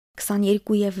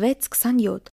 22 եւ 6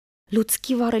 27։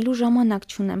 Լուցկի վառելու ժամանակ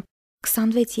չունեմ։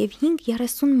 26 եւ 5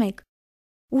 31։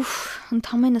 Ուֆ,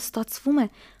 ընդամենը ստացվում է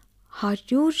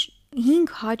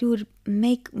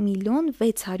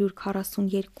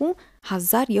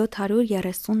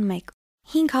 501,642,731։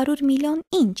 500 միլիոն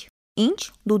ինչ։ Ինչ,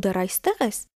 դու դեռ այստեղ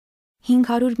ես։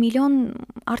 500 միլիոն,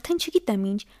 արդեն չգիտեմ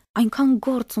ինչ, այնքան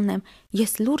գործ ունեմ,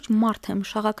 ես լուրջ մարդ եմ,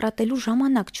 շաղակրատելու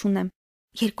ժամանակ չունեմ։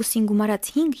 2-ին գումարած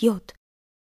 5 7։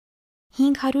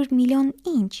 500 միլիոն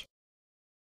ինչ։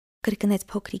 Կրկնեց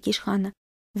փոքրիկ իշխանը։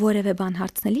 Որևէ բան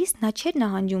հարցնելիս նա չէր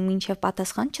նահանջում, մինչև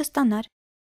պատասխան չստանար։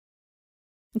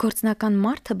 Գործնական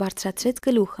մարդը բարձրացրեց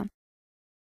գլուխը։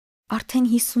 Արդեն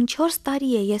 54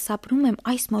 տարի է ես ապրում եմ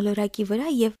այս մոլորակի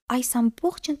վրա եւ այս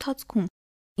ամբողջ ընթացքում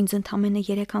ինձ ընդամենը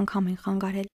 3 անգամ են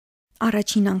խանգարել։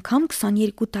 Առաջին անգամ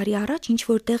 22 տարի առաջ ինչ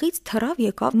որ տեղից թռավ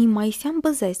եկավ մի մայիսյան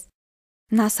բզեզ։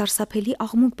 Նա սարսափելի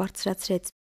աղմուկ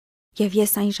բարձրացրեց եւ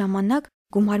ես այն ժամանակ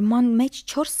գումարման մեջ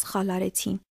 4 սխալ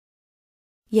արեցի։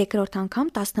 Երկրորդ անգամ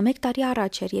 11 տարի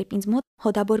առաջ էր, երբ ինձ մոտ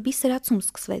հոդաբորբի սրացում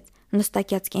սկսվեց,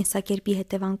 նստակյաց կենսակերպի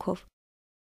հետևանքով։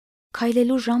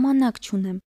 Քայլելու ժամանակ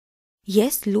չունեմ։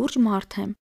 Ես լուրջ մարդ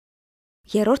եմ։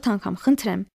 Երրորդ անգամ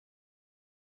խնդրեմ։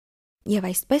 Եվ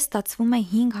այսպես ստացվում է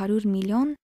 500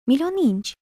 միլիոն ինչ։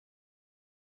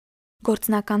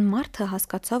 Գործնական մարդը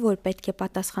հասկացավ, որ պետք է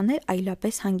պատասխանել,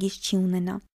 այլապես հանգիստ չի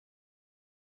ունենա։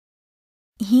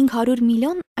 500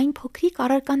 միլիոն այն փոքրիկ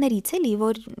առարկաներից էլի,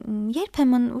 որ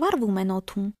երբեմն վառվում են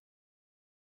օդում։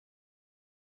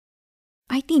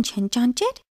 Այդ ինչ են,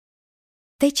 ճանճեր։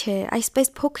 Դե չէ, այսպես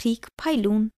փոքրիկ,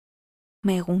 փայլուն,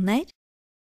 մեղուներ։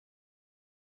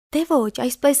 Դե ոչ,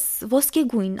 այսպես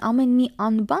ոսկեգույն, ամեն մի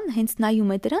անբան հենց նայում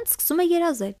է դրանց, սկսում է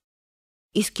երազել։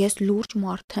 Իսկ ես լուրջ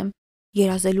մարդ եմ,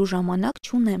 երազելու ժամանակ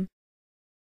չունեմ։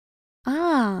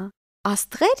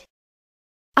 Աստղեր։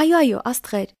 Այո,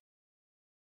 աստղեր։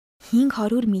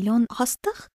 500 միլիոն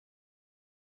աստղ։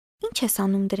 Ինչ ես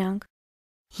անում դրանք։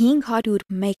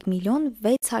 501 միլիոն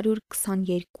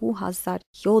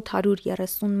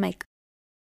 622,731։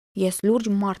 Ես լուրջ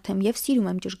մարդ եմ և սիրում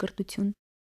եմ ճշգրտություն։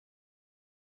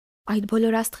 Այդ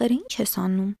բոլոր աստղերը ինչ ես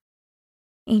անում։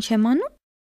 Ինչ եմ անում։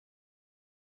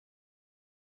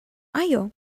 Այո։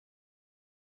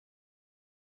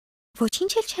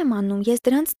 Ոչինչ էլ չեմ անում, ես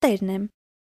դրանց տերն եմ։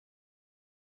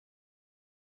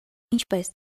 Ինչպես,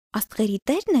 աստղերի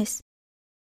տերն ես։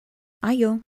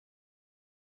 Այո։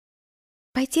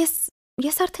 Բայց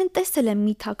ես արդեն տեսել եմ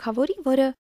մի թագավորի, որը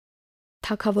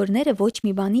թագավորները ոչ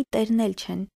մի բանի տերնել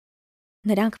չեն։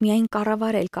 Նրանք միայն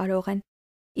կառավարել կարող են,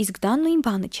 իսկ դա նույն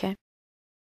բանը չէ։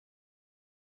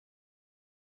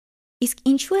 Իսկ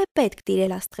ինչու է պետք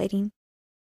տիրել աստղերին։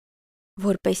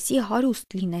 Որպեսզի հարուստ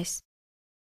լինես։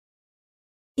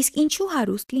 Իսկ ինչու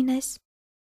հարուստ լինես։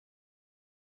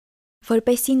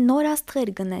 Որպեսզի նոր աստղեր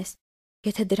գնես,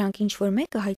 եթե դրանք ինչ-որ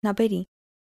մեկը հայտնաբերի։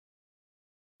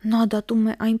 Նա դատում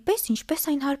է այնպես, ինչպես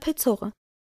այն հարբեցողը,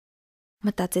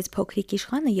 մտածեց փոքրիկ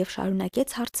իշխանը և շարունակեց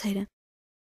հարցերը։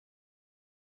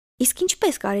 Իսկ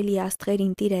ինչպես կարելի է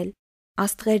աստղերին տիրել։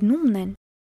 Աստղերն ումն են,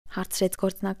 հարցրեց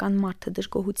գործնական մարդը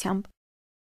դժգոհությամբ։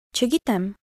 Չգիտեմ,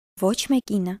 ոչ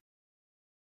մեկինը։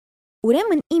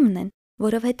 Ուրեմն իմն են,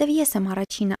 որովհետև ես եմ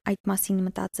առաջինը այդ մասին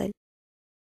մտածել։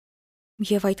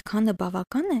 Եվ այդքանը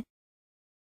բավական է։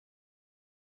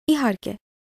 Իհարկե։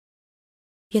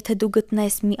 Եթե դու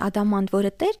գտնես մի ադամանդ,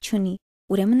 որը տեր չունի,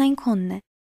 ուրեմն այն քոնն է։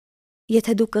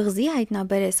 Եթե դու կղզի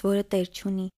հայտնաբերես, որը տեր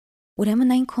չունի,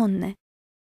 ուրեմն այն քոնն է։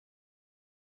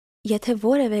 Եթե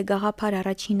որևէ գաղափար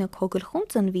առաջինը քո գլխում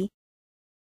ծնվի,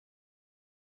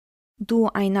 դու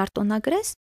այն արտոնագրես,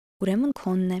 ուրեմն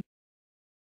քոնն է։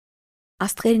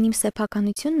 Աստղերն իմ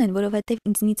սեփականությունն են, որովհետև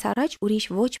ինձնից առաջ ուրիշ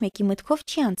ոչ մեկի մտքով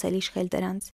չի անցել իշխել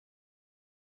դրանց։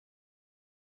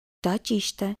 Դա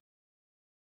ճիշտ է,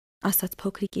 ասաց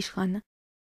փոքրիկ իշխանը։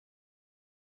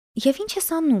 Եվ ինչ ես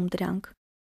անում դրանք։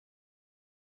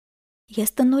 Ես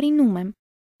տնօրինում եմ,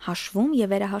 հաշվում և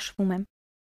վերահաշվում եմ։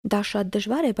 Դա շատ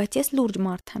դժվար է, բայց ես լուրջ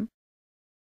մարդ եմ։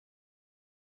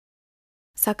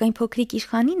 Սակայն փոքրիկ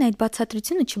իշխանին այդ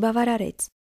բացատրությունը չբավարարեց։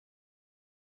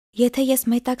 Եթե ես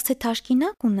մետաքսե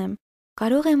թաշկինակ ունեմ,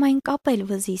 կարող եմ այն կապել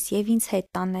վզիս և ինձ հետ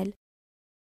տանել,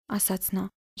 ասաց նա։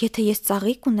 Եթե ես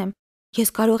ծաղիկ ունեմ, ես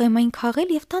կարող եմ այն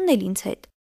քաղել և տանել ինձ հետ։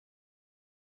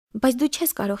 Բայց դու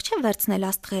չես կարող չէ վերցնել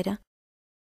աստղերը։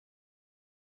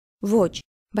 Ոչ,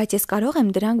 բայց ես կարող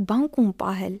եմ դրանք բանկում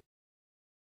պահել։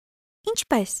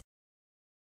 Ինչպես։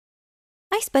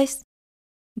 Այսպես։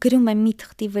 Գրում եմ մի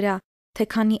թղթի վրա, թե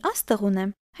քանի աստղ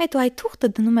ունեմ, հետո այդ թուղթը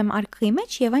դնում եմ արկղի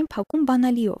մեջ և այն փակում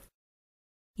բանալիով։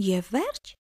 Եվ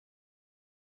վերջ։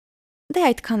 Դե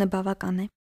այդքանը բավական է։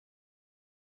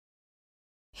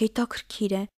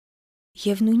 Հետաքրքիր է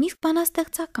և նույնիսկ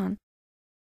բանաստեղծական։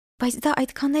 Բայց դա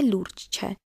այդքան էլ լուրջ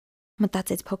չէ,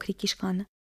 մտածեց փոքրիկ իշխանը,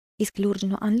 իսկ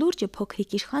լուրջն ու անլուրջը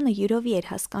փոքրիկ իշխանը յուրովի էր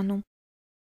հասկանում։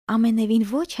 Ամենևին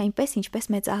ոչ այնպես, ինչպես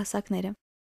մեծահասակները։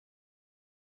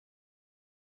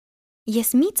 Ես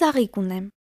մի ծաղիկ ունեմ,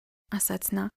 ասաց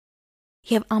նա,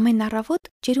 և ամեն առավոտ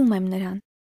ջրում եմ նրան։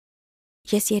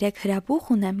 Ես 3 հրաբուխ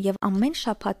ունեմ և ամեն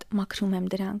շաբաթ մաքրում եմ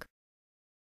դրանք։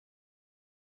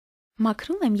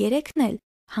 Մաքրում եմ 3-ն էլ,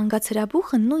 հանգած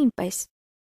հրաբուխը նույնպես։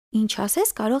 Ինչ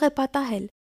ասես կարող է պատահել։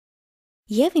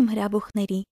 Եվ իմ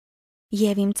հրաբուխների,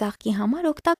 և իմ ծաղկի համար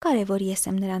օգտակար է, որ ես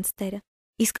եմ նրանց տերը,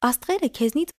 իսկ աստղերը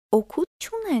քեզնից օգուտ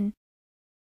չունեն։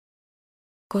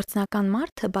 Գործնական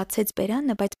մարդը բացեց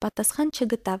բերանը, բայց պատասխան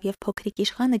չգտավ և փոքրիկ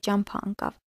իշխանը ճամփա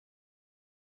ընկավ։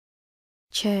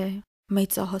 Չէ,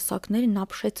 մեծահասակներն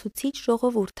ապշեցուցիչ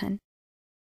ժողովուրդ են,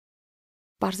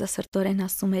 պարզասրտորեն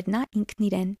ասում էր նա ինքն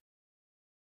իրեն,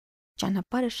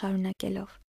 ճանապարհը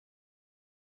շարունակելով։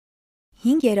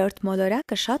 5-րդ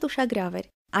մոլորակը շատ ուշագրավ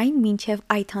էր, Այն մինչև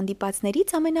այդ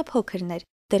հանդիպածներից ամենափոքրն էր,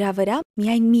 դրա վրա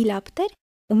միայն մի լապտեր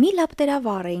ու մի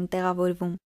լապտերավառ էին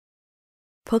տեղավորվում։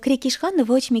 Փոքրիկ իշխանը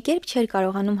ոչ մի կերպ չէր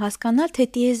կարողանում հասկանալ, թե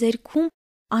տիեզերքում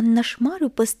աննշմար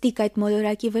ու պստիկ այդ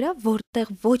մոլորակի վրա, որտեղ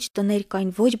ոչ տներ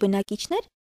կային, ոչ բնակիչներ,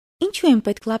 ինչու են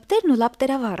պետք լապտերն ու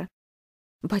լապտերավառը։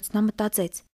 Բայց նա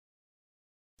մտածեց.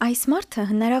 այս մարդը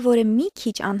հնարավոր է մի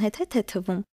քիչ անհեթեթ է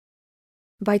թվում,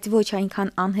 բայց ոչ այնքան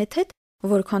անհեթեթ,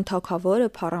 որքան թագավորը,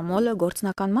 փառամոլը,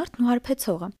 գործնական մարդն ու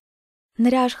հարբեցողը։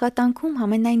 Նրա աշխատանքում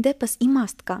համենայն դեպս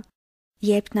իմաստ կա։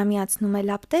 Երբ նա միացնում է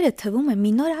լապտերը, թվում է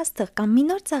մի նոր աստղ կամ մի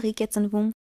նոր ծաղիկ է ծնվում։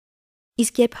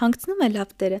 Իսկ երբ հանգցնում է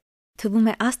լապտերը, թվում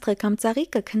է աստղը կամ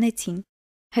ծաղիկը քնեցին։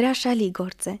 Հրաշալի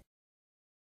գործ է։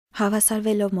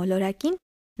 Հավասարվելով մոլորակին,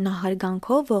 նա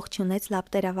հարգանքով ողջունեց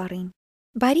լապտերավառին։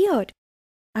 Բարի օր,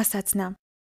 ասաց նա։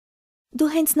 Դու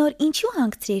հենց նոր ինչու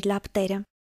հանգցրիր լապտերը։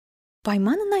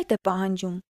 Պայմանն այդ է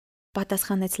պահանջում,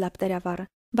 պատասխանեց լապտերավառը։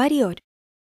 Բարի օր։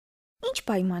 Ինչ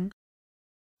պայման։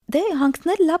 Դե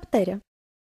հանգցնել լապտերը։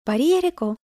 Բարի երեկո։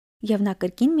 Եվ նա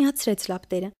կրկին միացրեց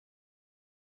լապտերը։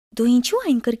 Դու ինչու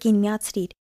այն կրկին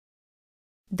միացրիր։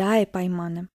 Դա է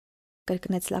պայմանը,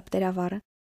 կրկնեց լապտերավառը։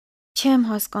 Չեմ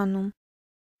հասկանում,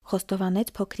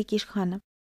 խոստովանեց փոքրիկ իշխանը։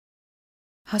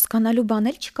 Հասկանալու բան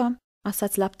էլ չկա,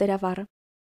 ասաց լապտերավառը։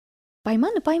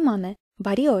 Պայմանը պայման է,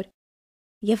 բարի օր։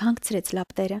 Եվ հանգցրեց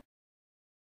լապտերը։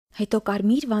 Հետո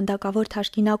կարմիր վանդակավոր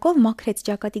թաշկինակով մաքրեց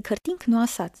ճակատի քրտինքն ու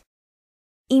ասաց.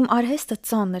 Իմ արհեստը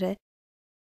ծանր է։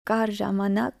 Կար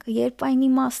ժամանակ, երբ այն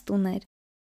իմաստ ուներ։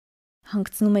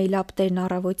 Հանգցնում էի լապտերն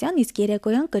առավոտյան, իսկ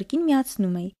երեկոյան կրկին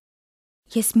միացնում էի։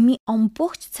 Ես մի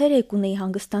ամբողջ ցերեկ ունեի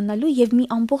հանգստանալու և մի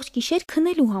ամբողջ գիշեր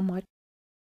քնելու համար։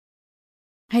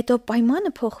 Հետո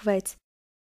պայմանը փոխվեց։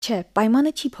 Չէ,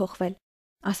 պայմանը չի փոխվել,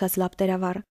 ասաց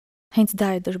լապտերավառը։ Հենց դա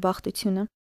է դժբախտությունը։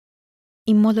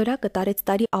 Իմ մոլորակը տարեց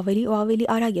տարի ավելի ու ավելի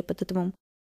արագ է պտտվում,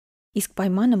 իսկ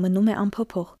պայմանը մնում է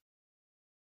ամփոփող։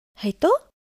 Հետո,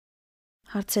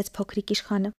 հարցրեց փոքրիկ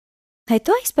իշխանը։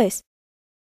 Հետո այսպես։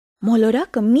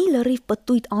 Մոլորակը մի լրիվ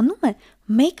պտույտ անում է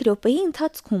 1 րոպեի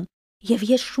ընթացքում, և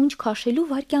ես շունչ քաշելու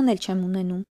վայրկյան էլ չեմ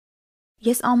ունենում։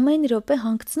 Ես ամեն րոպե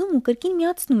հանգցնում ու կրկին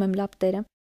միացնում եմ լապտերը։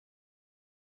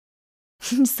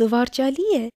 Զվարճալի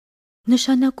է։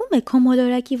 Նշանակում է քո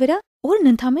մոլորակի վրա օրն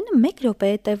ընդամենը 1 րոպե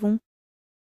է տևում։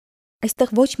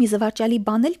 Այստեղ ոչ մի զվարճալի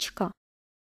բան էլ չկա,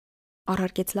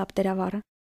 առարկեց լապտերավառը։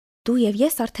 Դու և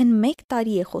ես արդեն 1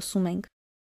 տարի է խոսում ենք։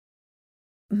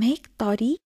 1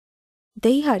 տարի։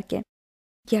 Դե իհարկե,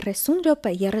 30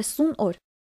 րոպե, 30 օր։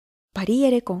 Բարի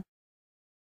երեկո։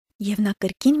 Եվ նա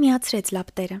կրկին միացրեց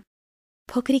լապտերը։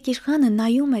 Փոքրիկ իշխանը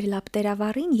նայում էր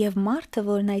լապտերավառին և մարդը,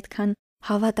 որն այդքան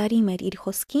հավատարիմ էր իր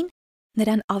խոսքին,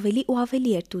 նրան ավելի ու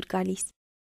ավելի էր դուր գալիս։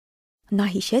 Նա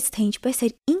հիշեց, թե ինչպես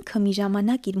էր ինքը մի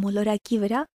ժամանակ իր մոլորակի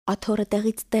վրա աթոռը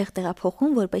տեղից տեղ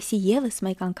տեղափոխում, որպեսզի ևս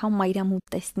մեկ անգամ մայրամուտ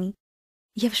տեսնի,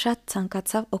 և շատ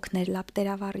ցանկացավ օգնել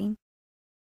լապտերավառին։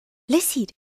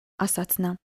 Լսիր, ասաց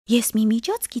նա, ես մի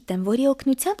միջոց գիտեմ, որի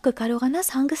օգնությամբ կկարողանաս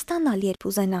հանգստանալ, երբ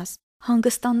ուզենաս։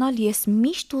 Հանգստանալ ես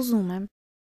միշտ ուզում եմ,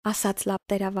 ասաց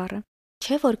լապտերավառը։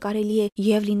 Չէ՞ որ կարելի է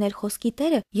և լինել խոսքի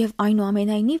տերը, և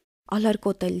այնուամենայնիվ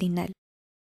ալարկոտ էլ լինել։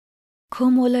 Քո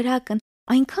մոլորակն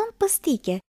այնքան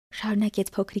պստիկ է,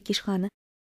 շարունակեց փոքրիկ իշխանը։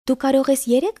 Դու կարող ես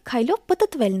 3 քայլով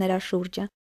պտտվել նրա շուրջը։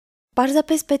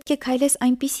 Պարզապես պետք է քայլես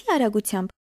այնպիսի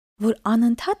արագությամբ, որ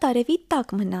անընդհատ արևի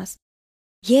տակ մնաս։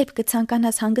 Երբ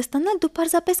կցանկանաս հանգստանալ, դու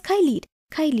պարզապես քայլիր,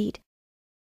 քայլիր։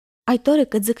 Այդ օրը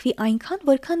կձգվի այնքան,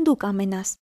 որքան դու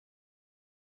կամենաս։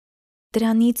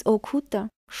 Դրանից օգուտը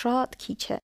շատ քիչ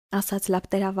է, ասաց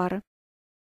լապտերավառը։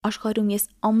 Աշխարհում ես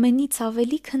ամենից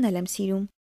ավելի քնել եմ սիրում։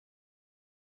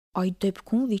 Այդ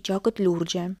դեպքում վիճակդ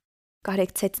լուրջ է,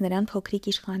 կարեկցեց նրան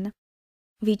փոքրիկ իշխանը։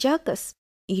 Վիճակս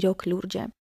իրոք լուրջ է,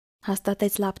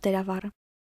 հաստատեց լապտերավառը։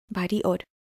 Բարի օր։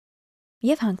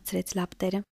 Եվ հանգցրեց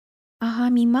լապտերը։ Ահա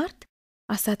մի մարդ,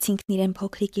 ասաց ինքն իրեն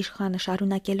փոքրիկ իշխանը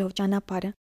շարունակելով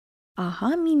ճանապարհը։ Ահա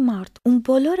մի մարդ, ում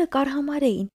բոլորը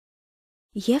կարհամարեին։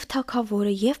 Եվ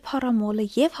թագավորը, և փառամոլը,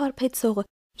 և հարբեցողը,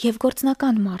 և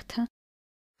գործնական մարդը։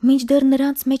 Մինչդեռ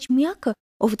նրանց մեջ միակը,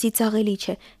 ով ծիծաղելի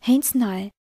չէ, հենց նա է։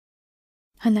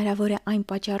 Հնարավոր է այն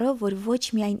պատճառով, որ ոչ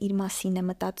միայն իր մասին է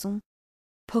մտածում։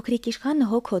 Փոքրիկ իշխանը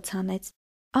հոգոց հանեց։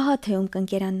 Ահա թե ում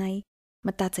կընկերանայի,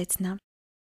 մտածեց նա։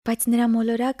 Բայց նրա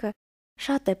մոլորակը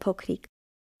շատ է փոքրիկ։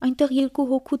 Այնտեղ 2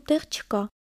 հոգու տեղ չկա։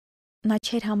 Նա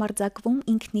չէր համարձակվում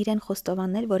ինքն իրեն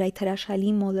խոստովանել, որ այդ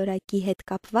հրաշալի մոլորակի հետ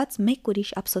կապված մեկ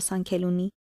ուրիշ ափսոսանքել ունի։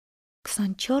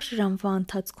 24 ժամվա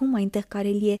ընթացքում այնտեղ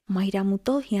կարելի է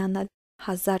մայրամուտով հիանալ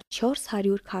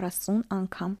 1440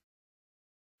 անգամ։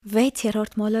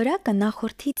 6-րդ մոլորակը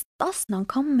նախորդից 10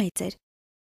 անգամ մեծ էր։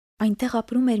 Այնտեղ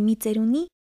ապրում էր մի ծերունի,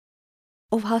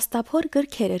 ով հաստափոր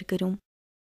գրքեր էր գրում։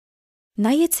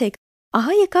 Նայեցեք,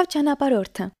 ահա եկավ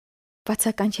ճանապարհորդը,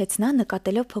 բացականչեց նա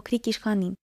նկատելով փոքրիկ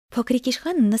իշխանին։ Փոքրիկ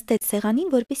իշխանը նստեց սեղանին,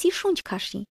 որպեսզի շունչ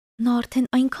քաշի։ Նա արդեն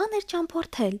այնքան էր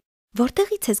ճամփորդել։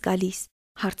 Որտեղից ես գալիս,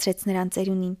 հարցրեց նրան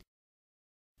ծերունին։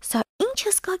 Սա ի՞նչ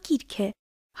հսկա գիրք է,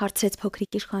 հարցրեց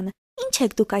փոքրիկ իշխանը։ Ինչ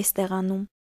եք դուք այստեղ անում։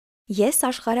 Ես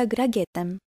աշխարհագրագետ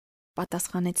եմ,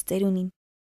 պատասխանեց ծերունին։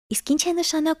 Իսկ ինչ է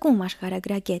նշանակում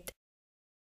աշխարհագրագետ։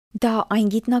 Դա այն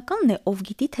գիտնականն է, ով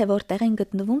գիտի, թե որտեղ են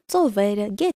գտնվում ծովերը,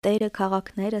 գետերը,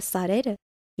 քաղաքները, սարերը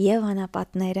եւ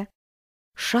անապատները։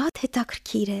 Շատ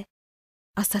հետաքրքիր է,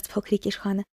 ասաց փոքրիկ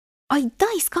իշխանը։ Այ դա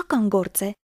իսկական գործ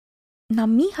է։ Նա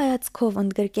մի հայացքով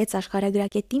ընդգրկեց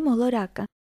աշխարհագրագետի մոլորակը։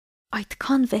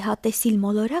 Այդքան վեհատեսիլ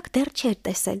մոլորակ դեռ չէր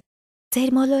տեսել։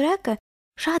 Ձեր մոլորակը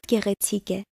շատ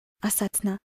գեղեցիկ է, ասաց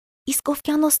նա։ Իսկ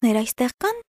օվկիանոսներ այստեղ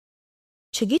կան։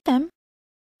 Չգիտեմ,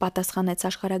 պատասխանեց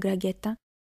աշխարհագրագետը։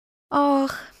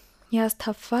 Ախ,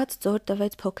 հիասթափված ձոր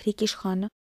տվեց փոքրիկ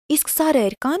իշխանը։ Իսկ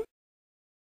սարեր կան։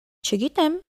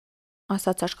 Չգիտեմ,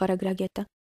 ասաց աշխարհագրագետը։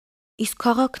 Իսկ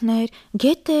քաղաքներ,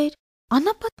 գետեր,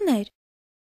 անապատներ։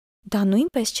 Դա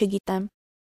նույնպես չգիտեմ։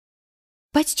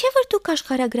 Բայց չէ՞ որ դուք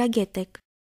աշխարհագրագետ եք։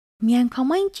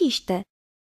 Միանգամայն ճիշտ է։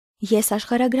 Ես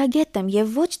աշխարհագրագետ եմ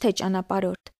եւ ոչ թե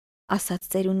ճանապարհորդ, ասաց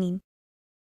ծերունին։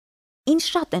 Ինձ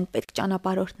շատ են պետք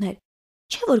ճանապարհորդներ։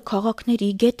 Չէ՞ որ քաղաքների,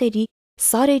 գետերի,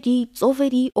 սարերի,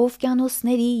 ծովերի,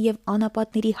 օվկիանոսների եւ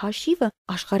անապատների հաշիվը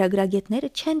աշխարհագրագետները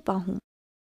չեն պահում։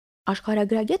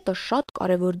 Աշխարհագրագետը շատ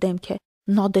կարևոր դեմք է։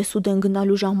 Նա դեսուդեն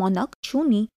գնալու ժամանակ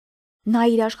չունի։ Նա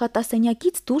իր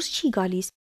աշխատասենյակից դուրս չի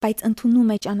գալիս, բայց ընդունում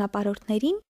է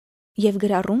ճանապարհորդներին եւ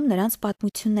գրառում նրանց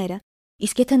պատմությունները։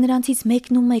 Իսկ եթե նրանցից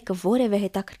մեկն ու մեկը որևէ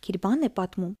հետաքրքիր բան է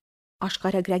պատմում,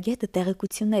 աշխարհագրագետը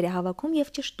տեղեկություններ է հավաքում եւ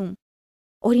ճշտում։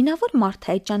 Օրինավոր մարդ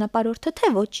է այդ ճանապարհորդը, թե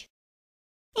ոչ։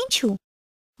 Ինչու՞։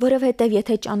 Որովհետեւ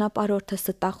եթե ճանապարհորդը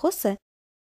ստախոս է,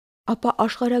 ապա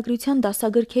աշխարհագրության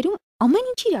դասագրքերում ամեն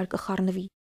ինչ իրար կխառնվի։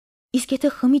 Իսկ եթե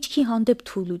խմիչքի հանդեպ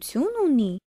թուլություն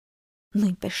ունի,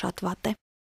 նույնպես շատ վատ է։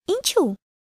 Ինչու՞։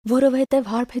 Որովհետև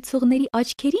հարբեցողների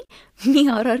աչքերին մի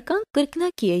առարկան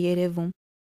կրկնակի է երևում։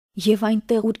 Եվ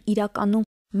այնտեղ, ուր իրականում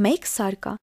մեկ սար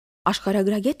կա,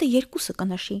 աշխարհագրագետը երկուսը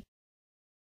կնշի։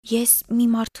 Ես մի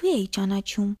մարդու էի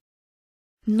ճանաչում։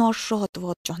 Նա շատ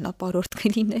վատ ճանապարհորդ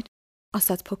կլիներ,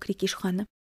 ասաց փոքրիկ իշխանը։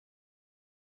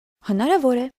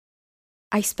 Հնարավոր է։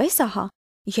 Այսպես ահա,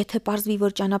 եթե պարզվի,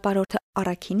 որ ճանապարհորդը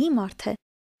առաքինի մարդ է,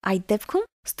 այդ դեպքում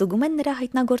ստուգում են նրա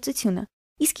հայտնագործությունը։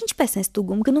 Իսկ ինչպես են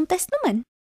ստուգում, գնում տեսնում են։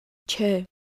 Չէ,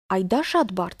 այ դա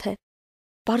շատ բարդ է։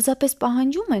 Պարզապես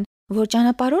պահանջում են, որ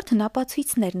ճանապարհորդն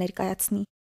ապացույցներ ներկայացնի։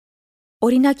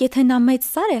 Օրինակ, եթե նա մեծ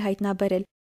սար է հայտնաբերել,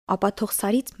 ապա թող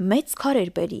սարից մեծ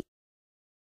քարեր բերի։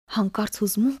 Հանկարծ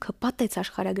հուզմունքը պատեց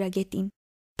աշխարհագրագետին։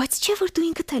 Բայց չէ՞ որ դու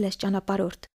ինքդ ես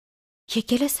ճանապարհորդ։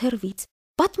 Եկել ես հեռվից,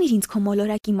 պատմիր ինձ քո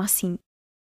մոլորակի մասին։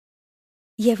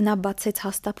 Եվ նա բացեց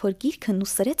հաստափոր գիրքն ու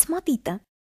սրեց մատիտը։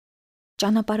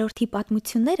 Ճանապարհորդի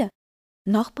պատմությունները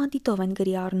նախ պանդիտով են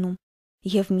գրի առնում,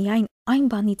 եւ միայն այն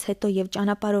բանից հետո եւ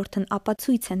ճանապարհորդն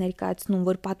ապացույց է ներկայացնում,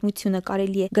 որ պատմությունը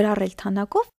կարելի է գրառել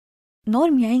թանակով,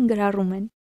 նոր միայն գրառում են։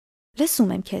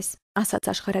 Լսում եմ քեզ, ասաց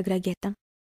աշխարհագրագետը։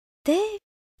 Դե,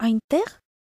 այնտեղ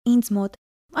ինձ մոտ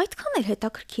այդքան էլ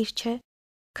հետաքրքիր չէ,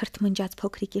 քրթմնջաց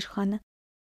փոքրիկ իշխանը։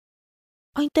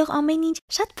 Այնտեղ ամեն ինչ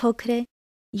շատ փոքր է։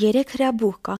 3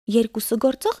 հրաբուխ կա, 2-ը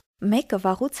գործող, 1-ը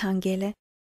վաղուց հանգել է։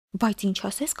 Բայց ինչ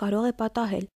ասես կարող է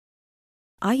պատահել։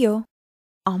 Այո,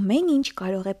 ամեն ինչ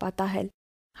կարող է պատահել,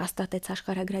 հաստատեց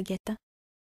աշխարհագրագետը։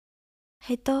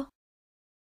 Հետո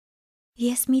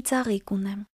ես մի ծաղիկ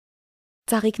ունեմ։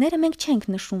 Ծաղիկները մենք չենք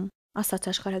նշում, ասաց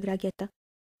աշխարհագրագետը։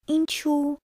 Ինչու՞։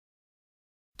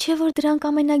 Չէ՞ որ դրանք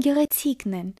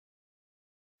ամենագեղեցիկն են։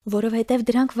 Որովհետև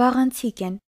դրանք վաղանցիկ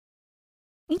են։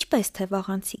 Ինչպես թե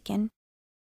վաղանցիկ են։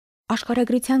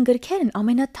 Աշխարհագրության գրքերն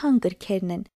ամենաթանկ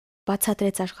գրքերն են,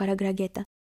 բացատրեց աշխարհագրագետը։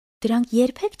 Դրանք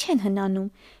երբեք չեն հնանում,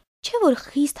 չէ՞ որ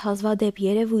խիստ հազվադեպ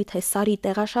երևույթ է սարի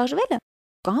տեղաշարժվելը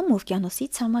կամ օվկիանոսի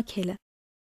ցամաքելը։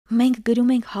 Մենք գրում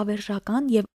ենք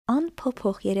հավերժական եւ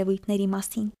անփոփող երևույթների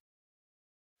մասին։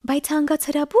 Բայց հանգած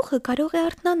հրաբուխը կարող է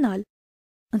արթնանալ,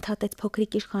 ընդհատեց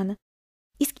փոքրիկ իշխանը։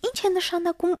 Իսկ ինչ է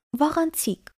նշանակում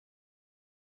վաղանցիկ։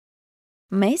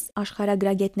 Մեզ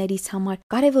աշխարհագրագետներիս համար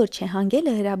կարևոր չէ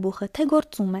հանգելը հրաբուխը, թե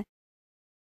գործում է,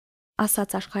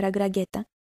 ասաց աշխարհագրագետը։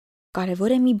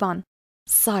 Կարևոր է մի բան՝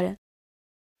 սարը։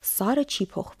 Սարը չի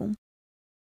փոխվում։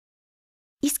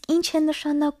 Իսկ ինչ է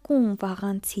նշանակում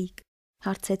վաղանցիկ,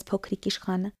 հարցեց փոքրիկ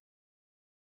իշխանը։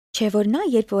 Չէ՞ որ նա,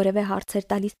 երբ որևէ հարց էր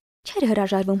տալիս, չէր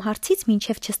հրաժարվում հարցից,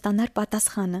 մինչև չստանար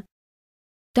պատասխանը։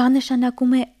 Դա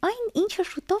նշանակում է այն, ինչը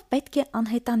շուտով պետք է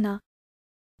անհետանա։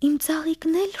 Իմ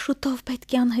ծաղիկն էլ շուտով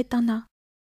պետք է անհետանա։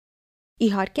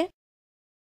 Իհարկե։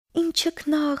 Իմ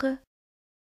չքնաղը։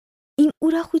 Իմ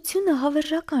ուրախությունը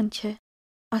հավերժական չէ,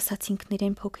 ասաց ինքն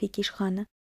իրեն փոքրիկ իշխանը։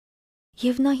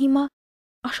 Եվ նա հիմա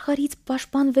աշխարհից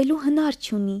պաշտպանվելու հնար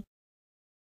չունի։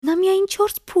 Նա միայն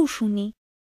 4 փուշ ունի։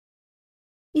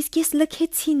 Իսկ ես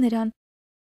լքեցի նրան,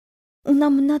 ու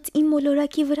նա մնաց իմ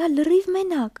մոլորակի վրա լրիվ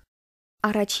մենակ։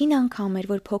 Առաջին անգամ էր,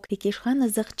 որ փոքրիկ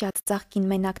իշխանը զղջաց ծաղկին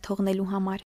մենակ թողնելու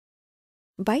համար։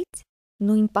 Բայց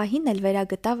նույն պահին էլ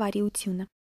վերագտավ արիությունը։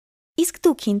 Իսկ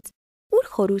դուք ինձ ուր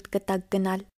խորհուրդ կտաք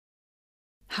գնալ,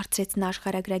 հարցրեց նա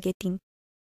աշխարհագրագետին։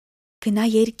 Գնա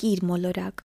երկիր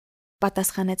մոլորակ,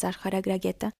 պատասխանեց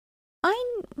աշխարհագրագետը։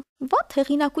 Այն վատ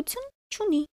հեղինակություն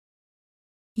չունի։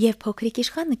 Եվ փոքրիկ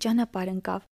իշխանը ճանապարհ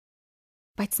ընկավ,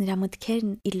 բայց նրա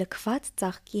մտքերն իր լքված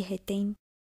ծաղկի հետ էին։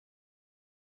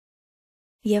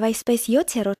 Եվ այսպես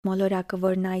 7-րդ մոլորակը,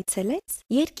 որ նա այցելեց,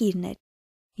 երկիրն էր։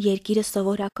 Երկիրը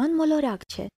սովորական մոլորակ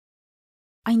չէ։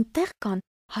 Այնտեղ կան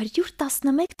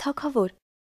 111 թագավոր,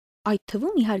 այդ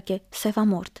թվում իհարկե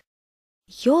սևամորթ,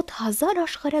 7000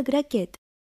 աշխարհագրագետ,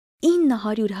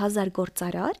 900,000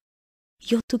 գործարար,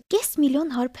 7.5 միլիոն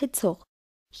հարբեցող,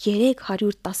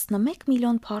 311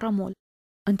 միլիոն փառամոլ,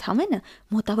 ընդամենը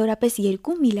մոտավորապես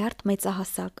 2 միլիարդ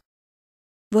մեծահասակ։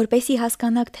 Որպեսզի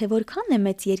հասկանաք, թե որքան է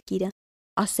մեծ երկիրը,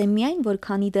 ասեմ միայն, որ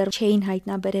քանի դեռ չէին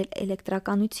հայտնաբերել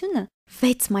էլեկտրականությունը,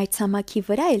 6 մայրցամաքի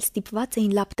վրա էլ ստիպված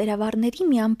էին լապտերավառների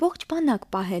մի ամբողջ բանակ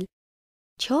պահել,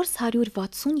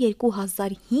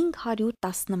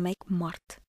 462,511 մարդ։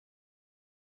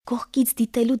 Կողքից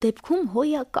դիտելու դեպքում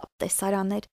հոյակապ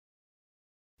տեսարան էր։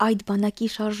 Այդ բանակի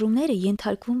շարժումները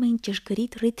ենթարկվում էին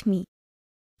ճշգրիտ ռիթմի,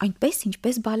 այնպես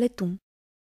ինչպես բալետում։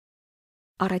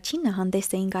 Առաջինը հանդես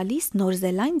էին գալիս Նոր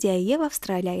Զելանդիայի և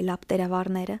Ավստրալիայի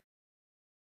լապտերավառները։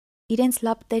 Իրենց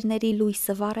լապտերների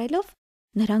լույսը վառելով,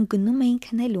 նրանք գնում էին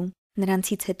քնելու,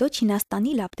 նրանցից հետո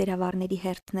Չինաստանի լապտերավառների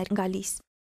հերթն էր գալիս։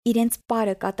 Իրենց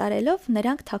պարը կատարելով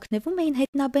նրանք թաքնվում էին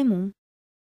հետնաբեմում,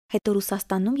 հետո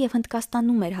Ռուսաստանում և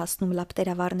Հնդկաստանում էր հասնում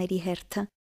լապտերավառների հերթը,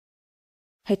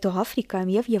 հետո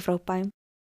Աֆրիկայում և Եվրոպայում,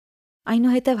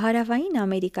 այնուհետև Հարավային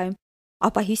Ամերիկայում,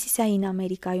 ապա Հյուսիսային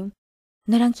Ամերիկայում։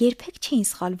 Նրանք երբեք չէին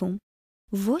սխալվում,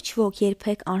 ոչ ոք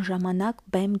երբեք անժամանակ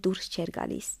բեմ դուրս չէր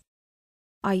գալիս։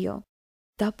 Այո,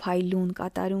 դա փայլուն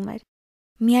կատարում էր։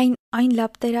 Միայն այն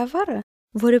լապտերավառը,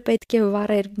 որը պետք է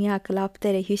վառեր միակ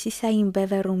լապտերը Հյուսիսային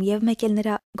բևեռում և մեկ էլ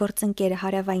նրա գործընկերը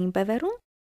Հարավային բևեռում,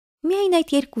 միայն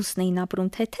այդ երկուսն էին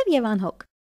ապրում թեթև և անհոգ։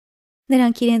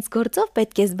 Նրանք իրենց գործով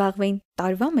պետք է զբաղվեին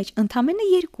տարվա մեջ ընդամենը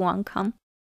 2 անգամ։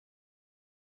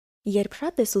 Երբ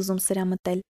շատ ես ուզում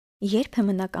սրամտել,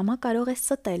 երբեմն ակամա կարող ես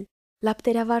ստել։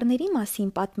 Լապտերավառների մասին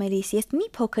պատմելիս ես մի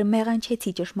փոքր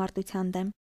մեղանչեցի ճշմարտության դեմ։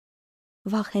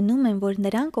 Վախենում եմ, որ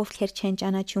նրանք, ովքեր չեն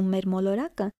ճանաչում մեր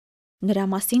մոլորակը, նրա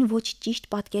մասին ոչ ճիշտ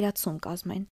պատկերացում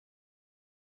կազմեն։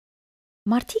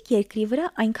 Մարդիկ երկրի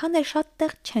վրա այնքան էլ շատ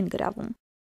տեղ չեն գրավում։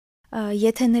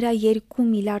 Եթե նրա 2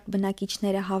 միլիարդ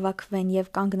բնակիչները հավաքվեն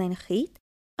և կանգնեն խիտ,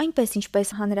 այնպես ինչպես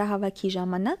հանրահավաքի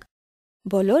ժամանակ,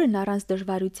 բոլորն առանց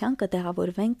դժվարության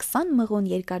կտեղավորվեն 20 մղոն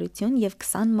երկարություն և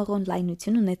 20 մղոն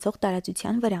լայնություն ունեցող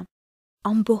տարածության վրա։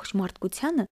 Ամբողջ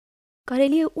մարդկությանը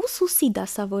կարելի է ուսի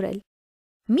դասավորել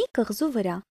մի կղզու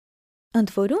վրա,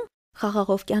 ընդ որում Խաղաղ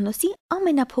օվկիանոսի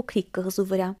ամենափոքրիկ կղզու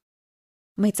վրա։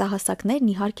 Մեծահասակներն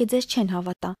իհարկե ձեզ չեն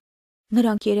հավատա։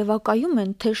 Նրանք երևակայում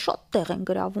են, թե շատ տեղ են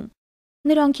գրավում։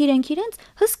 Նրանք իրենց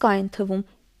հսկա են թվում,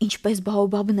 ինչպես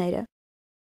բաոբաբները։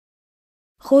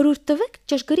 Խորհուրդ տվեք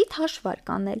ճշգրիտ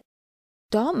հաշվարկ անել։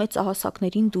 Դա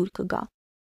մեծահասակներին դուր կգա։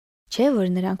 Չէ՞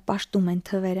 որ նրանք պաշտում են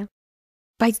թվերը։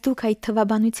 Բայց դուք այդ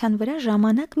թվաբանության վրա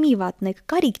ժամանակ մի վատնեք,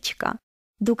 կարիք չկա։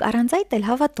 Դուք առանց այդ էլ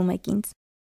հավատում եք ինձ։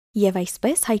 Եվ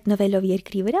այսպես հայտնվելով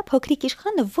երկրի վրա փոքրիկ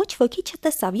իշխանը ոչ ոքի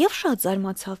չտեսավ և շատ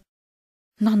զարմացավ։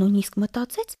 Նա նույնիսկ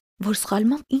մտածեց, որ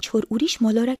սխալմամբ ինչ-որ ուրիշ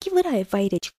մոլորակի վրա է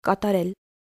վայրեջք կատարել։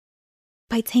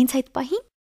 Բայց հենց այդ պահին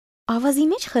ավազի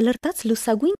մեջ խլրտաց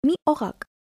լուսագույն մի օղակ։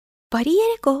 Բարի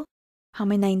երեկո,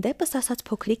 համենայն դեպս ասաց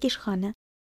փոքրիկ իշխանը։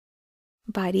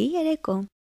 Բարի երեկո,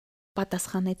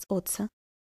 պատասխանեց օձը։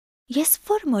 Ես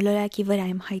ո՞ր մոլորակի վրա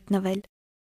եմ հայտնվել։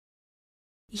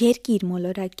 Երկիր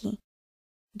մոլորակի։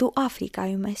 Դու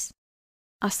Աֆրիկայում ես,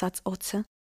 ասաց օձը։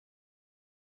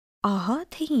 Ահա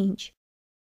թե ինչ։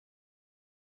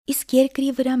 Իսկ երկրի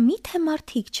վրա միթե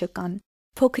մարդիկ չկան,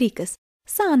 փոքրիկս,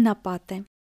 սա անապատ է։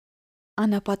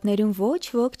 Անապատներում ոչ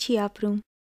ոք չի ապրում,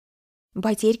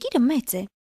 բայց երկիրը մեծ է։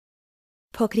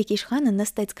 Փոքրիկ իշխանը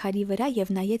նստեց քարի վրա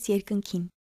և նայեց երկնքին։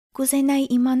 Կուզենայի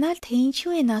իմանալ, թե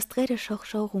ինչու են աստղերը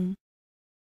շողշողում,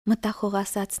 մտախոհ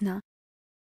ասաց նա։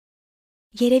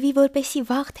 Երևի որպեսի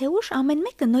վաղ թե ուշ ամեն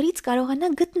մեկը նորից կարողանա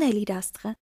գտնել իր աստղը։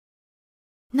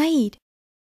 Նայիր,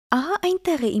 ահա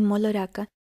այնտեղ է իմ մոլորակը,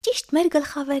 ճիշտ մեր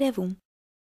գլխավերևում։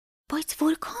 Բայց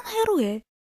որքան հեռու է։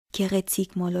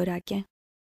 Գեղեցիկ մոլորակ է,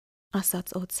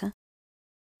 ասաց օձը։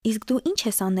 Իսկ դու ինչ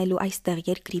ես անելու այստեղ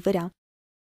երկրի վրա։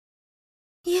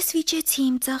 Ես վիճեցի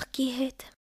իմ ծաղկի հետ,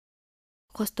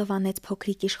 խոստովանեց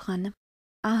փոքրիկ իշխանը։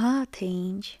 Ահա թե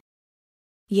ինչ։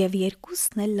 Եվ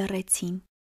երկուսն էլ լռեցին։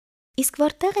 Իսկ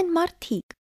որտեղ են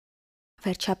մարդիկ։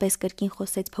 Վերջապես կրկին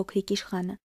խոսեց փոքրիկ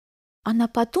իշխանը։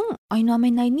 Անապատում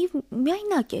այնուամենայնիվ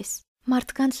միայնակ ես,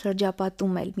 մարդկանց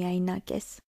շրջապատում էլ միայնակ ես,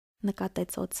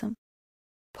 նկատեց օձը։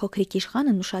 Փոքրիկ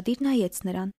իշխանն ուշադիր նայեց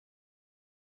նրան։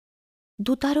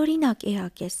 Դու տարօրինակ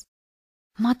էակ ես,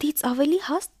 մատից ավելի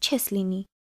հաստ չես լինի,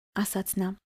 ասաց նա։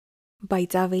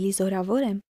 Բայց ավելի զորավոր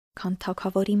եմ, քան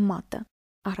թագավորի մատը,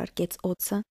 առարկեց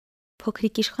օձը։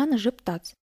 Փոքրիկ իշխանը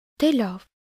ժպտաց. Դե լավ,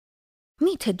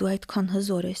 միթե դու այդքան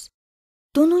հզոր ես,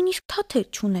 դու նույնիսկ թաթեր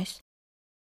չունես,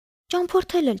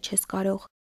 ճամփորդել էլ չես կարող։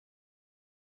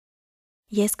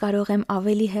 Ես կարող եմ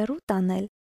ավելի հեռու տանել,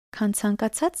 քան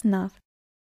ցանկացած նավ,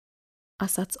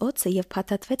 ասաց օձը և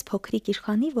փաթաթվեց փոքրիկ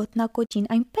իշխանի ոտնակոճին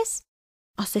այնպես,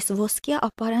 ասես ոսկյա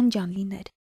ապարանջան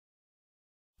լիներ։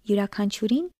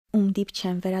 Յուրաքանչյուրին, ում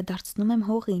դիպչեմ վերադարձնում եմ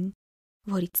հողին,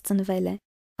 որից ծնվել է,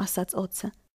 ասաց օձը։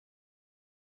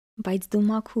 Բայց դու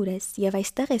մաքուր ես և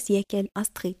այստեղ ես եկել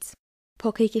աստղից։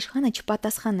 Փոքրիկ իշխանը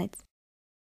չպատասխանեց։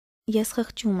 Ես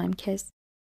խղճում եմ քեզ,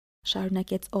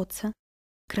 շարունակեց օձը։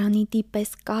 Գրանիտի պես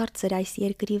կարծր այս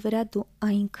երկրի վրա դու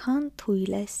այնքան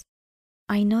թույլ ես։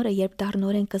 Այն օրը, երբ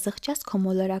դառնորեն կզղջաս քո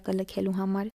մոլորակը լքելու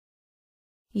համար,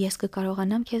 ես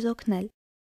կկարողանամ քեզ օգնել։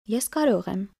 Ես կարող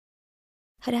եմ։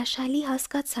 Հրաշալի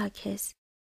հասկացա քեզ,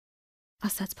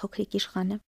 ասաց փոքրիկ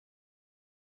իշխանը։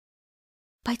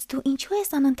 Բայց դու ինչու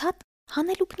ես անընդհատ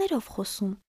հանելուկներով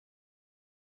խոսում։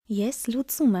 Ես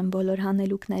լուծում եմ բոլոր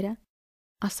հանելուկները,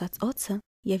 ասաց օձը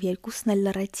և երկուսն էլ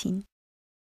լռեցին։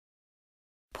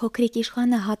 Փոքրիկ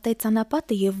իշխանը հատեց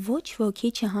անապատը և ոչ ոքի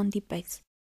չհանդիպեց։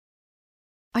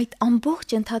 Այդ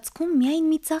ամբողջ ընթացքում միայն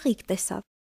մի ծաղիկ տեսավ,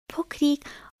 փոքրիկ,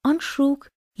 անշուք,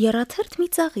 եռաթերթ մի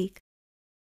ծաղիկ։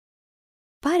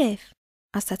 Բարև,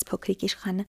 ասաց փոքրիկ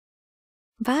իշխանը։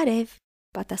 Բարև,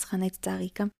 պատասխանեց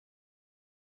ծաղիկը։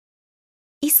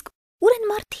 Իսկ ուր են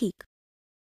մարդիկ։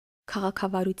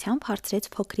 Քաղաքավարությամբ հարցրեց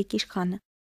փոքրիկ իշխանը։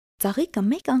 Ծաղիկը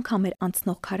մեկ անգամ էր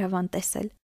անցնող քարավան տեսել։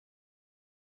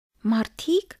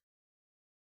 Մարդիկ։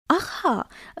 Ահա,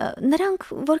 նրանք,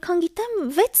 որքան գիտեմ,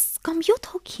 6 կամ 7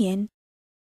 հոգի են։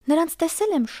 Նրանց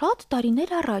տեսել եմ շատ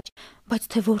տարիներ առաջ, բայց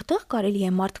թե որտեղ կարելի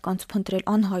է մարդկանց փնտրել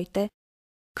անհայտ է։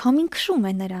 Քամին քշում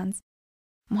է նրանց։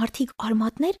 Մարդիկ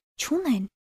արմատներ չունեն։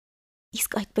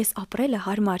 Իսկ այդպես ապրելը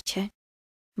հարմար չէ։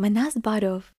 Մնաս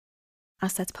բարով,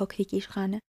 ասաց փոքրիկ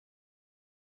իշխանը։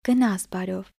 Գնաս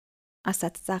բարով,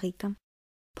 ասաց ծաղիկը։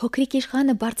 Փոքրիկ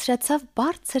իշխանը բարձրացավ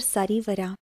բարձր սարի վրա։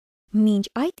 Մինչ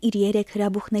այդ իր 3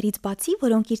 հրաբուխներից բացի,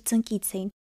 որոնք իր ծնկից էին,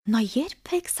 նա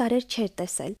երբեք սարեր չէր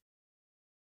տեսել։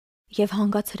 Եվ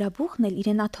հանգած հրաբուխն էլ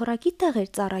իրեն աթոռակի տեղ էր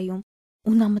ծառայում,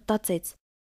 ու նա մտածեց.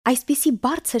 այսպիսի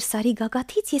բարձր սարի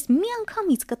գագաթից ես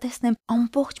միանգամից կտեսնեմ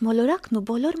ամբողջ մոլորակն ու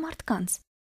բոլոր մարդկանց,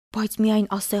 բայց միայն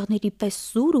ասեղների պես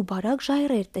սուր ու բարակ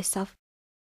ժայռեր տեսավ։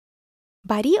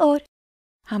 Բարի օր,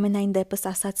 համենայն դեպս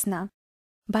ասաց նա։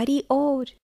 Բարի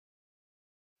օր,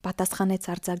 պատասխանեց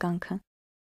արձագանքը։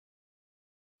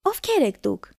 Ովքեր եք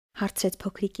դուք, հարցրեց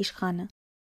փոքրիկ իշխանը։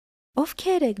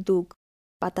 Ովքեր եք դուք,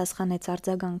 պատասխանեց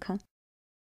արձագանքը։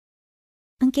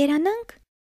 Ընկերանանք։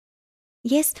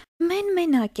 Ես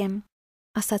մենակ եմ,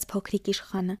 ասաց փոքրիկ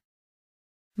իշխանը։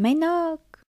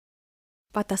 Մենակ,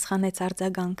 պատասխանեց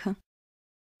արձագանքը։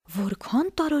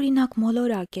 Որքան տարօրինակ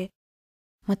մոլորակ է,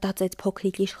 մտածեց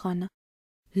փոքրիկ իշխանը։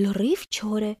 Լրիվ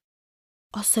չոր է,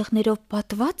 ասեղներով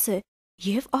պատված է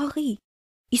և աղի,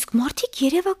 իսկ մարդիկ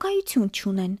երևակայություն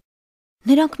չունեն։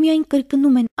 Նրանք միայն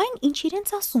կրկնում են այն, ինչ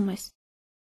իրենց ասում ես։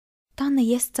 Տանը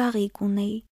ես ծաղիկ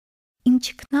ունեի, իմ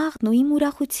ճկնաղն ու իմ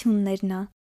ուրախությունն նա։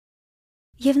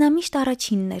 Եվ նա միշտ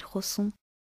առաջինն էր խոսում։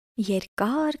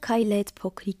 Երկար քայլեց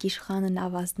փոքրիկ իշխանն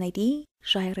ավազների,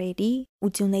 ժայռերի ու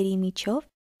ձյուների միջով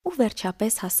ու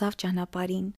վերջապես հասավ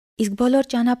ճանապարհին։ Իսկ բոլոր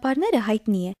ճանապարհները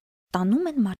հայտնի է, տանում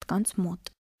են մարդկանց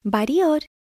մոտ։ Բարի օր,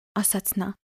 ասաց նա։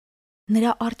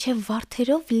 Նրա առջև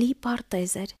վարդերով լի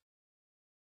պարտեզ էր։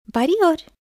 Բարի օր,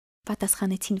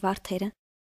 պատասխանեցին վարդերը։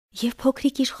 Եվ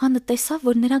փոքրիկ իշխանը տեսավ,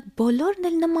 որ նրանք բոլորն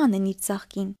էլ նման են իր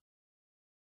ծաղկին։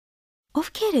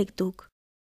 Ովքեր եք դուք,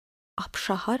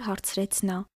 ապշահար հարցրեց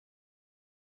նա։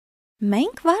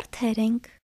 Մենք վարդեր ենք,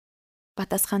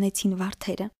 պատասխանեցին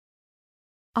վարդերը։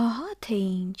 Ահա թե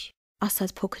ինչ,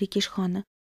 ասաց փոքրիկ իշխանը։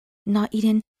 Նա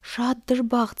իրեն շատ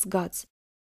դժբախտ զգաց։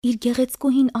 Իր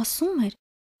գեղեցկուհին ասում էր,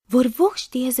 որ ողջ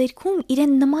տիեզերքում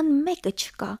իրեն նման մեկը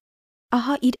չկա։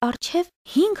 Ահա իր առջև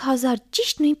 5000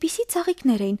 ճիշտ նույնպիսի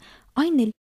ծաղիկներ էին, այն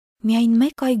էլ միայն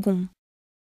մեկ այգում։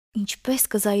 Ինչպես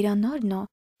կզայրանար նա,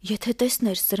 եթե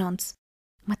տեսներ սրանց,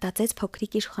 մտածեց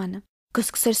փոքրիկ իշխանը։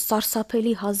 Կսկսեր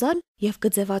սարսափելի հազալ եւ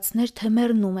կձևացներ, թե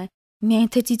մեռնում է,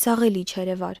 միայն թե ծիծաղելի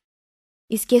չերևար։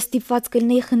 Իսկ ես ստիպված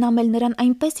կլինեի խնամել նրան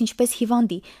այնպես, ինչպես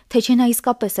հիվանդի, թե չէ նա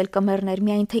իսկապես էլ կմեռներ,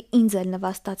 միայն թե ինձ էլ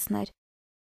նվաստացներ։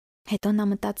 Հետո նա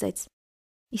մտածեց.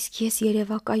 իսկ ես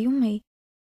երևակայում էի,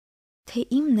 թե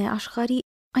իմն է աշխարհի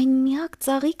այն միակ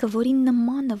ծաղիկը, որին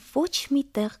նմանը ոչ մի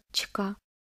տեղ չկա։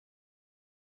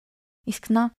 Իսկ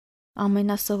նա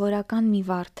ամենասովորական մի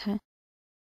վարդ է։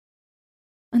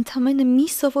 Ընդամենը մի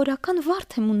սովորական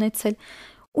վարդ եմ ունեցել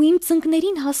ու իմ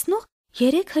ծնկներին հասնող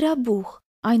 3 հրաբուխ,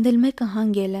 այն էլ մեկը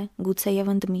հանգել է,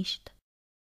 գուցեև ընդմիշտ։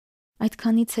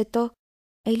 Այդքանից հետո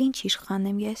էլ ինչ իշխան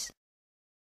եմ ես։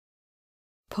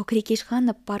 Փոքրիկ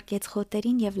իշխանը պառկեց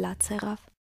խոտերին եւ լաց եղավ։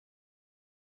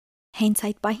 Հենց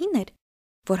այդ պահին էր,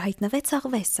 որ հայտնվեց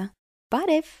աղվեսը։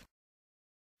 Բարև,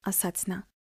 ասաց նա։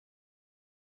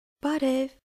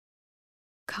 Բարև,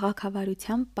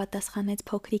 քաղաքավարությամբ պատասխանեց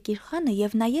փոքրիկ իշխանը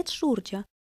եւ նայեց շուրջը,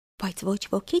 բայց ոչ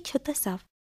ոքի չտեսավ։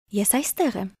 Ես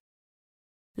այստեղ եմ,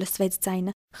 լսվեց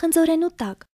ձայնը, խնձորեն ու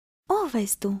տակ։ Ո՞վ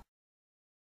ես դու։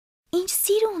 Ինչ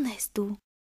սիրուն ես դու։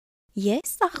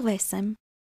 Ես աղվես եմ,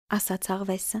 ասաց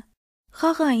աղվեսը։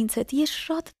 Խաղա ինձ հետ, ես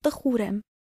շատ տխուր եմ,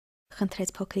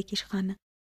 խնդրեց փոքրիկ իշխանը։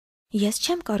 Ես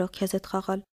չեմ կարող քեզ հետ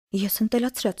խաղալ, ես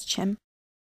ընտելացված չեմ։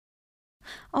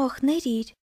 Ախ,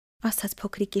 ներիր, ասաց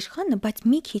փոքրիկ իշխանը, բայց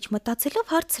մի քիչ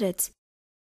մտածելով հարցրեց.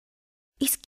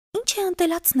 Իսկ ինչ է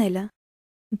ընտելացնելը։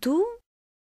 Դու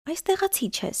այստեղացի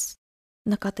չես,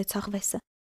 նկատեց աղվեսը։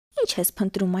 Ինչ ես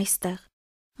փնտրում այստեղ։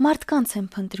 Մարդկանց եմ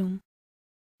փնտրում,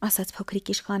 ասաց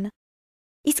փոքրիկ իշխանը։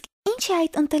 Իսկ ինչ է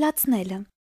այդ ընտելացնելը։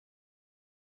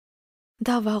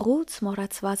 Դա վաղուց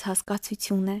մոռացված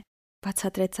հասկացություն է,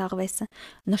 բացատրեց աղվեսը,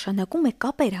 նշանակում է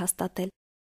կապեր հաստատել։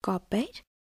 Կապեր։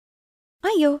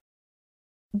 Այո,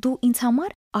 դու ինձ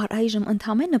համար առայժմ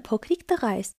ընդամենը փոքրիկ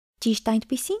տղա ես, ճիշտ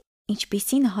այնպիսին,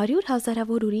 ինչպիսին 100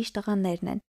 հազարավոր ուրիշ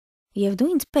տղաներն են, եւ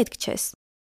դու ինձ պետք չես,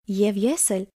 եւ ես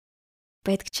էլ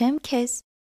պետք չեմ քեզ։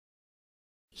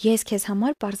 Ես քեզ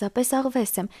համար պարզապես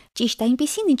աղվես եմ, ճիշտ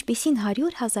այնպիսին, ինչպիսին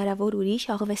 100 հազարավոր ուրիշ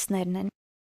աղվեսներն են։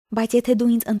 Բայց եթե դու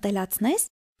ինձ ընտելացնես,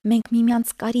 մենք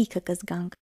միմյանց կարիքը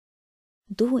կզգանք։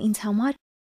 Դու ինձ համար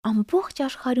ամբողջ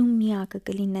աշխարհում միակը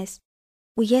կլինես,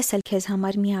 ու ես էլ քեզ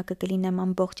համար միակը կլինեմ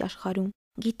ամբողջ աշխարհում։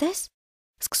 Գիտես,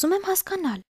 սկսում եմ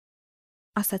հասկանալ,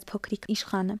 ասաց փոքրիկ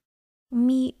իշխանը։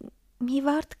 Մի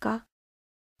վարդ կա։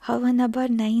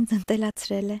 Հավանաբար նա ինձ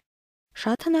ընտելացրել է։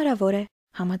 Շատ հնարավոր է,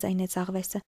 համաձայնեց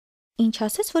աղվեսը։ Ինչ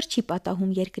ասես, որ չի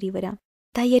պատահում երկրի վրա։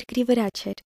 Դա երկրի վրա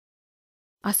չէր,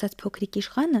 ասաց փոքրիկ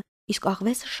իշխանը, իսկ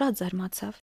աղվեսը շատ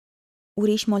զարմացավ։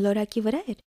 Ուրիշ մոլորակի վրա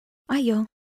էր։ Այո,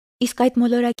 իսկ այդ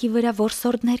մոլորակի վրա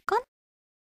որսորդներ կան։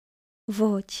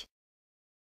 Ոչ։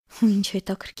 Ինչ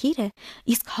հետաքրքիր է,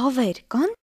 իսկ հավեր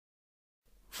կան։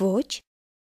 Ոչ։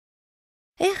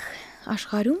 Էխ,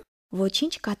 աշխարհում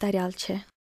ոչինչ կատարյալ չէ,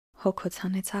 հոգոց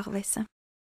հանեց աղվեսը։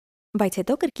 Բայց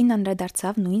հետո կրկին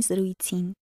անդրադարձավ նույն զրույցին։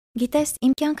 Գիտես,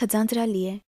 իմ կյանքը ձանձրալի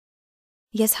է։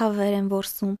 Ես հավեր եմ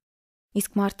որսում,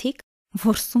 իսկ մարդիկ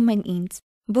որսում են ինձ։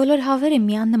 Բոլոր հավերը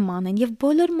միանման են եւ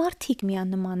բոլոր մարդիկ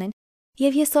միանման են,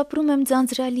 եւ ես ապրում եմ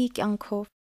ձանձրալի կյանքով։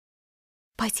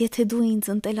 Բայց եթե դու ինձ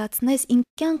ընտելացնես, իմ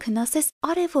կյանքն ասես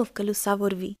արևով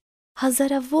կլուսավորվի։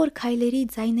 Հազարավոր քայլերի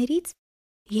ձայներից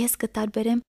ես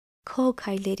կտարբերեմ քո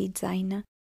քայլերի ձայնը։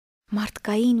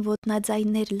 Մարդկային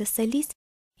ոտնաձայներ լսելիս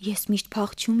ես միշտ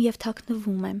փախչում եւ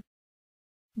թաքնվում եմ։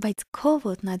 Բայց քո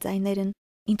ոտնաձայներն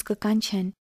ինձ կկանչեն,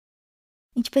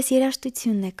 ինչպես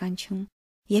երաժշտությունն է կանչում,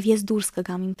 եւ ես դուրս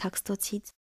կգամ իմ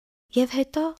թաքստոցից։ Եվ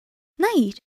հետո,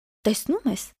 նայիր, տեսնում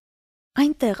ես,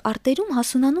 այնտեղ արտերում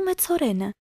հասունանում է ցորենը։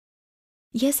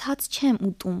 Ես հաց չեմ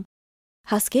ուտում,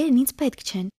 հասկերն ինձ պետք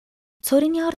չեն,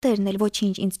 ցորենի արտերն էլ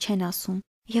ոչինչ ինձ չեն ասում,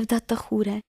 եւ դա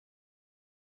տխուր է։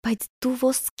 Բայց դու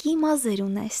ոսկի մազեր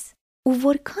ունես, ու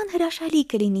որքան հրաշալի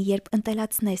կլինի, երբ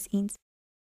ընտելացնես ինձ։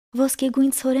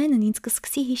 Ոսկեգույն ցորենն ինձ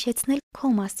կսկսի հիշեցնել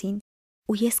քո մասին,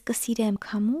 ու ես կսիրեմ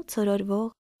քամու ցորորվող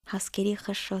հասկերի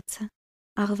խշշոցը։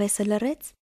 Աղվեսը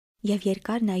լռեց եւ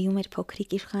երկար նայում էր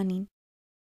փոքրիկ իշխանին։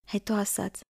 Հետո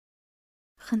ասաց.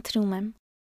 Խնդրում եմ,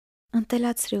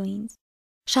 ընտելացրու ինձ։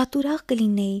 Շատ ուրախ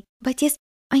կլինեի, բայց ես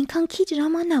այնքան քիչ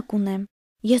ժամանակ ունեմ։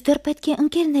 Ես դեռ պետք է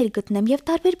ընկերներ գտնեմ եւ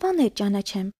տարբեր բաներ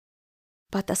ճանաչեմ,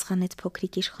 պատասխանեց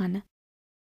փոքրիկ իշխանը։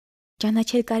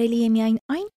 Ճանաչել կարելի է միայն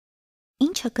այն,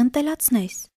 ինչը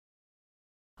կընտելացնես։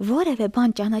 Որևէ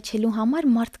բան ճանաչելու համար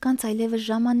մարդկանց այլևս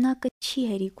ժամանակը չի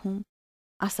հերիքում,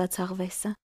 ասաց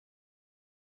աղվեսը։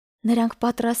 Նրանք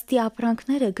պատրաստի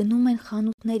ապրանքները գնում են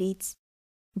խանութներից,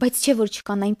 բայց չէ որ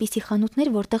չկան այնպիսի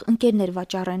խանութներ, որտեղ ընկերներ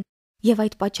վաճառեն, եւ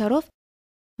այդ պատճառով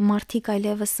մարդիկ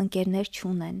այլևս ընկերներ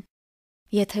չունեն։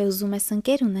 Եթե ուզում ես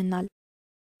ընկեր ունենալ,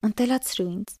 ընտելացրու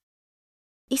ինձ։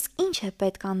 Իսկ ինչ է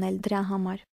պետք անել դրա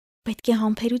համար։ Պետք է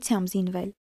համբերությամբ զինվել։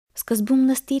 Սկզբում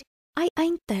նստիր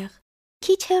այնտեղ,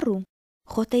 քիչ հեռու,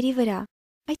 խոտերի վրա,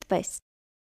 այդպես։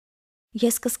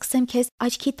 Ես կսկսեմ քեզ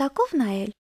աչքի տակով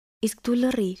նայել, իսկ դու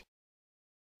լռիր։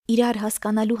 Իրար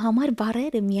հասկանալու համար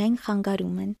բառերը միայն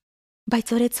խանգարում են,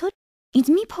 բայց օրեցօր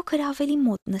ինձ մի փոքր ավելի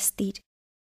մոտ նստիր։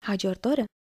 Հաջորդ օրը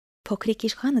փոքրիկ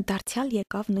իշխանը դարձյալ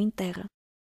եկավ նույն տեղը։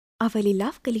 Ավելի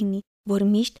լավ կլինի, որ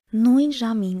միշտ նույն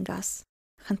ժամին գաս,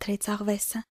 խնդրեց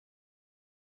աղվեսը։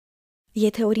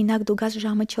 Եթե օրինակ դու գաս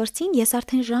ժամը 4-ին, ես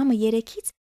արդեն ժամը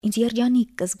 3-ից ինձ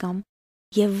երջանիկ կզգամ,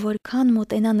 եւ որքան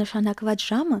մոտենա նշանակված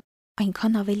ժամը,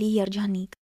 այնքան ավելի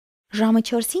երջանիկ։ Ժամը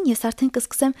 4-ին ես արդեն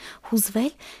կսկսեմ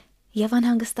հուզվել եւ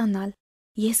անհանգստանալ։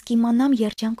 Ես կիմանամ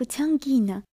երջանկության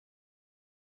գինը։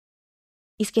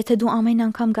 Իսկ եթե դու ամեն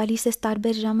անգամ գալիս ես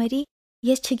տարբեր ժամերի,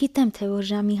 ես չգիտեմ, թե որ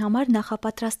ժամի համար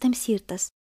նախապատրաստեմ սիրտս։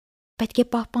 Պետք է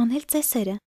պահպանել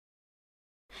ծեսերը։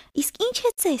 Իսկ ինչ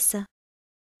է ծեսը,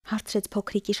 հարցրեց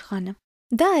փոքրիկ իշխանը։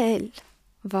 Դա էլ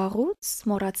վաղուց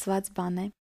մոռացված բան է,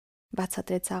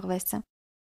 բացատրեց աղվեսը։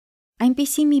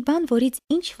 Այնպիսի մի բան, որից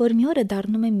ինչ որ մի օրը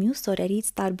դառնում է մյուս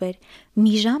օրերից տարբեր,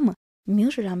 մի ժամը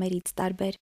մյուս ժամերից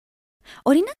տարբեր։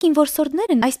 Օրինակ իմ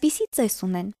որսորդներն այսպիսի ծես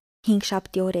ունեն. 5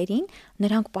 շաբթի օրերին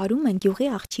նրանք պարում են գյուղի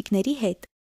աղջիկների հետ։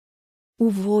 Ու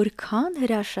որքան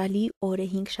հրաշալի օր է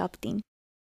 5 շաբթին։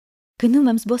 Գնում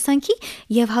եմ զբոսանքի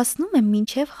եւ հասնում եմ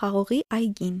մինչեւ խաղողի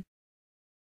այգին։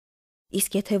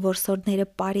 Իսկ եթե որսորդները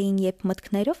պարեին երբ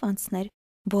մտքներով անցներ,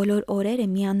 բոլոր օրերը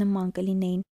միանման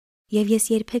կլինեին, եւ ես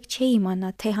երբեք չէի իմանա,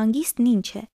 թե հանգիստն ինչ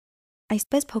է։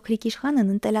 Այսպես փոքրիկ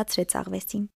իշխանն ընտելացրեց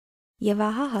աղվեսին, եւ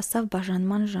ահա հասավ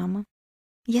բաժանման ժամը։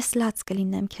 Ես լաց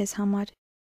կլինեմ քեզ համար,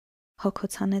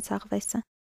 հոգոցանեց աղվեսը։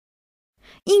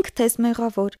 Ինքդ ես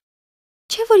մեղավոր։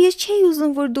 Չէ որ ես չէի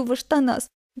ուզում, որ դու վշտանաս,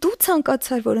 դու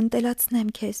ցանկացար, որ ընտելացնեմ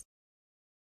քեզ,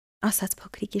 ասաց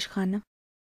փոքրիկ իշխանը։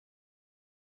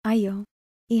 Այո,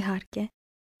 իհարկե,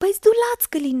 բայց դու լաց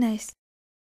կլինես։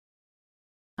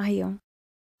 Այո,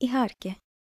 իհարկե։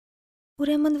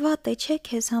 Ուրեմն վատ է, չէ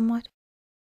քեզ համար։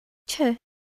 Չէ։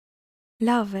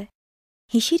 Լավ է։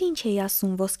 Հիշիր ինչ էի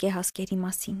ասում ոսկե հասկերի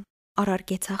մասին,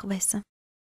 առարկեց աղվեսը։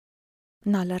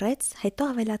 Նա լռեց, հետո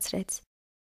ավելացրեց.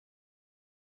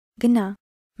 Գնա,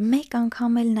 մեկ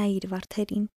անգամ էլ նայիր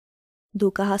վարդերին։ Դու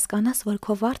կհասկանաս, որ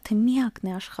քո վարդը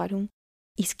միակն է աշխարհում,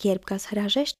 իսկ երբ գաս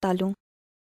հրաժեշտ տալու,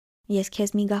 ես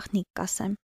քեզ մի գաղտնիք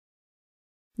կասեմ։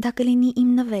 Դա կլինի իմ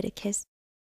նվերը քեզ։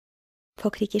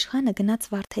 Փոքրիկ իշխանը գնաց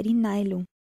վարդերին նայելու։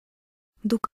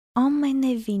 Դուք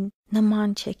ամենևին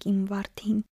նման չեք իմ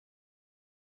վարդին։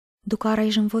 Դուք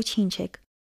առայժմ ոչինչ եք։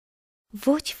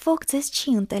 Ոչ ոք ձեզ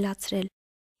չի ընտելացրել,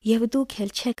 եւ դուք էլ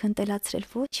չեք ընտելացրել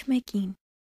ոչ մեկին։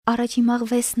 Առաջի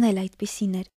աղվեսն էլ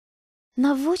այդպիսին էր։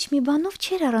 Նա ոչ մի բանով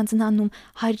չէր առանձնանում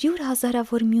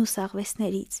 100,000-ավոր մյուս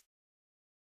աղվեսներից։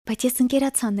 Բայց ես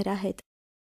ընկերացա նրա հետ։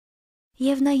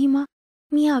 Եվ նա հիմա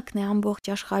միակն է ամբողջ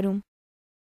աշխարհում,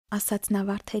 ասաց նա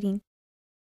վարդերին։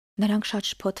 Նրանք շատ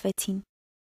շփոթվեցին։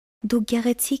 Դուք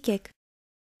գեղեցիկ եք,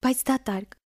 բայց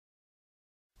դատարկ,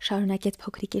 շարունակեց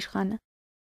փոքրիկ իշխանը։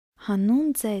 Հանուն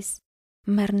ձեզ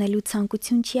մեռնելու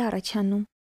ցանկություն չի առաջանում։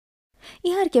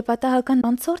 Իհարկե պատահական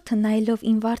անցորդը նայելով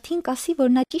իմ վարդին կասի, որ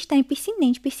նա ճիշտ այնպիսին է,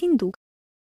 ինչպիսին դուք,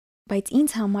 բայց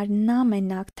ինձ համար նա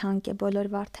մենակ թանկ է բոլոր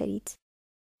վարդերից։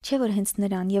 Չէ որ հենց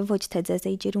նրան եւ ոչ թե ձեզ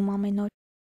էի ջրում ամեն օր։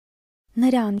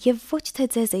 Նրան եւ ոչ թե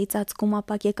ձեզ էի ծածկում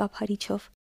ապակե կափարիչով։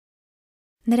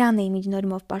 Նրան էի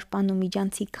միջնորմով պաշտպանում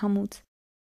միջանցիկ քամուց։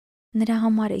 Նրա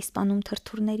համար էի սպանում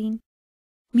թրթուրներին։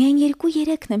 Միայն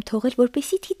 2-3-ն եմ թողել,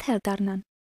 որպեսի թիթեռ դառնան։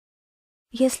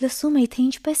 Ես լսում էի, թե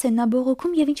ինչպես է նա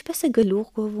բողոքում եւ ինչպես է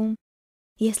գլուխ գովում։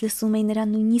 Ես լսում էի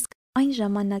նրան նույնիսկ այն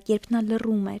ժամանակ, երբ նա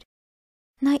լռում էր։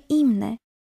 Նա իմն է։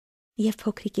 Եվ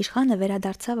փոքրիկ իշխանը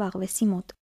վերադարձավ աղվեսի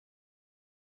մոտ։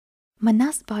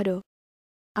 Մնաս բարով,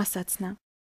 ասաց նա։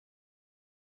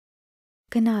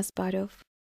 Գնաս բարով,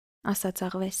 ասաց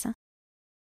աղվեսը։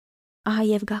 Ահա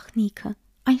եւ գաղտնիքը,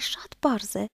 այն շատ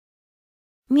պարզ է։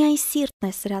 Միայն սիրտն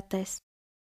է սրատես։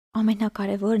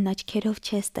 Ամենակարևորն աչքերով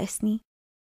չես տեսնի։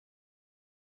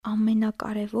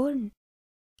 Ամենակարևորն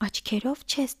աչքերով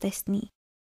չես տեսնի։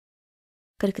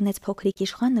 Կրկնեց փոքրիկ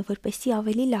իշխանը, որպեսզի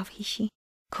ավելի լավ հիշի։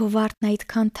 Քո վարդն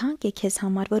այդքան թանկ է քեզ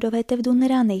համար, որովհետև դու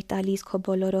նրան էի տալիս քո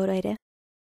բոլոր օրերը։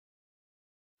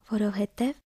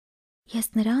 Որովհետև ես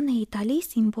նրան էի տալիս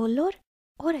իմ բոլոր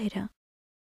օրերը։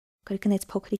 Կրկնեց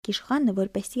փոքրիկ իշխանը,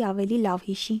 որպեսզի ավելի լավ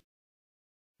հիշի։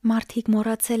 Մարդիկ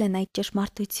մոռացել են այդ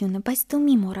ճշմարտությունը, բայց դու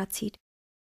մի մոռացիր։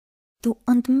 Դու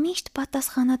ընդմիշտ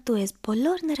պատասխանատու ես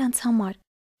բոլոր նրանց համար,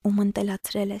 ում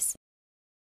ընտելացրել ես։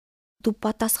 Դու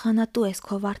պատասխանատու ես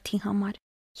քո վարդի համար։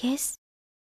 Ես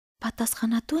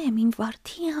պատասխանատու եմ իմ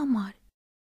վարդի համար։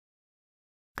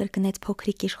 Կրկնեց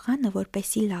փոքրիկ իշխանը,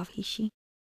 որպեսզի լավ հիշի։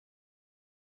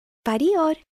 Բարի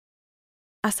օր,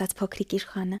 ասաց փոքրիկ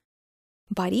իշխանը։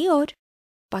 Բարի օր,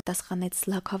 պատասխանեց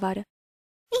սլաքավարը։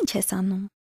 Ինչ ես անում,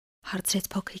 հարցրեց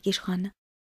փոքրիկ իշխանը։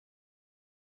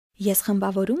 Ես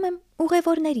խմբավորում եմ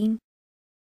ուղևորներին,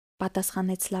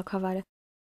 պատասխանեց սլաքավարը։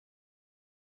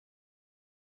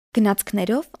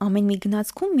 Գնացքներով ամեն մի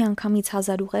գնացքում միանգամից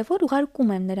 1000 ուղևոր ուղարկում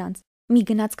եմ նրանց, մի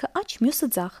գնացքը աջ, մյուսը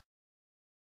ձախ։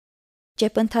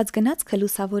 Ճեպընթաց գնացքը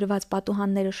լուսավորված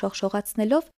պատուհանները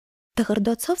շողշողացնելով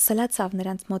դղրդոցով սլացավ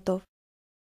նրանց մոտով,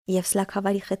 և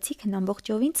սլաքավարի խցիկն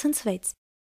ամբողջովին ցնցվեց։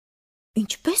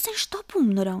 Ինչպես են շտապում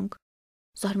նրանք,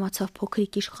 զարմացավ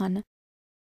փոքրիկ իշխանը։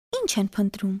 Ինչ են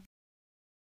փնտրում։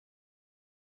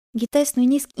 Գիտես,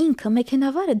 նույնիսկ ինքը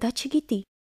մեքենավարը դա չգիտի,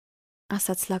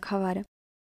 ասաց սլաքավարը։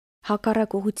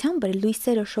 Հակառակ ուղղությամբ էլ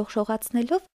լույսերը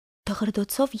շողշողացնելով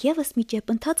դղրդոցով ևս մի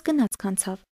ճեպընթաց գնացք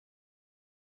անցավ։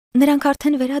 Նրանք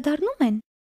արդեն վերադառնում են,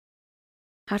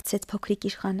 հարցրեց փոքրիկ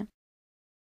իշխանը։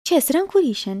 Չէ, սրանք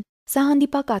ուրիշ են, սա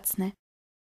հանդիպակացն է,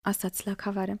 ասաց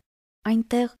սլաքավարը։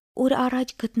 Այնտեղ, ուր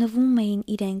առաջ գտնվում էին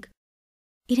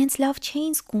իրենց լավ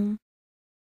չէին զգում։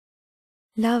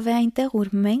 Լավ է այնտեղ, ուր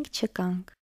մենք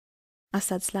չկանք,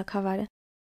 ասաց սլաքավարը։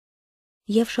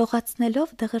 Եվ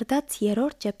շողացնելով դղրդաց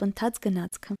 3-րդ ճեպընթաց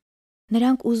գնացքը։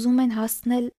 Նրանք ուզում են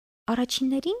հասնել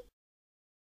առաջիններին,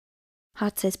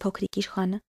 հարցրեց փոքրիկ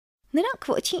իշխանը։ Նրանք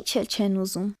ոչինչ էլ չեն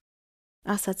ուզում,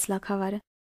 ասաց սլաքավարը։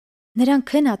 Նրանք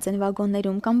քնած են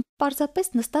վագոններում կամ պարզապես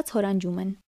նստած հորանջում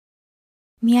են։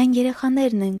 Միայն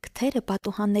երեխաներն են քթերը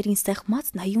պատուհաններին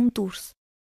սեղմած նայում դուրս։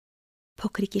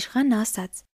 Փոքրիկ իշխանը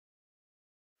ասաց.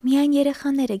 Միայն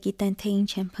երեխաները գիտեն, թե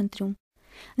ինչ են փնտրում։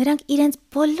 Նրանք իրենց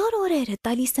բոլոր օրերը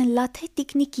տալիս են լաթե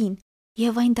տիկնիկին,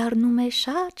 եւ այն դառնում է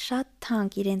շատ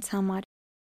թանկ իրենց համար։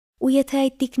 Ու եթե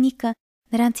այդ տիկնիկը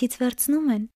նրանցից վերցնում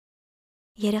են,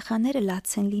 երեխաները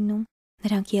լաց են լինում,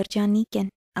 նրանք երջանիկ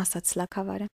են, ասաց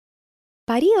սլաքավարը։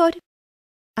 Բարի օր,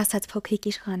 ասաց փոքրիկ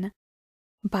իշխանը։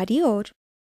 Բարի օր,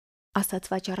 ասաց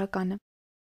վաճառականը։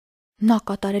 Նա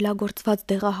կատարելագործված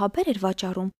դեղահաբեր էր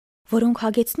վաճառում, որոնք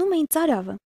հագեցնում էին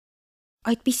ծարավը։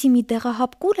 Այդպիսի մի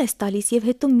դեղահապ կուլ ես տալիս եւ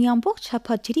հետո մի ամբողջ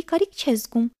շաբաթ ջրի կարիք չես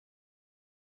զգում։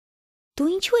 Դու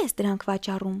ինչու ես դրանք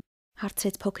վաճառում,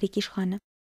 հարցրեց փոքրիկ իշխանը։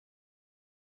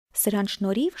 Սրան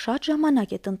շնորհիվ շատ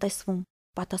ժամանակ է տնտեսվում,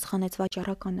 պատասխանեց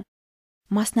վաճառականը։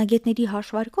 Մասնագետների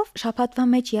հաշվարկով շաբաթվա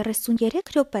մեջ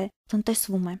 33 րոպե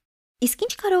տնտեսվում է։ Իսկ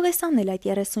ինչ կարող ես անել այդ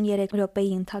 33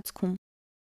 րոպեի ընթացքում։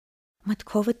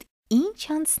 Մտքովդ ինչ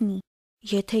անցնի,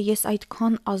 եթե ես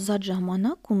այդքան ազատ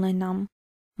ժամանակ ունենամ,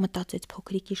 մտածեց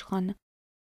փոքրիկ իշխանը։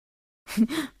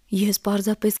 Ես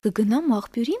պարզապես կգնամ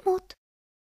աղբյուրի մոտ։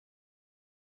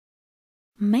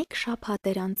 Մեկ շաբաթ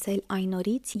էր անցել այն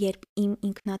օրից, երբ իմ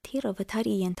ինքնաթիռը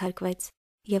վթարի ենթարկվեց,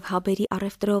 եւ հաբերի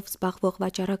առևտրով զբաղվող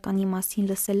վաճառականի մասին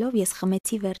լսելով ես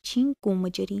խմեցի վերջին կումը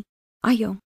ջրի։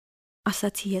 Այո,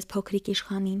 ասացի ես փոքրիկ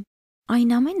իշխանին,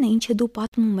 այն ամենը, ինչը դու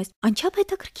պատմում ես, անչափ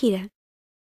հետաքրքիր է,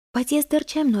 բայց ես դեռ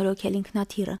չեմ նորոգել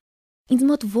ինքնաթիռը։ Ինձ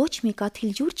մոտ ոչ մի կաթիլ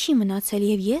ջուր չի մնացել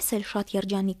եւ ես էլ շատ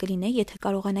երջանիկ կլինեի, եթե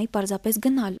կարողանայի պարզապես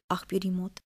գնալ աղբյուրի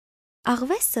մոտ։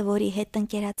 Աղվեսը, որի հետ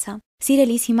ընկերացա,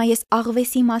 սիրելիս, հիմա ես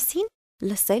աղվեսի մասին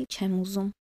լսել չեմ ուզում։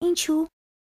 Ինչու՞։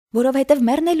 Որովհետև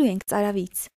մեռնելու ենք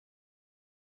ծարավից։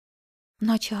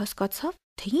 Նա չհասկացավ,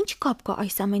 թե ինչ կապ կա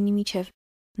այս ամենի միջև։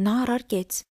 Նա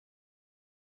առարկեց.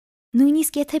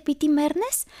 Նույնիսկ եթե պիտի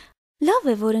մեռնես, լավ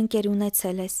է, որ ընկեր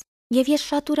ունեցել ես, եւ ես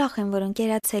շատ ուրախ եմ, որ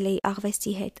ընկերացել էի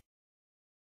աղվեսի հետ։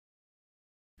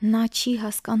 Նա չի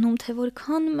հասկանում, թե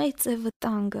որքան մեծ է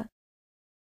վտանգը։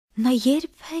 Նա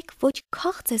երբեք ոչ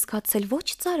քաղց է զգացել, ոչ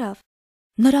ծարավ։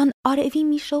 Նրան արևի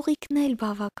մի շողիկն էլ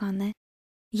բավական է։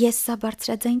 Ես սա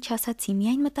բարձրաձայն չասացի,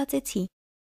 միայն մտածեցի։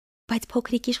 Բայց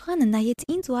փոքրիկ իշխանը նայեց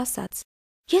ինձ ու ասաց.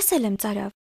 Ես էլ եմ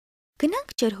ծարավ։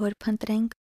 Գնանք ջրհոր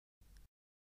փնտրենք։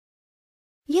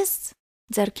 Ես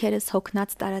ձեռքերս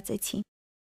հոգնած տարածեցի։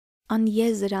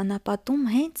 Անեզր անապատում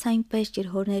հենց այնպես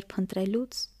ջրհորներ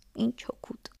փնտրելուց ինչ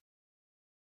հոգուտ։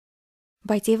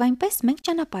 Բայց եւ այնպես մենք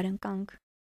ճանապարհ ընկանք։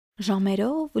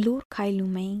 Ժամերով լուր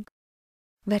քայլում էինք։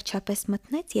 Վերջապես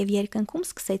մտնեց եւ երկնքում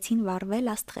սկսեցին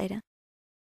վառվել աստղերը։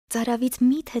 Ծարավից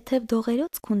մի թեթև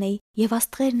դողերոց կունեի եւ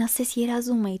աստղերն ասես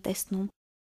երազում էի տեսնում։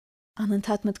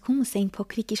 Անընդհատ մտքումս էին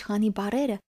փոքրիկ իշխանի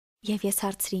բառերը եւ ես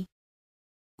հարցրի.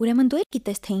 Ուրեմն դու էլ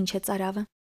գիտես, թե ինչ է ծարավը։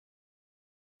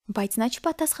 Բայց նա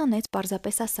չպատասխանեց,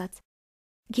 պարզապես ասաց.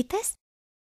 Գիտես,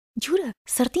 Ջուրը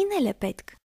սրտին էլ է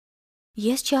պետք։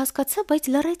 Ես չհասկացա, բայց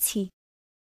լռեցի։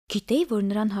 Գիտեի, որ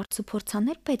նրան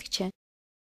հարցուփորձաներ պետք չէ։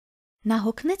 Նա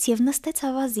հոգնեց եւ նստեց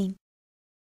ավազին։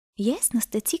 Ես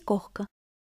նստեցի կողքը։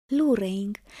 Լուռ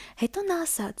էինք, հետո նա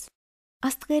ասաց.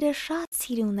 Աստղերը շատ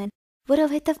սիրուն են,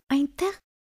 որովհետև այնտեղ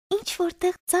ինչ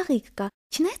որտեղ ծաղիկ կա,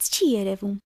 չնայած չի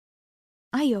երևում։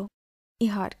 Այո,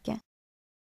 իհարկե։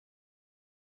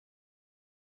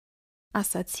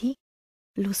 Ասացի,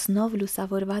 լուսնով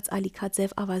լուսավորված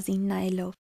ալիքաձև ավազին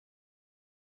նայելով։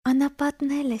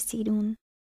 Անապատն էլ է սիրուն,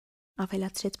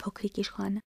 ավելացրեց փոքրիկ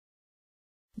իշխանը։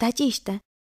 Դա ճիշտ է։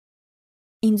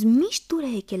 Ինձ միշտ դուր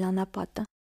է եկել անապատը։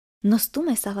 Նստում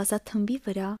ես ավազաթմբի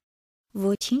վրա,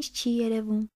 ոչինչ չի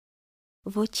երևում,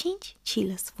 ոչինչ չի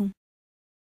լսվում։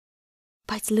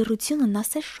 Բայց լռությունն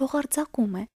ասես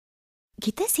շողարձակում է։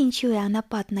 Գիտես ինչու է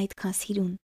անապատն այդքան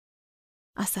սիրուն,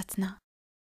 ասաց նա։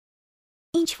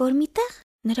 Ինչ որ միտեղ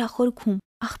նրա խորքում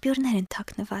աղբյուրներ են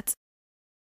թաքնված։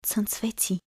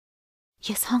 Ցնցվեցի։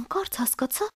 Ես հանկարծ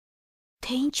հասկացա,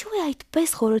 թե ինչու է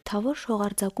այդպես խորհրդավոր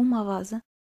շողարձակում ավազը։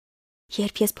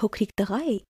 Երբ ես փոքրիկ տղա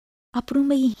էի,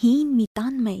 ապրում էի հին մի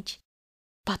տան մեջ։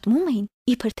 Պատմում էին,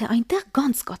 իբր թե այնտեղ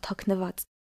գանձ կա թաքնված։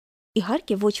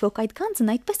 Իհարկե ոչ ոք այդ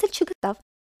գանձն այդպես էլ չգտավ։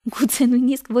 Գուցե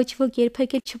նույնիսկ ոչ ոք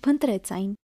երբեք էլ չփնտրեց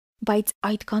այն, բայց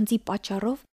այդ գանձի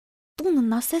պատճառով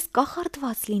տունն ասես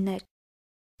կախարդված լիներ։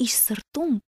 Իր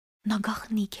սրտում նա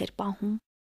գաղտնիք էր պահում։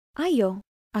 Այո,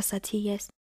 ասացի ես։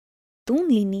 Տուն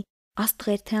լինի,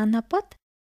 աստղեր թե անապատ,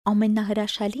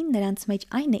 ամենահրաշալին նրանց մեջ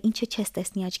այն է, ինչը չես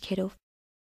տեսնի աչքերով։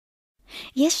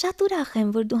 Ես շատ ուրախ եմ,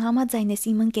 որ դու համաձայն ես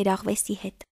իմ ընկեր աղվեսի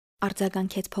հետ,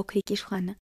 արձագանքեց փոքրիկ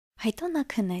իշխանը։ Հետո նա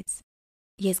քնեց։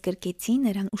 Ես գրկեցի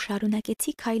նրան ու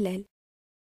շարունակեցի քայլել։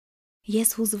 Ես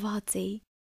հուզված էի։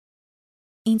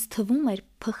 Ինձ թվում էր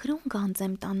փխրուն գանձ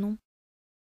եմ տանում։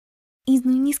 Ինձ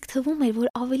նույնիսկ թվում էր, որ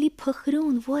ավելի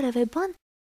փխրուն որևէ բան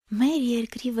մեր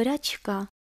երկրի վրա չկա։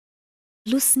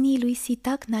 Լուսնի լույսի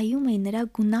տակ նայում էի նրա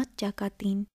գունատ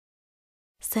ճակատին,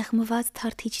 սեղմված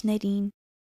թարթիչներին,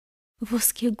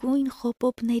 ոսկեգույն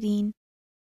խոպոպներին,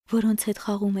 որոնց հետ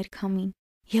խաղում էր քամին,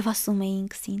 եւ ասում էի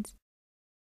ինքս ինձ.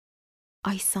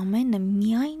 այս ամենը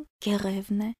միայն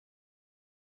գեղևն է։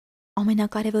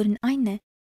 Ամենակարևորն այն է,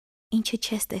 ինչը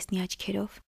չես տեսնի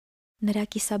աչքերով։ Նրա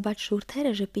կիսաբաց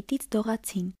շուրթերը ժպիտից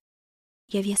դողացին,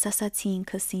 եւ ես ասացի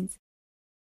ինքս ինձ.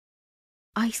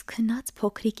 այս քնած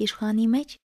փոքրիկ իշխանի մեջ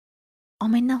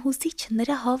ամենահուզիչը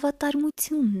նրա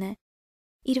հավատարմությունն է,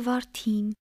 իր որդին,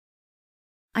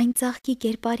 այն ծաղկի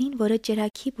կերպարին, որը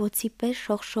ճրագի բոցի պես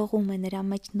շողշողում է նրա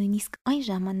մեջ նույնիսկ այն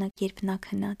ժամանակ, երբ նա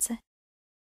քնած է։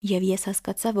 Եվ ես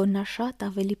հասկացա, որ նա շատ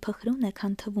ավելի փխրուն է,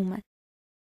 քան թվում է։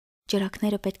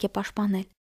 Ճրագները պետք է պաշտպանել,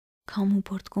 քամու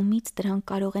բորտկումից դրանք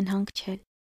կարող են հանգչել։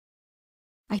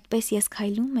 Այդպես ես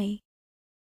քայլում էի,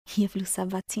 եւ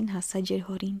լուսաբացին հասա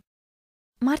ջրհորին։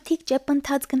 Մարդիկ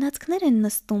ճեպընթաց գնացքներ են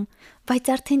նստում, բայց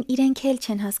արդեն իրենք էլ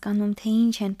չեն հասկանում, թե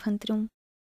ինչ են փնտրում։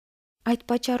 Այդ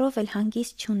պատճառով էլ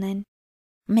հանգիստ չունեն։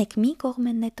 Մեկ մի կողմ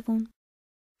են նետվում,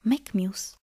 մեկ մյուս,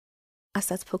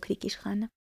 ասաց փոքրիկ իշխանը։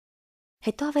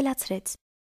 Հետո ավելացրեց.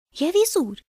 Եվ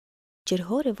իզուր։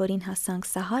 Ջրհորը, որին հասանք,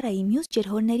 Սահարայի մյուս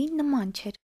ջրհորներին նման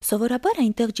չէր։ Սովորաբար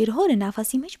այնտեղ ջրհորը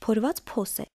նավասի մեջ փորված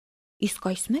փոս է, իսկ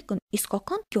այս մեկն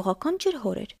իսկական գյուղական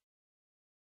ջրհոր էր։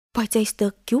 Բայց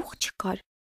այստեղ գյուղ չկար,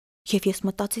 եւ ես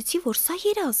մտածեցի, որ սա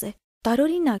երազ է,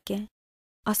 տարօրինակ է,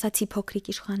 ասացի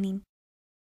փոքրիկ իշխանին։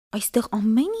 Այստեղ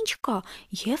ամեն ինչ կա,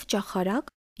 եւ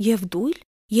ճախարակ, եւ դույլ,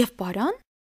 եւ պարան։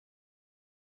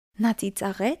 Նա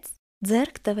ծիծաղեց,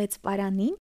 ձեռք տվեց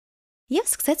պարանին եւ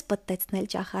սկսեց պտտեցնել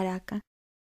ճախարակը։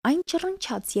 Այն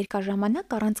ճռնչաց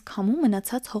երկարժամանակ առանց քամու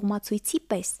մնացած հողմացույցի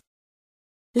պես։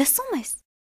 Լսում ես։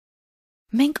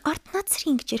 Մենք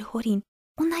արթնացրինք ջրհորին,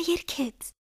 ու նա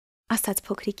երգեց, ասաց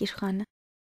փոքրիկ իշխանը։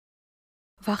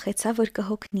 Վախեցա, որ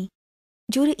կհոգնի։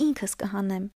 Ջուրը ինքս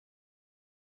կհանեմ։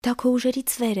 Դա քո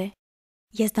ուժերից վեր է։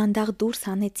 Ես դանդաղ դուրս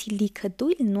հանեցի լիքը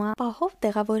դույլն ու ապահով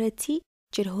տեղավորեցի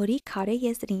ջրհորի քարե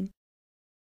եզրին։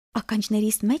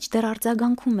 Ականջներիս մեջ դեռ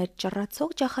արձագանքում էր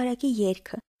ճռռացող ճախարակի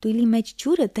երգը, դույլի մեջ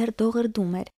ջուրը դեռ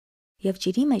դողրդում էր, եւ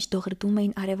ջրի մեջ դողրդում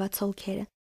էին արևացոլքերը։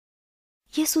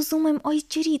 Ես ուզում եմ այս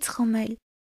ջրից խմել,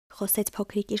 խոսեց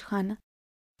փոքրիկ իշխանը։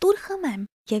 Տուր խմեմ,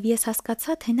 եւ ես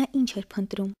հասկացա, թե նա ինչ էր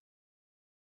փնտրում։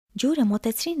 Ջուրը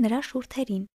մոտեցրին նրա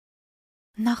շուրթերին։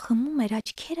 Նա խմում էր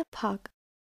աչքերը փակ։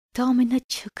 Դա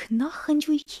ամենաչքնախ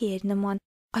խնջույքի էր նման,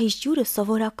 այս ջուրը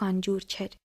սովորական ջուր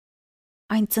չէր։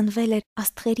 Այն ծնվել էր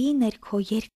աստղերի ներքո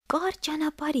երկար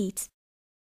ճանապարհից,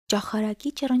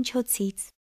 ճախարակի ճռնչոցից,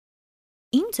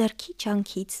 իմ ձեռքի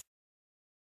ջանքից։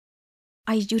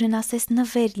 Այս ջուրն ասես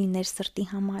նվեր լիներ սրտի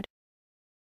համար։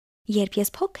 Երբ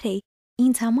ես փոքր էի,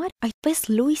 Ինձ համար այդպես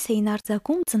լույս էին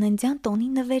արձակում ծննդյան տոնի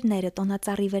նվերները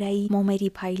տոնածառի վրայի մոմերի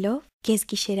փայլով,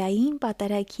 կեսգիշերային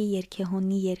պատարագի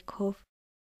երգեհոնի երգով,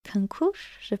 քնքուշ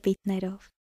ժպիտներով։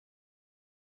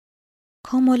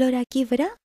 Քո մոլորակի վրա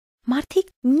մարդիկ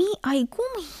մի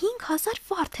այգում 5000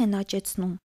 վարդ են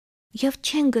աճեցնում և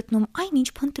չեն գտնում այն, ինչ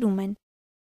փնտրում են,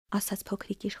 ասաց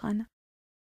փոքրիկ իշխանը։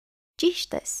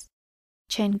 Ճիշտ ես,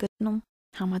 չեն գտնում,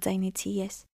 համաձայնեցի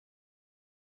ես։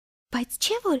 Բայց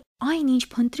չէ՞ որ այն, ինչ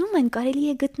փնտրում են, կարելի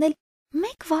է գտնել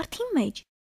մեկ վարդի մեջ,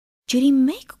 ջրի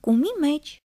մեկ կումի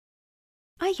մեջ։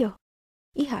 Այո,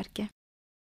 իհարկե,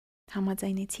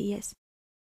 համաձայնեցի ես։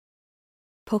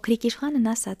 Փոքրիկ իշխանն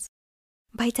ասաց.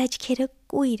 բայց աչքերը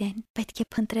կույր են, պետք է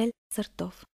փնտրել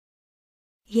սրտով։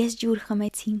 Ես ջուր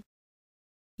խմեցի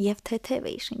և թեթև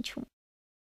էի շնչում։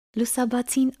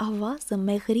 Լուսաբացին ավազը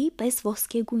մեղրի պես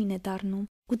ոսկեգույն է դառնում,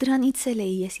 ու դրանից էլ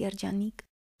էի ես երջանիկ,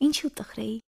 ինչու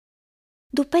տխրեի։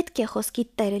 Դու պետք է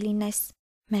խոսքիդ տերը լինես,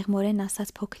 մեղմորեն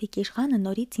ասաց փոքրիկ իշխանը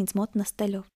նորից ինձ մոտ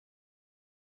նստելով։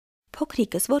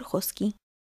 Փոքրիկս որ խոսքի։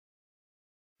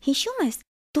 Հիշում ես,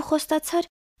 դու խոստացար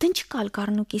դնչկալ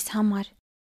կառնուկիս համար,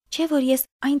 չէ՞ որ ես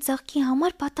այն ծաղկի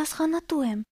համար պատասխանատու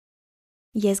եմ։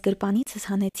 Ես գրպանիցս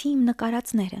հանեցի իմ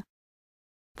նկարածները։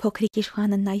 Փոքրիկ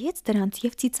իշխանը նայեց դրանց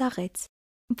և ծիծաղեց.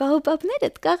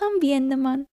 Բաոբաբներդ կաղամբի են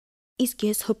նման, իսկ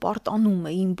ես հպարտանում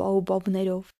էի իմ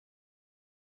բաոբաբներով։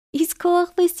 Իսկ քո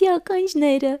աղվեսի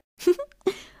ականջները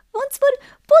ոնց որ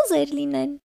պոզեր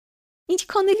լինեն,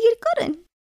 ինչքան էլ երկար են։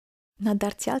 Նա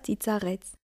դարձյալ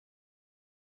ծիծաղեց։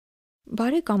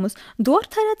 Բարեկամս, դու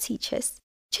արդարացիչ ես,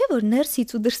 չէ՞ որ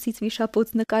ներսից ու դրսից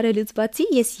վիշապոց նկարելուց բացի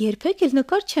ես երբեք էլ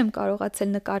նկար չեմ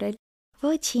կարողացել նկարել։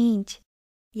 Ոչինչ,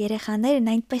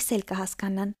 երեխաներն այնպես էլ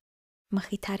կհասկանան,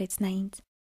 մխիթարեց նա ինձ։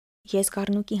 Ես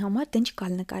կառնուկի համար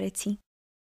դնչկալ նկարեցի։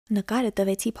 Նկարը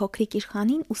տվեցի փոքրիկ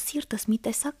իշխանին ու սիրտս մի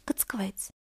տեսակ կծկվեց։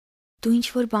 Դու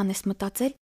ինչ-որ բան ես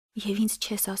մտածել և ինձ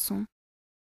չես ասում։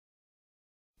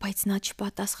 Բայց նա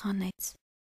չպատասխանեց։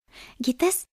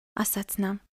 Գիտես, ասաց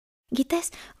նա,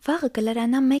 գիտես, վաղը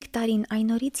կլրանա 1 տարին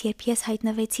այն օրից, երբ ես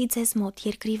հայտնվեցի ձեզ մոտ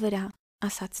երկրի վրա,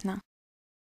 ասաց նա։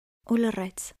 Ու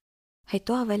լռեց,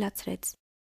 հետո ավելացրեց.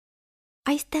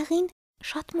 Այստեղին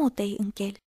շատ մոտ էի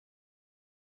ընկել։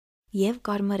 Եվ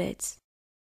կարմրեց։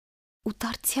 Ու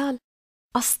դարձյալ,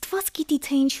 Աստված գիտի,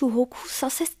 թե ինչու հոգուս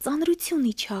ասես ծանրություն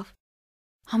իջավ։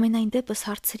 Համենայն դեպս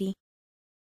հարցրի.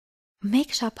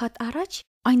 1 շաբաթ առաջ,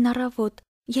 այն առավոտ,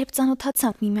 երբ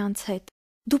ծանոթացանք միմյանց հետ,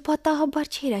 դու պատահաբար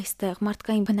չէիր այստեղ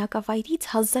մարդկային բնակավայրից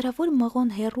հազարավոր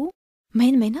մղոն հեռու,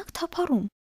 մենակ թափառում։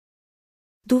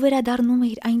 Դու վերադառնում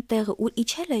էիր այն տեղը, ուր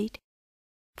իջել էիր։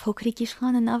 Փոքրիկ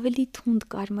իշխանն ավելի թունդ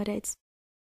կարմրեց,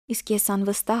 իսկ ես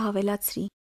անվստահ ավելացրի.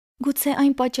 Գուցե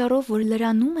այն պատճառով, որ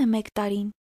լրանում է 1 տարին,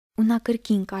 ու նա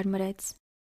կրկին կարմրեց։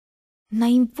 Նա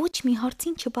իմ ոչ մի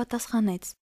հարցին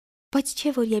չպատասխանեց, բայց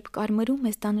չէ՞ որ երբ կարմրում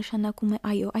ես, դա նշանակում է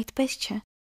այո, այդպես չէ։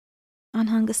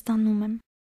 Անհանգստանում եմ,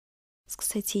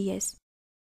 սկսեցի ես,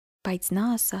 բայց նա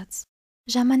ասաց.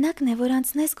 Ժամանակն է, որ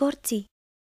անցնես գործի։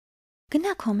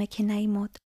 Գնա քո մեքենայի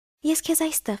մոտ, ես քեզ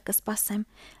այստեղ կսպասեմ,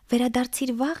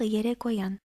 վերադարձիր վաղը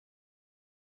երեկոյան։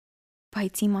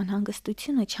 Բայց իմ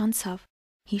անհանգստությունը չանցավ,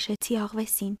 հիշեցի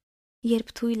աղվեսին,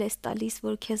 երբ թույլ ես տալիս,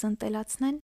 որ քեզ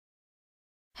ընտելացնեն,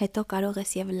 հետո կարող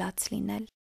ես և լաց լինել։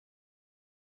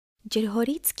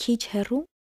 Ջրհորից քիչ հեռու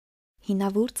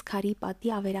հինավուրց քարի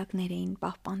պատի ավերակներ էին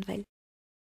պահպանվել։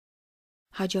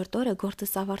 Հաջորդ օրը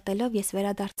գործս ավարտելով ես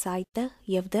վերադարձա այդտեղ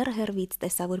և դեռ հեռվից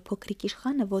տեսա, որ փոքրիկ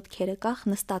իշխանը ոտքերը կախ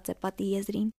նստած է պատի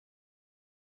եզրին։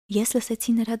 Ես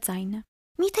լսեցի նրա ձայնը.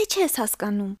 Միթե չես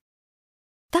հասկանում։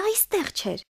 Դա այստեղ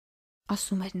չէր,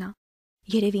 ասում էր նա։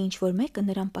 Երևի ինչ-որ մեկը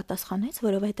նրան պատասխանեց,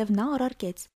 որովհետև նա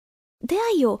առարկեց. Դե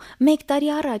այո, 1 տարի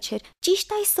առաջ էր,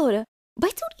 ճիշտ այս օրը,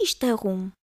 բայց ուրիշ տեղում։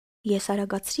 Ես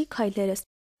արագացրի քայլերս,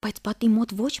 բայց պատի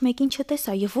մոտ ոչ մեկին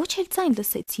չտեսա և ոչ էլ ձայն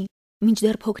լսեցի,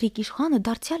 մինչդեռ փոքրիկ իշխանը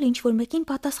դարձյալ ինչ-որ մեկին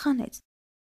պատասխանեց.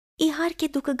 Իհարկե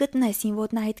դու կգտնես իմ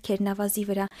ոտնահետքերն ավազի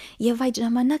վրա և այդ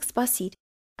ժամանակ սպասիր,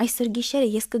 այսօր գիշերը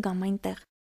ես կգամ այնտեղ։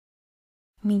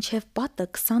 Մինչև պատը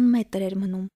 20 մետր էր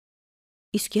մնում,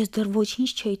 իսկ ես դեռ ոչինչ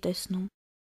չէի տեսնում։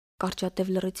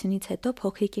 Կարճատև լռությունից հետո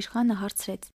փոքրիկ իշխանը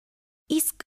հարցրեց.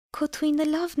 Իսկ քո թույնը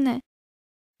լավն է,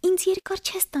 ինձ երկար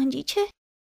չես տանջի, չէ՞։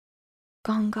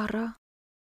 Կանգ առա։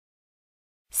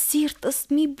 Սիրտս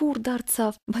մի բուռ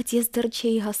դարձավ, բայց ես դեռ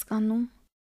չէի հասկանում։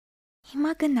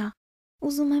 Հիմա գնա,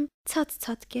 ուզում եմ ցած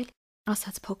ցատկել,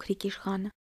 ասաց փոքրիկ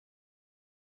իշխանը։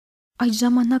 Այդ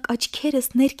ժամանակ աչքերս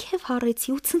ներքև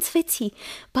հառեցի ու ցնցվեցի,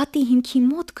 պատի հիմքի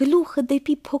մոտ գլուխը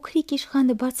դեպի փոքրիկ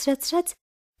իշխանը բարձրացրած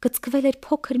գծկվել էր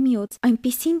փոքր մի օձ,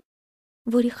 այնպիսին,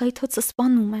 որի խայթոցը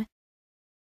սպանում է։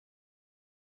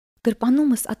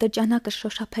 Գրպանումս ատրճանակը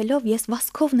շոշափելով ես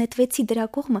վասկով նետվեցի դրա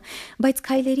կողմը, բայց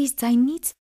քայլերիս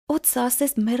ձայնից օձը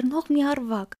ասես մեռնող մի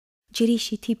արվակ, ջրի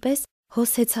շիթի պես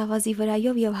հոսեց ավազի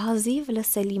վրայով եւ հազիվ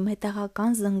լսելի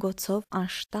մետաղական զնգոցով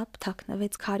անշտապ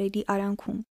թաքնվեց քարերի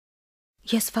արանքում։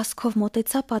 Ես վասկով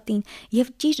մոտեցա պատին եւ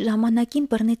ճիշտ ժամանակին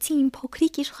բռնեցի իմ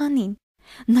փոքրիկ իշխանին։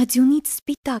 Նա ձյունից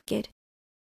սպիտակ էր։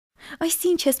 Այս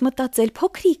ինչ ես մտածել,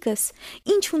 փոքրիկս,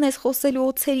 ինչ ունես խոսելու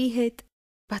օձերի հետ,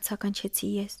 բացականչեցի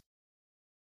ես։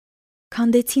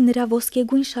 Քանդեցի նրա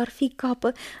ոսկեգույն շարֆի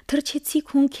կապը, թրջեցի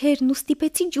քունքերն ու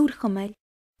ստիպեցի ջուր խմել,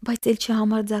 բայց էլ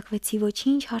չհամարձակվեցի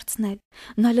ոչինչ հարցնել։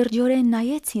 Նա լրջորեն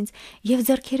նայեց ինձ եւ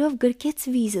ձեռքերով գրկեց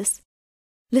վիզս։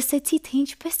 Լսեցի, թե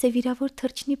ինչպես է վիրավոր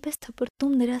թրջնի պես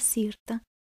թպրտում նրա սիրտը։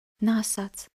 Նա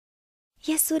ասաց.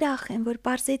 Ես ուրախ եմ, որ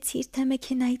պարզեցիր, թե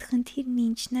մեքենայիդ խնդիրն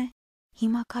ինչն է։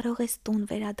 Հիմա կարող ես տուն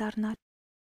վերադառնալ։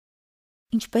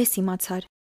 Ինչպես իմացար։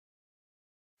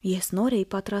 Ես նոր էի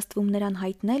պատրաստվում նրան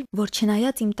հայտնել, որ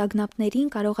չնայած իմ տագնապներին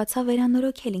կարողացա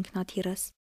վերանորոգել ինքնաթիռս։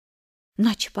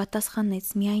 Նա չպատասխանեց,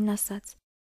 միայն ասաց.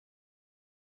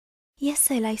 Ես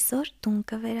էլ այսօր տուն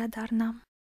կվերադառնամ։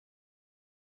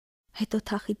 Հետո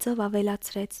թախիծով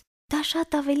ավելացրեց. Դա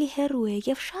շատ ավելի հեռու է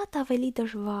եւ շատ ավելի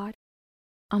դժվար։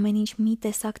 Ամեն ինչ մի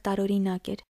տեսակ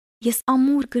տարօրինակ էր։ Ես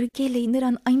ամուր գրկել էի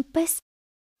նրան այնպես,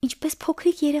 ինչպես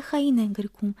փոքրիկ երեխային են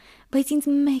գրկում, բայց ինձ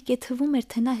մեկ է թվում էր,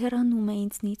 թե նա հեռանում է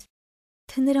ինձնից,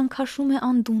 թե նրան քաշում է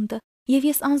անդունդը եւ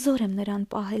ես անզոր եմ նրան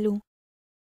պահելու։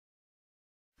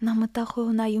 Նա մտախոհ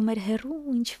նայում էր հեռու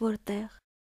ինչ-որ տեղ։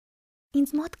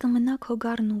 Ինձ մոտ կմնա քո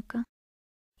գառնուկը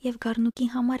եւ գառնուկի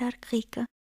համար արկղիկը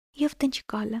եւ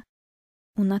տնչկալը։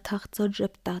 Ու նա թախծոտ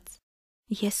ժպտաց։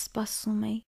 Ես սպասում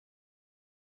էի։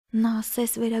 Նա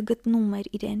ասես վերագտնում էր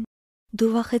իրեն։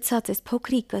 Դու վախեցած ես,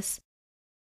 փոքրիկս։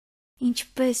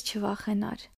 Ինչպես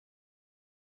չվախենար։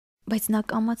 Բայց նա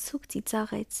կամացուկ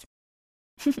ծիծաղեց։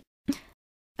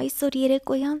 Այսօր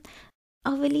երեկոյան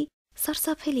ավելի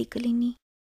սարսափելի կլինի։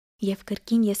 Եվ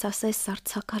կրկին ես ասես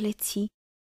սառցակալեցի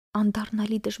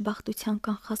անդառնալի դժբախտության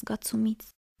կանխազգացումից։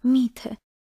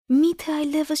 Միթե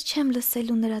այլևս չեմ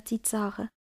լսելու նրա ծիծաղը։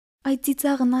 Այդ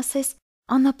ծիծաղն ասես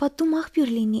անապատում աղբյուր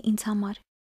լինի ինձ համար։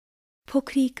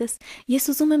 Փոքրիկս, ես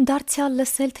ուզում եմ դարձյալ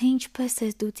լսել, թե ինչպես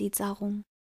ես դու ծիծաղում,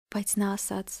 բայց նա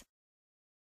ասաց.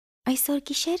 Այսօր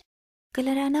գիշեր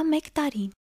կլրանա 1 տարին։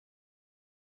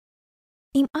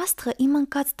 Իմ աստղը իմ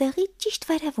ընկած տեղի ճիշտ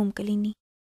վերևում կլինի։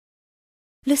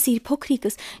 Լսիր,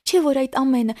 փոքրիկս, չէ որ այդ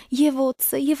ամենը, եւ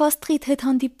օձը, եւ աստղիդ հետ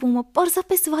հանդիպումը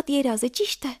պարզապես վատ երազ է,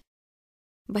 ճիշտ է։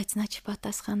 Բայց նա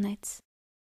չպատասխանեց։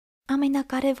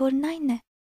 Ամենակարևորն այն է,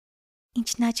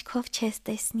 ինչն աչքով չես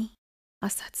տեսնի,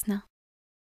 ասաց նա։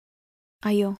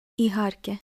 Այո,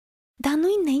 իհարկե։ Դա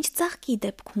նույնն է, ինչ ծաղկի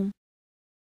դեպքում։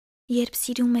 Երբ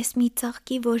սիրում ես մի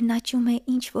ծաղկի, որն աճում է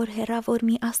ինչ-որ հեռավոր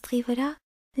մի աստղի վրա,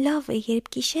 լավ է,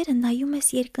 երբ գիշերը նայում ես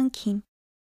երկնքին։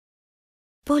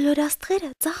 Բոլոր աստղերը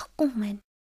ծաղկում են։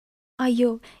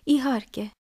 Այո, իհարկե։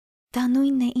 Դա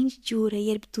նույնն է, ինչ ջուրը,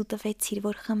 երբ դու տվեցիր,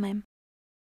 որ խմեմ։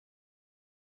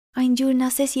 Այն ջուրն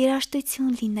ասես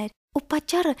երաշտություն լիներ, ու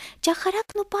պատճառը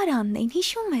ճախարակն ու պարանն էին,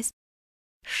 հիշում ես։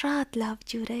 Շատ լավ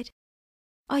ջուր էր։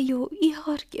 Այո,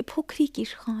 իհարկե, փոքրիկ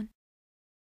իշխան։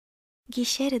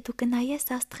 Գիշերը դու կնայես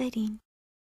աստղերին։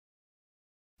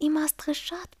 Իմ աստղը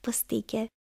շատ պստիկ է։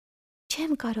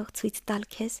 Չեմ կարող ցույց տալ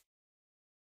քեզ։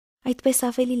 Այդպես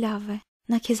ավելի լավ է,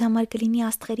 նա քեզ համար կլինի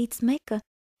աստղերից մեկը,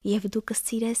 եւ դու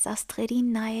կսիրես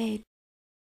աստղերին նայել։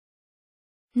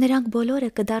 Նրանք բոլորը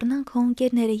կդառնան քո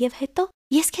ընկերները, եւ հետո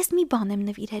ես քեզ մի բան եմ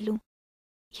նվիրելու։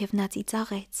 Եվ նա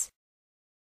ծիծաղեց։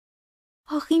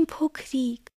 Ախ,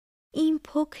 իմ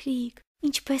փոքրիկ,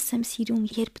 ինչպես եմ սիրում,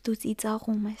 երբ դու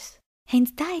ծիծաղում ես։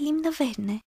 Հենց դա էլ իմ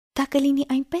նվերն է։ Դա կլինի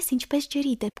այնպես, ինչպես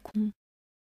ջրի դեպքում։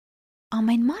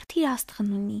 Ամեն մարդ իր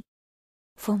աստղն ունի։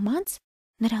 Ոմանց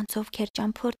նրանց, ովքեր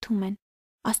ճամփորդում են,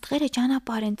 աստղերը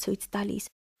ճանապարհ են ցույց տալիս,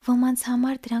 ոմանց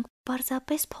համար դրանք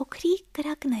պարզապես փոքրիկ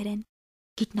կրակներ են։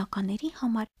 Գիտնականների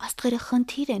համար աստղերը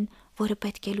խնդիր են, որը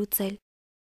պետք է լուծել։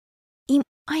 Իմ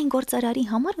այն գործարարի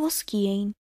համար ոսկի էին։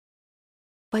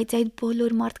 Բայց այդ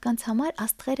բոլոր մարդկանց համար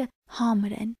աստղերը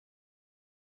համր են։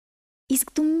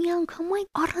 Իսկ դու միանգամայն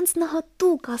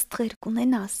առանձնահատուկ աստղեր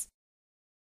կունենաս։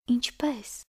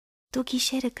 Ինչպես։ Դու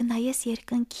գիշերը կնայես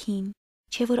երկնքին,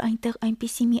 չէ որ այնտեղ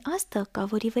այնպիսի մի աստղ կա,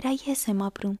 որի վրա ես եմ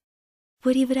ապրում,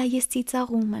 որի վրա ես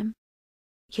ծիծաղում եմ,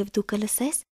 եւ դու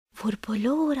կլսես, որ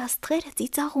բոլոր աստղերը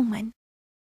ծիծաղում են։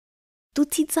 Դու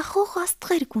ծիծաղող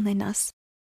աստղեր կունենաս։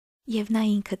 Եվ նա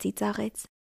ինքը ծիծաղեց։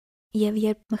 Եվ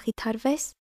երբ մխիթարվես,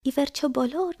 ի վերջո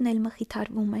բոլորն էլ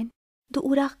մխիթարվում են։ Դու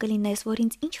ուրախ կլինես, որ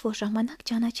ինձ ինչ-որ ժամանակ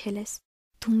ճանաչել ես։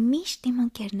 Դու միշտ իմ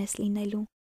ընկերն ես լինելու։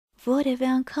 Որևէ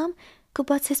անգամ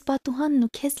կբացես պատուհանն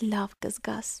ու քեզ լավ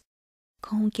կզգաս։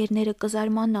 Քո ընկերները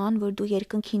կզարմանան, որ դու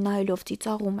երկնքի նայելով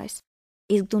ծիծաղում ես,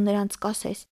 իսկ դու նրանց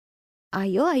կասես.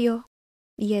 այո, այո,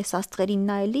 ես աստղերին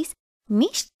նայելիս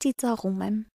միշտ ծիծաղում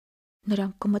եմ։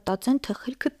 Նրանք կմտածեն, թե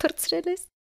խելքդ թռցրել ես։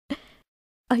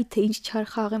 Այ թե ինչ չար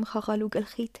խաղ եմ խաղալու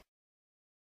գլխիդ։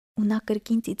 Ու նա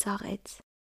կրկին ծիծաղեց։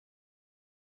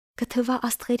 Կթվա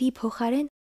աստղերի փոխարեն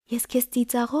ես քեզ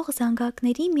ծիծաղող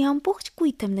զանգակների մի ամբողջ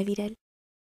կույտ եմ նվիրել։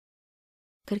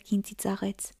 Կրկին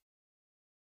ծիծաղեց։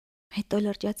 Հետո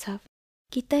լրջացավ։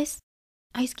 Գիտես,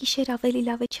 այս գիշեր ավելի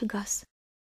լավ է չգաս։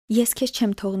 Ես քեզ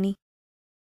չեմ թողնի։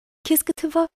 Քեզ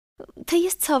կթվա, թե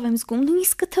ես ցավ եմ զգում,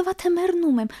 նույնիսկ կթվա, թե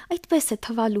մեռնում եմ, այդպես է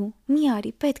թվալու։ Մի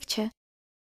արի, պետք չէ։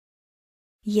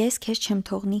 Ես քեզ չեմ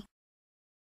թողնի։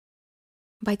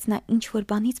 Բայց նա ինչ որ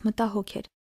բանից մտահոգ էր։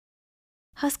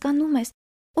 Հասկանում ես,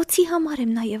 օձի համար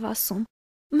եմ նաև ասում։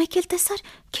 Մեկ էլ տեսար,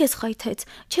 քեզ խայթեց,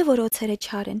 չէ որ օձերը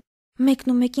չար են։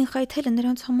 Մեկն ու մեկին խայթելը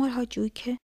նրանց համար հաճույք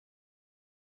է։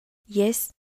 Ես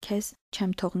քեզ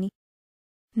չեմ թողնի։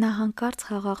 Նա հանկարծ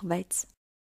խաղաղվեց։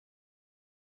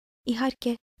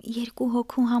 Իհարկե, երկու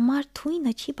հոգու համար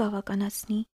թույնը չի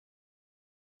բավականացնի։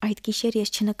 Այդ գիշեր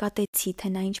ես չնկատեցի, թե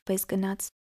նա ինչպես գնաց։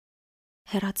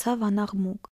 Հեռացավ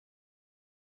անաղմուկ։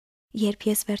 Երբ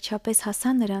ես վերջապես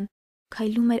հասա նրան,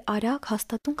 քայլում էր արագ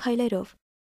հաստատուն քայլերով։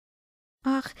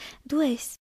 Ախ, դու ես,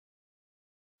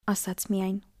 ասաց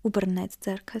միայն ու բռնեց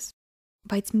ձեռքս,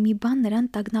 բայց մի բան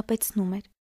նրան տագնապեցնում էր։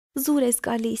 Զուր ես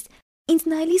գալիս, ինձ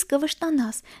նայելիս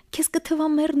կվշտանաս, քեզ կթվա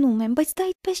մեռնում եմ, բայց դա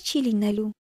այդպես չի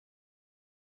լինելու։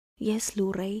 Ես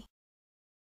լուռ էի։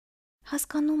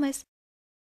 Հասկանում ես,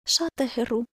 շատ է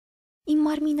հեռու, իմ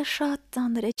մարմինը շատ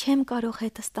ծանր է, չեմ կարող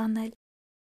հետս տանել։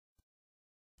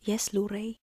 Ես լուռ էի։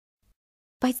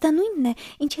 Բայց դա նույնն է,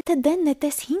 ինչ եթե դեն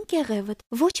նետես 5 եղևդ,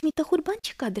 ոչ մի տխուր բան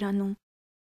չկա դրանում։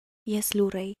 Ես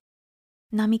լուռ էի։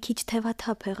 Նա մի քիչ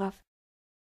թևաթափ եղավ,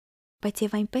 բայց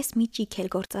եւ այնպես մի ճիք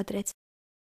էլ գործադրեց։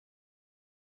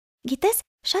 Գիտես,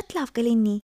 շատ լավ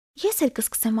կլինի, ես էլ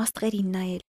կսկսեմ աստղերին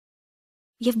նայել։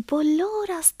 Եվ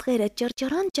բոլոր աստղերը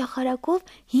ճռճռան ճախարակով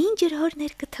 5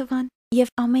 ջրհորներ կթվան, եւ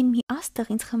ամեն մի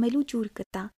աստղ ինձ խմելու ջուր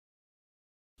կտա։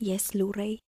 Ես լուռ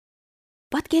էի։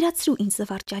 Պատկերացրու ինչ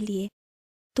զվարճալի է։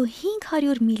 Դու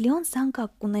 500 միլիոն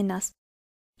զանգակ կունենաս,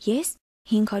 ես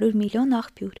 500 միլիոն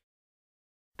աղբյուր։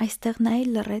 Այստեղ նա էլ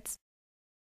լռեց,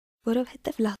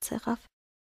 որովհետև լաց եղավ։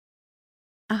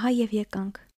 Ահա եւ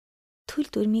եկանք։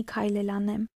 Թույլ տուր մի քայլ էլ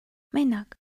անեմ,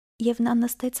 մենակ, եւ նա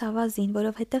նստեց ավազին,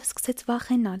 որովհետև սկսեց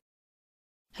վախենալ։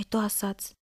 Հետո ասաց.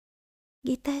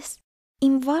 Գիտես,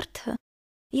 իմ վարդը,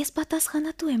 ես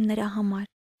պատասխանատու եմ նրա համար,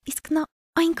 իսկ նա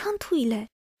այնքան թույլ է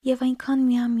եւ այնքան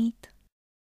միամիտ։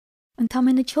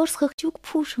 Ընդամենը 4 խղճուկ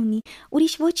փուշ ունի,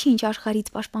 ուրիշ ոչինչ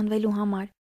աշխարհից պաշտպանվելու համար։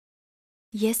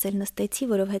 Ես էլ նստեցի,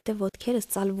 որովհետև ոտքերս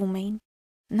ծալվում էին։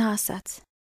 Նա ասաց.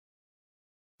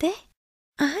 Դե,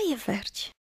 ահա եւ վերջ։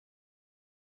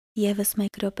 Եվս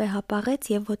մեկ րոպե հապաղեց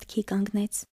եւ ոտքի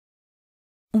կանգնեց։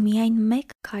 Ու միայն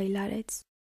մեկ քայլ արեց։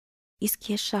 Իսկ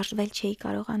ես շարժվել չէի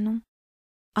կարողանում։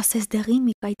 Ասես դեղին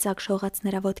մի կայծակ շողաց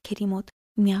նրա ոտքերի մոտ,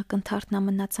 մի ակնթարթ նա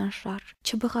մնաց անշարժ,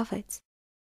 չբղավեց։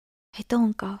 Հետո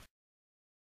ընկավ։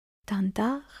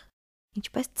 Դանդաղ,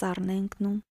 ինչպես ծառն է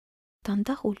ընկնում,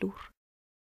 դանդաղ ու լուռ։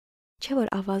 Չէ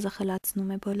որ ավազը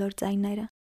խլացնում է բոլոր ձայները։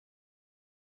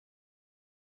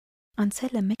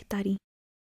 Անցել է 1 տարի։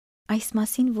 Այս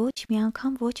մասին ոչ մի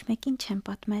անգամ ոչ մեկին չեմ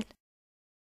պատմել։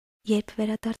 Երբ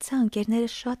վերադարձա, ընկերները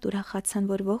շատ ուրախացան,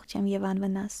 որ ողջ եմ եւ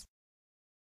անվնաս։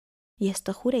 Ես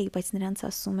տխուր էի, բայց նրանց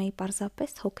ասում էի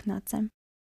պարզապես հոգնած եմ։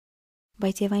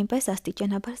 Բայց եւ այնպես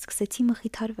աստիճանաբար սկսեցի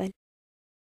մխիթարվել։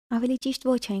 Ավելի ճիշտ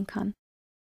ոչ այնքան։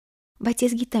 Բայց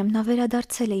ես գիտեմ, նա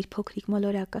վերադարձել է իր փոքրիկ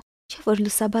մոլորակը, չէ որ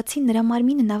լուսաբացին նրա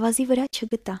մարմինը նավազի վրա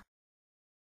չգտա։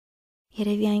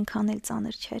 Երևի այնքան էլ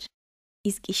ծանր չէր։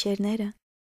 Իսկ գիշերները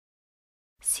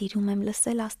սիրում եմ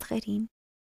լսել աստղերին։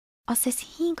 Ասես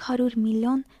 500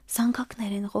 միլիոն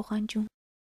զանգակներ են ղողանջում։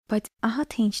 Բայց ահա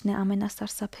թե ինչն է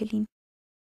ամենասարսափելին։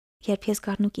 Երբ ես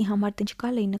գառնուկի համար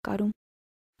դնչկալ էի նկարում,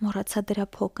 մոռացա դրա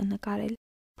փոկը նկարել։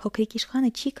 Փոքրիկ իշխանը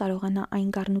չի կարողանա այն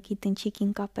գառնուկի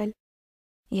դնչիկին կապել։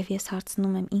 Եվ ես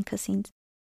հարցնում եմ ինքս ինձ.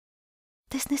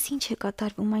 տեսնես ինչ է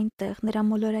կատարվում այնտեղ նրա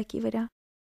մոլորակի վրա։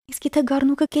 Իսկ եթե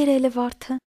գառնուկը կերել է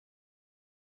վարդը։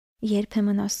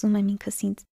 Երբեմն ասում եմ ինքս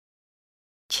ինձ.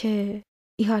 չէ,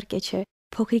 իհարկե չէ,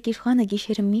 փոքրիկ իշխանը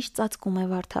գիշերը միշտ ծածկում է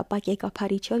վարդը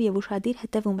ապակեկափարիչով եւ ուշադիր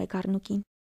հետևում է գառնուկին։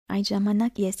 Այդ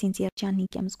ժամանակ ես ինձ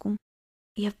երջանիկ եմ զգում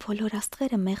եւ բոլոր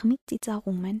աստղերը մեղմից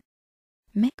ծիծաղում են։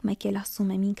 Մեկ-մեկ էլ ասում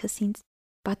եմ ինքս ինձ.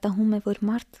 պատահում է, որ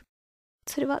մարդ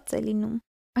ցրված է լինում,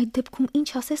 այդ դեպքում ինչ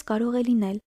ասես կարող է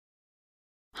լինել։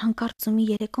 Հանկարծումի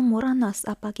երեկո մոռանաս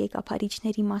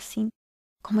ապակեկափարիչների մասին,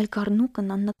 կամ էլ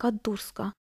գառնուկն աննկատ դուրս գա։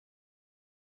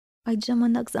 Այդ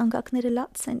ժամանակ զանգակները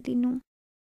լաց են լինում։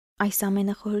 Այս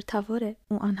ամենը խորհրդավոր է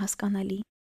ու անհասկանալի։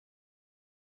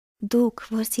 Դուք,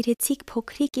 որ սիրեցիք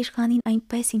փոքրիկ իշխանին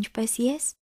այնպես, ինչպես ես,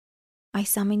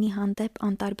 այս ամենի հանդեպ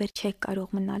անտարբեր չեք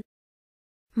կարող մնալ։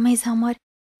 Մեզ համար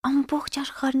ամբողջ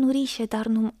աշխարհն ուրիշ է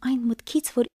դառնում այն մտքից,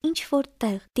 որ ինչ-որ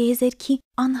տեղ տիեզերքի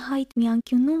անհայտ մի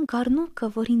անկյունում գառնուկը,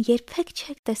 որին երբեք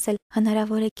չեք տեսել,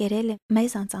 հնարավոր է կերել է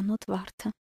մեզ անծանոթ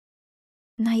վարդը։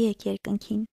 Նայեք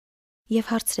երկնքին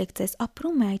եւ հարցրեք ձեզ,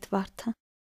 ապրում է այդ վարդը,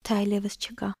 թե այլևս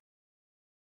չկա։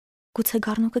 Գուցե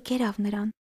գառնուկը կերավ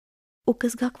նրան, ու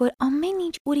կզգաք, որ ամեն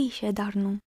ինչ ուրիշ է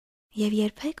դառնում, եւ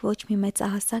երբեք ոչ մի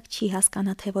մեծահասակ չի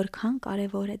հասկանա, թե որքան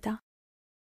կարեւոր է դա։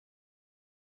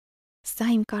 Սա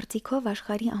իմ կարծիքով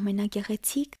աշխարհի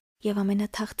ամենագեղեցիկ եւ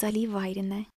ամենաթախծալի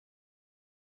վայրն է։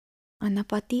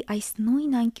 Անապատի այս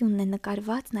նույն անկյունն է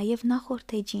նկարված նաեւ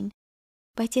նախորդ էջին,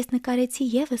 բայց ես նկարեցի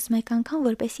եւս մեկ անգամ,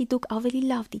 որպեսզի դուք ավելի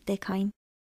լավ դիտեք այն։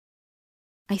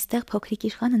 Այստեղ փոքրիկ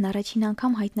իշխանն առաջին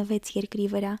անգամ հայտնվեց երկրի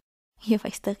վրա եւ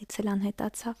այստեղից էլ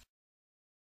անհետացավ։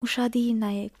 Ուշադիր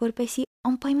նայեք, որպեսզի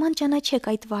անպայման ճանաչեք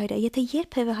այդ վայրը, եթե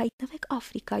երբևէ հայտնվեք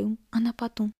Աֆրիկայում,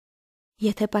 անապատում։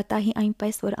 Եթե պատահի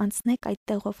այնպես, որ անցնեք այդ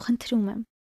տեղով, խնդրում եմ,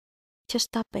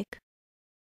 չշտապեք։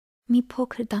 Մի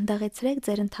փոքր դանդաղեցրեք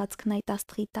ձեր ընթացքն այդ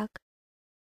աստղի տակ։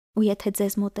 Ու եթե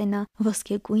ձեզ մոտենա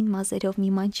ոսկեգույն մազերով մի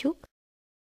մանչուկ,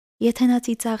 եթե նա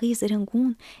ծիծաղի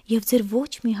զրնգուն եւ ձեր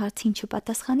ոչ մի հարցին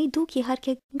չպատասխանի, դուք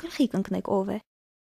իհարկե գլխի կընկնեք ով է։